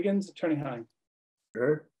Mr. Diggins. Attorney Heim.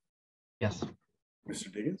 Hurd? Yes.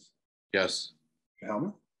 Mr. Diggins? Yes. Mr.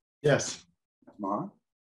 Helmuth? Yes. Ms. Mahan?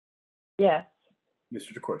 Yes.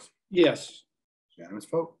 Mr. DeCoursey? Yes. Unanimous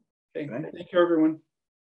vote. Okay. Thank you, everyone.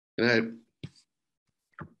 Good night.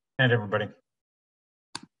 And everybody.